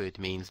phase 2. It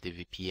means the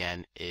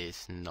VPN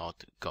is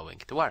not going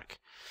to work.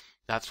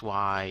 That's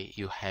why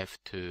you have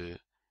to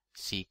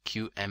see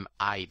QM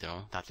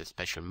idle, that's a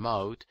special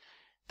mode,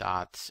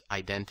 that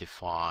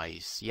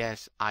identifies,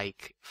 yes,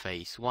 IKE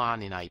phase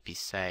 1 in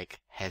IPsec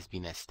has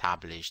been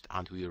established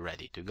and we're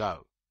ready to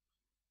go.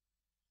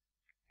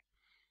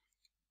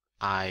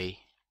 I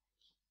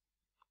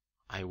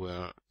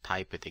will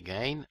type it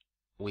again.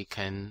 We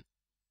can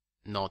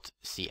not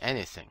see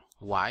anything.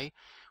 Why?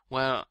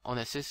 Well, on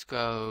a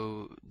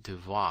Cisco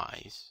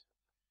device,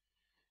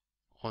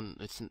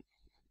 it's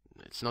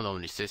not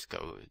only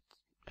Cisco, it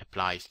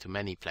applies to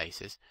many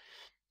places.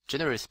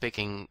 Generally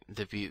speaking,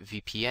 the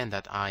VPN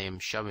that I am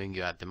showing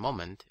you at the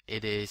moment,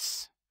 it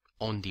is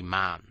on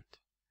demand.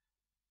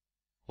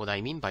 What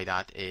I mean by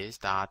that is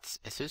that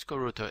a Cisco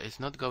router is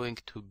not going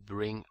to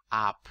bring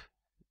up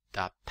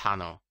that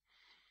tunnel.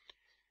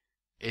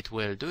 It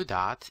will do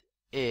that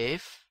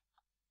if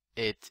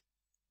it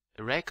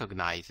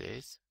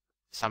recognizes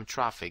some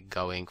traffic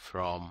going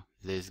from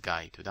this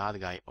guy to that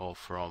guy or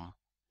from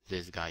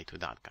this guy to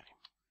that guy.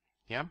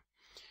 Yeah?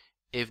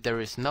 If there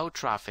is no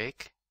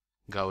traffic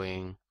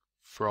going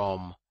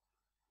from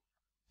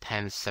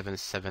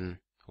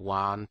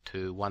 10.7.7.1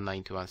 to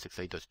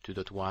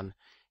 192.168.2.1,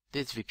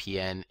 this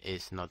VPN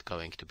is not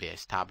going to be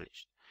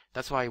established.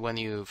 That's why when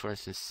you, for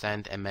instance,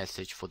 send a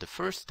message for the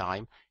first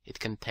time, it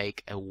can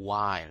take a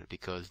while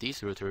because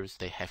these routers,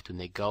 they have to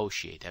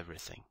negotiate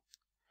everything.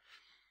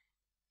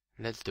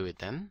 Let's do it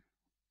then.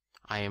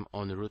 I am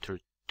on router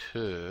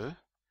 2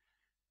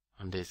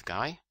 on this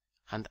guy,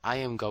 and I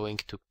am going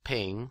to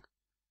ping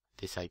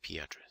this IP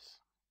address.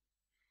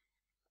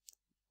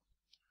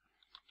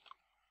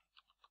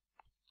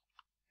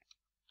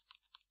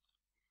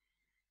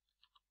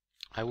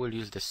 I will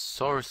use the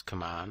source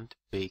command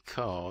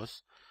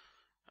because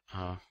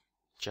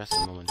just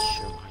a moment,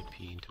 show IP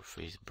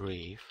interface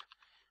brief.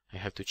 I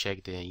have to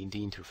check the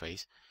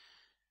interface.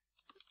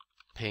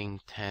 Ping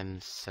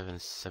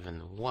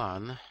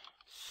 10.7.7.1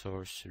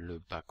 source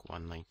loopback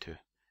 192.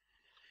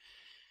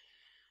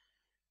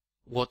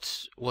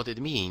 What it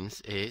means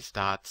is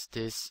that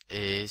this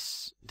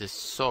is the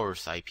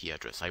source IP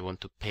address. I want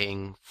to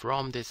ping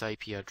from this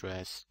IP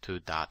address to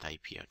that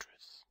IP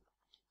address.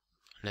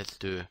 Let's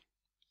do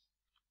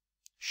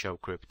show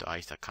crypto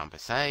ISA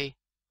campus A.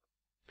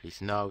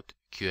 Please note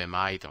QM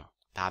idle.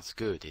 That's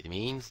good. It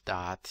means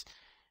that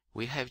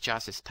we have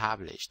just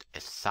established a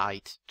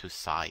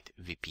site-to-site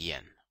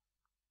VPN.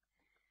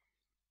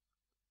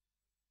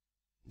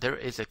 There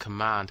is a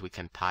command we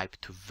can type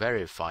to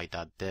verify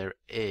that there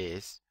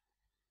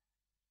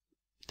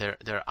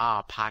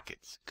are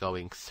packets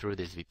going through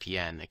this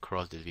VPN,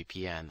 across this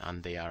VPN,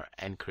 and they are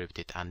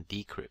encrypted and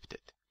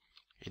decrypted.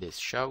 It is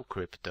show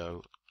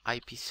crypto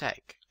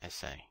IPsec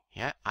SA.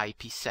 Yeah,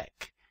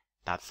 IPsec.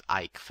 That's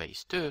IKE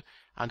phase 2,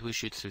 and we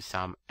should see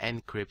some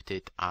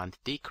encrypted and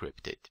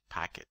decrypted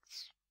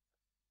packets.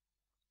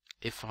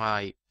 If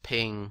I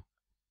ping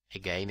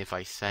again, if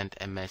I send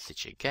a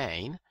message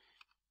again,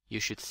 you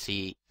should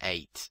see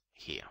 8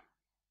 here.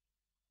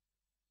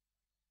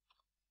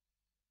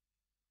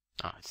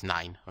 Oh, it's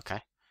 9,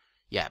 okay.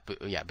 Yeah,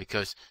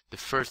 because the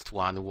first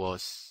one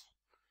was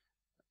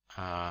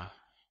the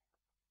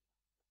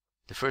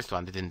first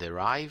one didn't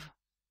arrive.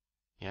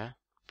 Yeah,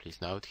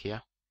 please note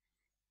here.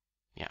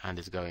 Yeah, and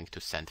it's going to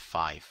send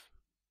 5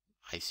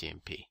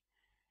 ICMP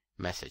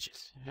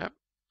messages. Yep.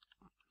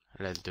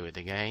 Let's do it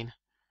again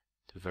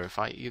to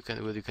verify. What you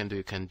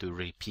can do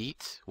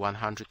repeat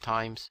 100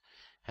 times,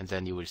 and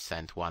then you will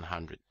send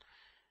 100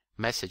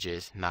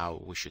 messages. Now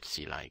we should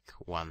see like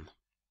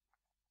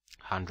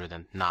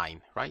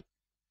 109, right?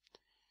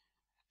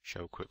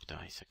 Show crypto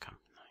ISA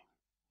camp 9.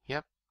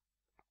 Yep.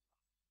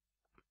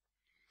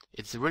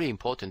 It's really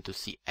important to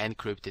see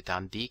encrypted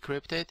and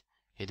decrypted.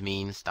 It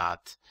means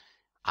that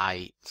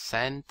I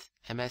sent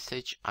a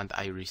message and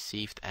I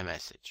received a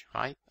message,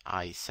 right?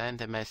 I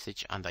sent a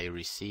message and I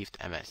received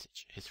a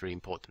message. It's really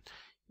important.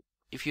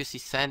 If you see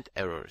send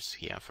errors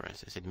here, for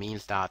instance, it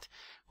means that,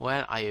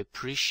 well, I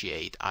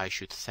appreciate I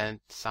should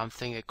send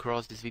something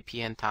across this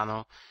VPN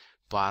tunnel,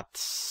 but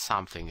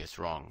something is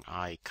wrong.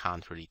 I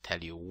can't really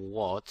tell you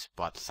what,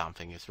 but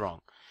something is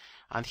wrong.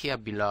 And here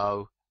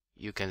below,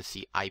 you can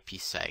see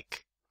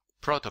IPsec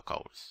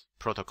protocols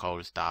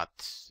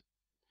that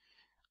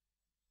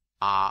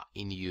are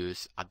in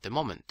use at the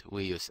moment.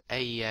 We use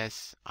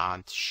AES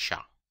and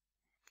SHA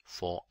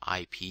for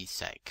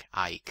IPsec,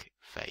 IKE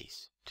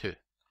phase 2.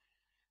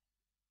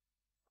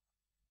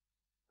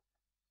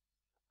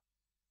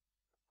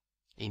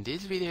 In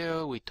this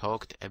video, we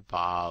talked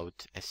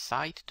about a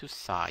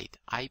site-to-site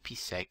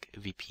IPsec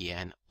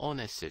VPN on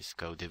a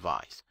Cisco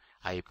device.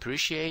 I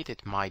appreciate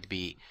it might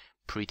be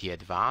pretty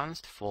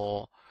advanced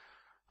for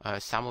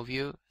some of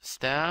you.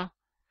 Still,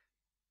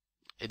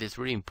 it is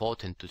really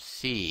important to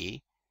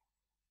see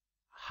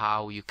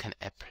how you can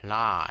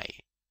apply,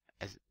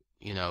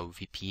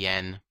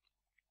 VPN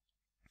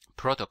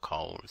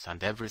protocols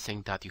and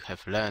everything that you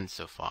have learned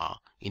so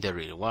far in the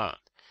real world.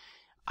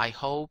 I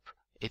hope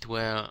it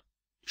will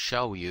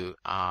show you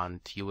and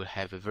you will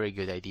have a very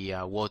good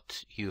idea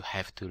what you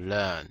have to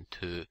learn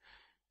to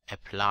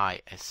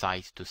apply a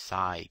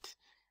site-to-site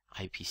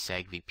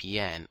IPsec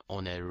VPN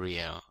on a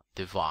real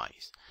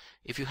device.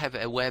 If you have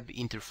a web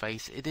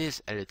interface, it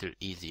is a little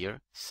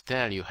easier.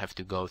 Still, you have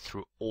to go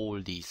through all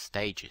these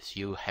stages.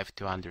 You have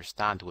to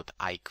understand what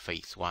IK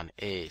phase 1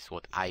 is,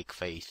 what IK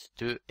phase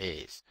 2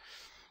 is.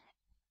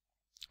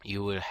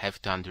 You will have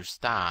to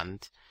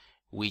understand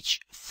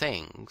which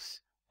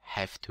things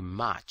have to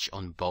match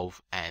on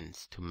both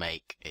ends to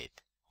make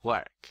it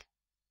work.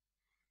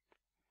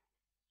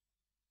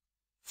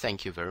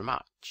 Thank you very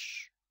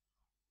much.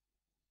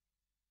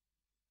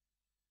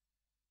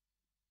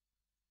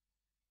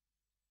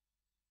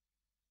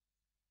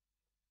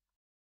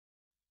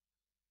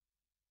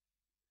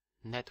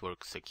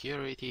 Network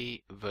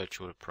security,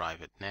 virtual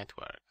private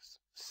networks,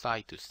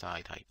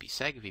 site-to-site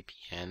IPsec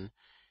VPN,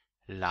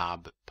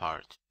 lab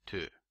part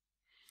 2.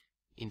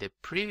 In the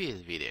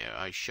previous video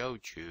I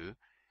showed you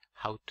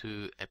how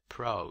to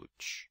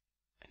approach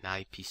an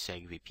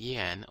IPsec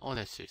VPN on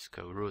a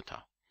Cisco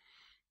router.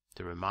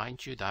 To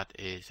remind you, that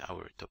is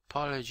our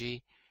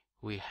topology.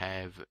 We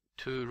have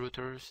two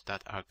routers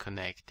that are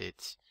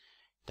connected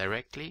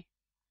directly.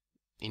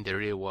 In the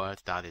real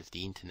world, that is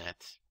the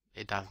internet.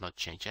 It does not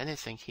change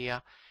anything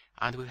here.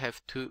 And we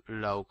have two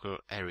local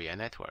area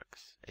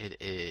networks. It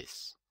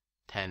is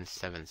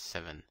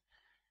 10770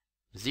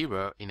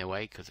 in a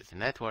way because it's a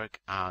network,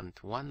 and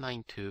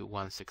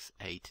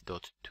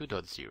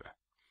 192.168.2.0.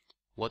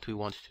 What we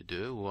want to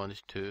do, we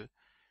want to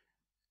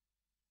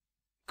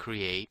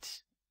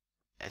create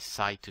a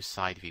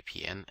site-to-site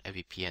VPN, a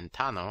VPN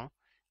tunnel,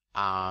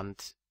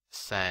 and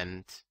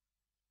send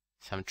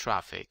some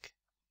traffic.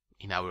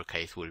 In our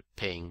case, we'll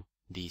ping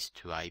these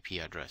two IP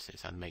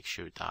addresses and make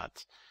sure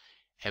that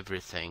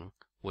everything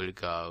will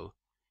go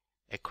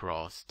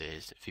across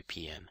this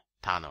VPN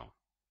tunnel.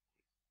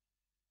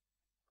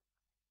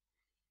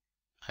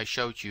 I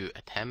showed you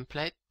a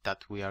template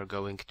that we are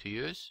going to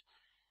use,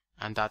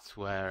 and that's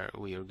where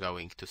we are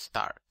going to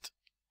start.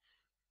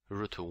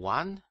 Router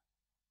 1,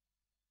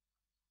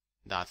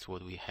 that's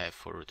what we have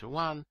for router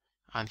 1,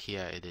 and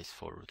here it is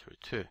for router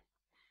 2.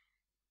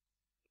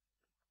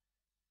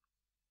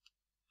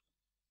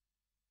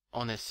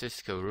 On a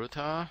Cisco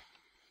router,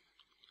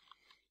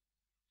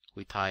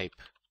 we type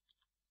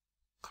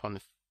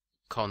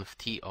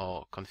conft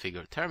or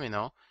configure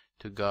terminal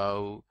to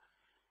go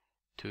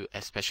to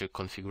a special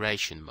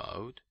configuration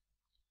mode,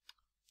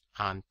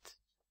 and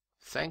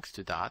thanks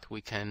to that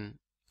we can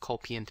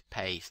copy and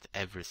paste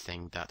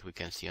everything that we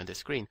can see on the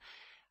screen.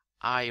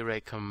 I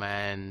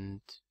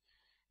recommend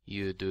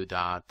you do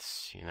that,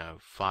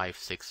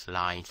 5-6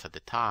 lines at a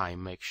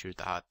time. Make sure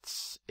that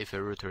if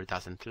a router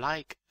doesn't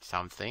like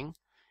something,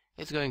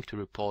 it's going to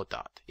report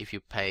that. If you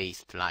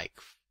paste like,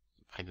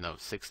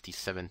 60,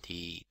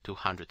 70,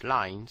 200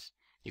 lines,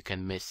 you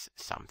can miss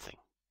something.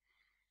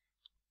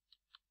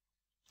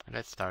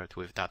 Let's start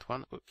with that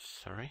one.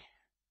 Oops, sorry.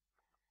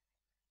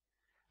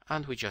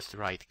 And we just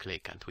right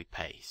click and we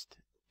paste.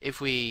 If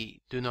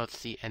we do not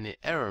see any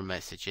error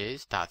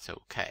messages, that's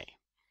okay.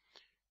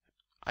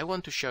 I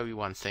want to show you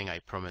one thing I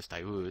promised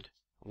I would.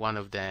 One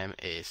of them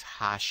is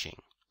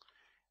hashing.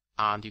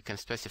 And you can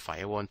specify,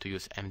 I want to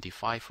use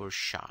MD5 or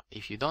SHA.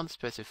 If you don't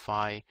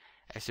specify,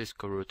 a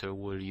Cisco router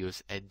will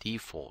use a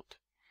default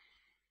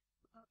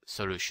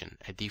solution,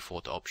 a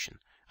default option.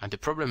 And the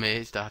problem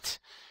is that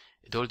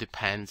it all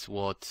depends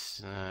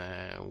what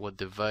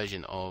the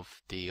version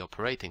of the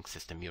operating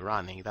system you're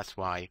running. That's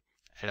why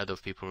a lot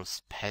of people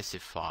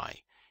specify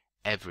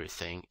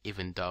everything,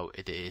 even though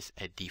it is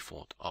a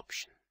default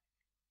option.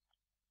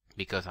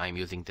 Because I'm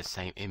using the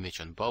same image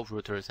on both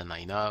routers and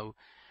I know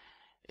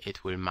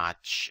it will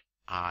match,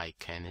 I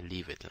can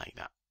leave it like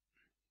that.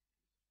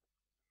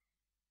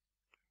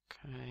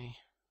 Okay,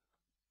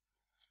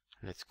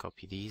 let's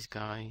copy these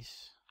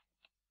guys.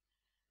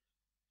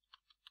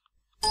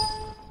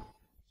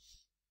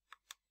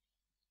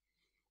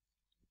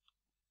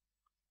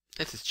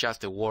 This is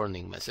just a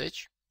warning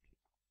message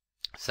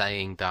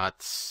saying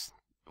that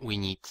we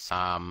need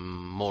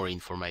some more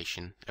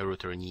information. A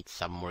router needs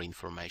some more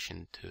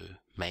information to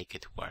make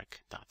it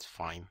work. That's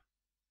fine.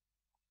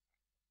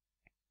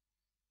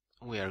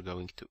 We are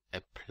going to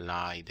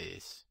apply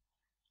this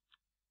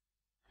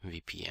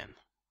VPN.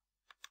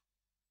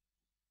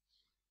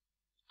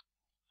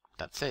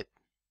 That's it.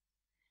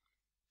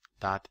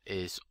 That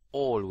is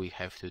all we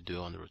have to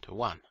do on router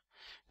 1.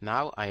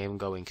 Now I am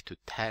going to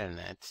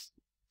telnet.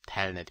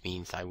 Telnet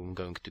means I'm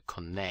going to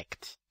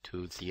connect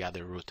to the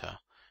other router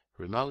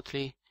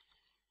remotely.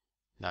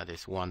 That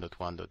is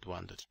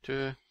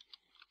 1.1.1.2.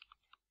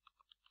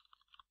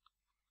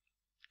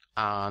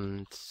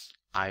 And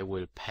I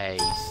will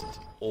paste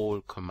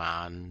all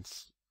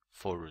commands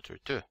for router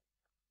 2.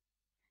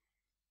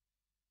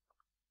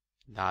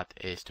 That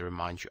is, to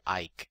remind you,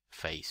 IK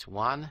phase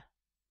 1.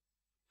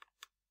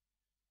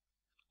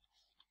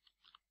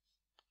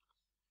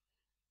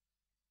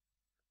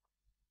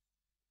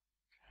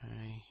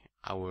 Okay,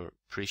 our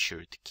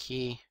pre-shared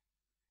key,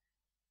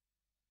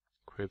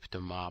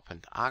 crypto map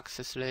and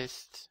access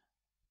list.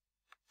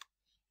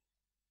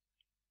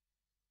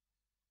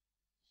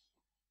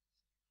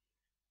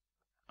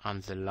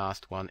 And the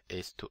last one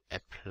is to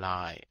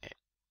apply it.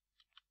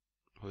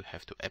 We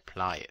have to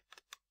apply it.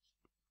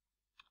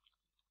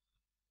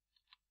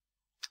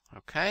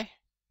 Okay,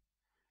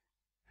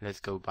 let's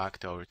go back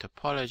to our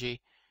topology.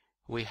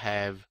 We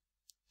have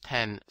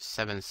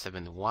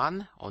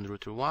 10.771 on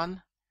router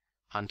 1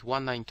 and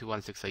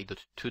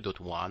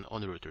 192.168.2.1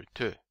 on router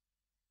 2.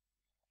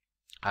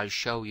 I'll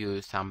show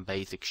you some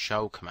basic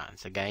show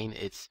commands. Again,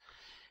 it's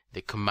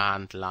the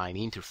command line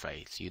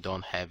interface. You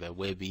don't have a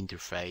web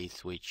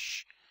interface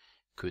which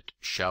could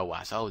show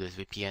us, oh, this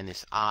VPN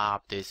is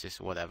up, this is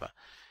whatever.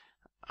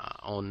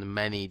 On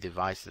many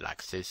devices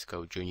like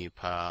Cisco,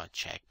 Juniper,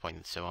 Checkpoint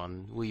and so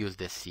on, we use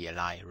the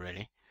CLI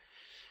really.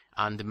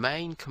 And the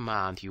main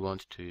command you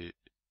want to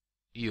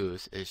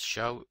use is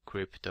show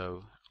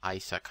crypto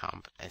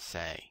isacamp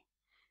SA.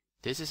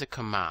 This is a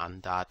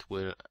command that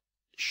will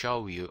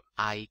show you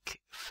IK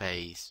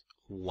phase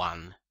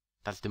 1.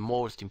 That's the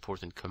most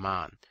important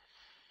command,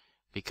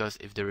 because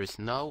if there is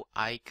no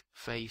IK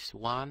phase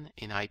 1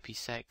 in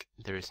IPsec,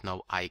 there is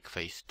no IK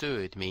phase 2.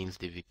 It means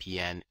the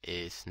VPN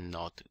is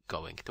not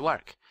going to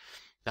work.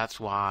 That's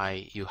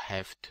why you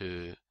have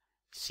to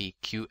see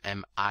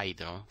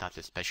QM-IDLE. That's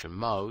a special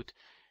mode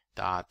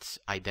that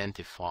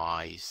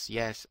identifies,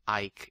 yes,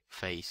 IK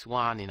phase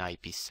 1 in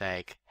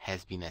IPsec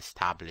has been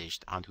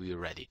established and we're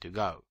ready to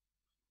go.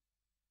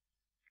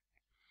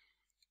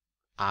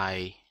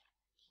 I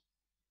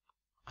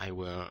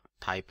will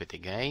type it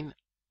again.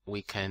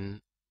 We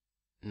can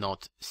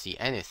not see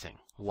anything.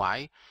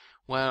 Why?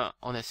 Well,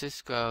 on a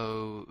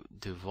Cisco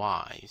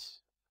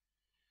device,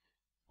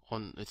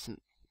 it's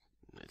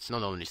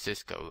not only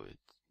Cisco, it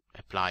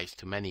applies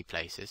to many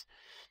places.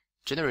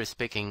 Generally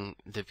speaking,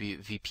 the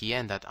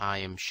VPN that I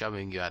am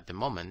showing you at the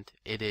moment,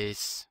 it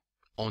is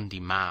on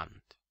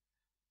demand.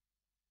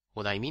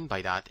 What I mean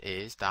by that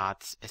is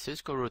that a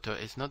Cisco router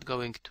is not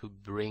going to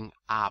bring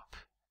up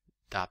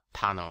that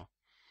tunnel.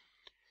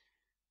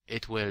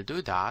 It will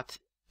do that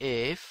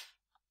if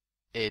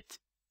it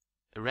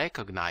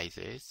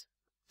recognizes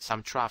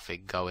some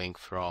traffic going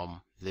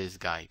from this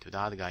guy to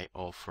that guy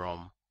or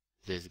from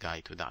this guy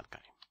to that guy.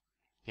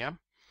 Yeah?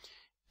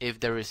 If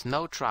there is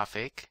no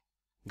traffic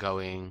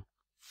going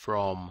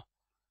from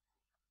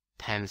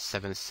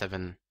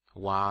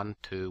 10.771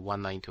 to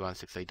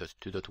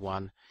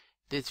 192.168.2.1,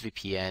 this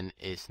VPN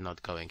is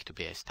not going to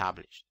be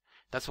established.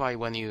 That's why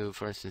when you,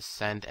 for instance,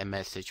 send a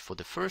message for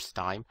the first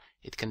time,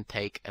 it can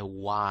take a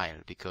while,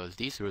 because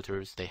these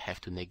routers, they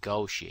have to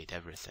negotiate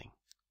everything.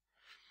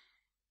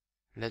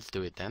 Let's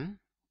do it then.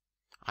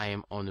 I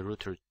am on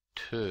router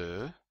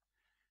 2,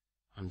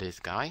 on this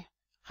guy,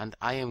 and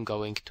I am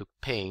going to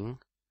ping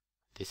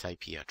this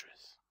IP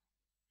address.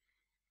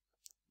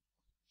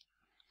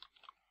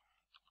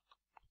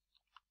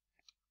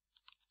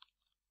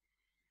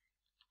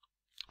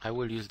 I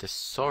will use the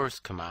source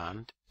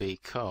command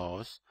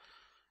because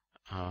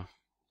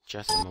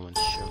just a moment,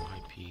 show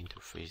IP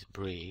interface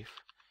brief.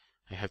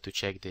 I have to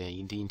check the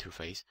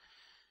interface.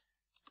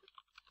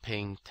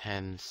 Ping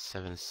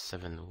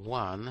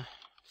 10.771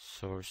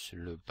 source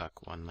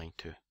loopback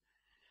 192.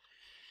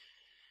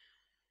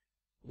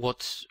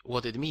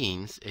 What it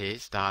means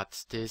is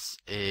that this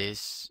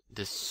is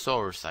the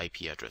source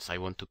IP address. I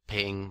want to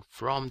ping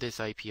from this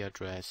IP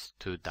address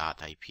to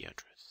that IP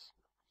address.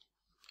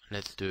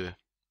 Let's do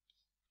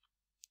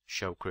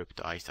show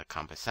crypto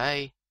isacamp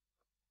SA.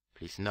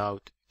 Please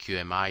note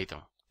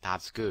QM-IDLE.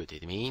 That's good.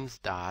 It means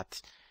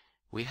that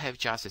we have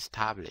just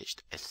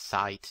established a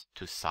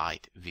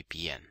site-to-site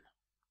VPN.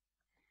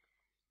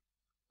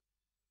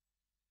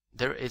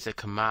 There is a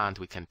command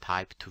we can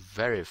type to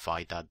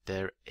verify that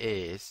there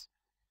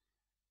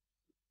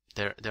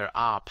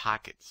are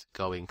packets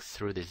going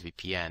through this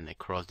VPN,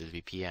 across this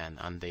VPN,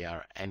 and they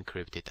are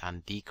encrypted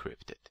and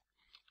decrypted.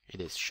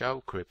 It is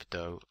show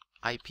crypto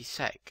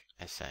IPsec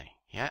SA.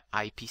 Yeah,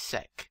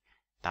 IPsec.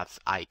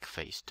 That's IK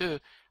phase 2,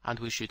 and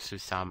we should see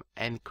some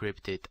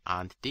encrypted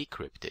and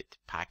decrypted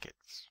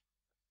packets.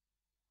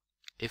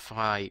 If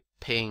I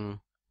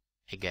ping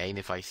again,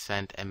 if I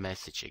send a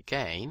message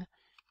again,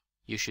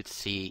 you should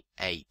see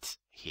 8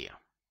 here.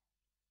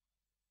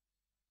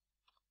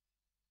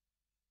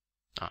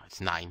 Oh, it's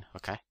 9,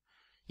 okay.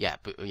 Yeah,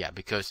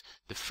 because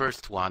the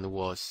first one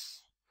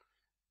was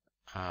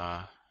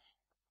the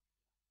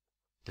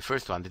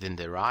first one didn't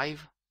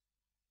arrive.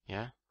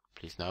 Yeah,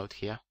 please note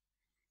here.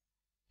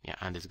 Yeah,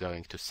 and it's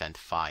going to send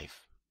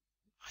 5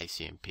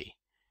 ICMP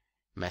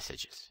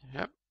messages.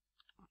 Yep.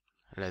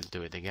 Let's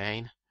do it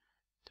again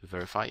to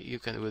verify. You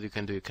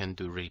can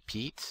do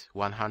repeat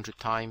 100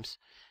 times,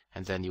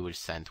 and then you will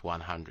send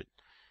 100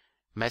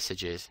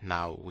 messages.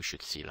 Now we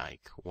should see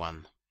like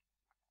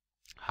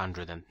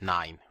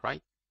 109,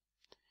 right?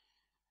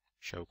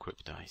 Show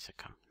crypto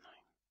isacamp 9.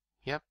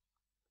 Yep.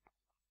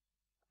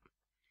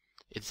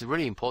 It's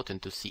really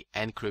important to see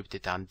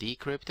encrypted and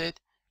decrypted.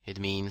 It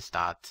means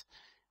that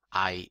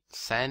I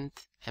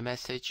sent a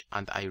message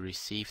and I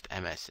received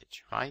a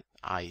message, right?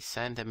 I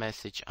sent a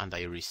message and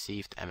I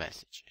received a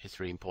message. It's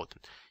really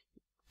important.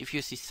 If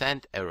you see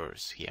send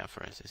errors here,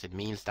 for instance, it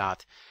means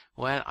that,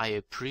 well, I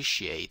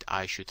appreciate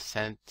I should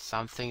send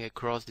something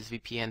across this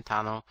VPN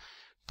tunnel,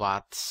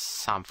 but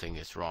something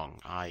is wrong.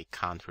 I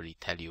can't really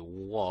tell you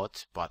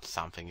what, but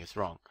something is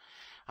wrong.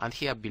 And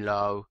here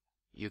below,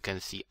 you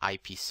can see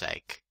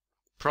IPsec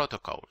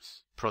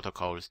protocols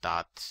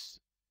that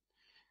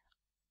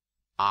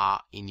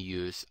are in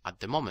use at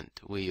the moment.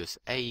 We use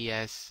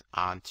AES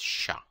and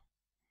SHA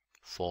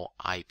for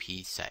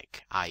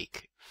IPsec,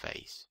 IK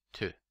phase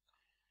 2.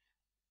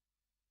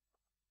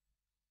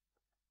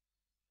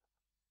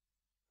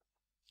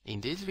 In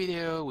this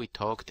video, we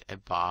talked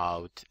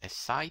about a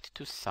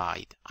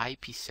site-to-site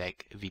IPsec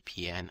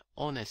VPN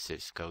on a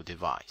Cisco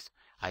device.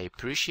 I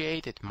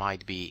appreciate it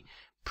might be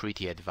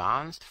pretty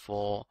advanced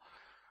for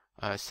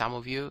some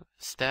of you.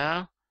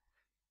 Still,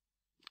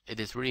 it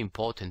is really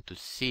important to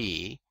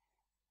see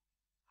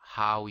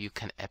how you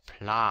can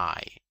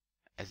apply,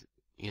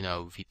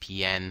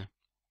 VPN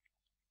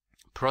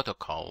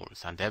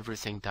protocols and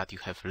everything that you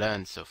have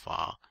learned so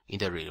far in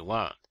the real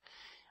world.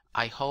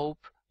 I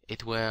hope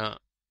it will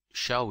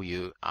show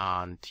you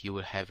and you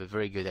will have a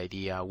very good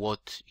idea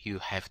what you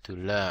have to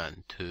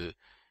learn to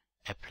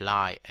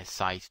apply a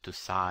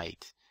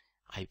site-to-site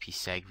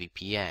IPsec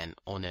VPN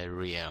on a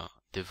real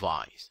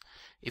device.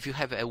 If you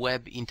have a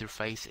web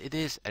interface, it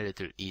is a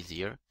little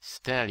easier.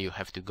 Still, you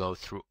have to go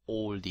through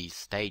all these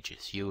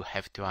stages. You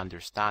have to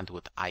understand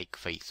what IK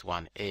phase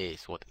 1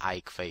 is, what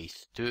IK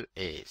phase 2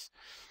 is.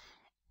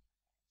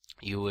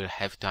 You will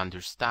have to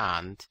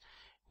understand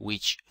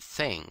which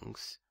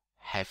things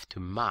have to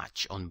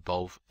match on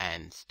both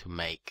ends to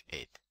make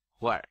it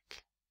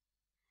work.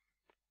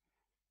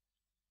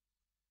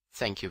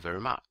 Thank you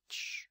very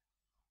much.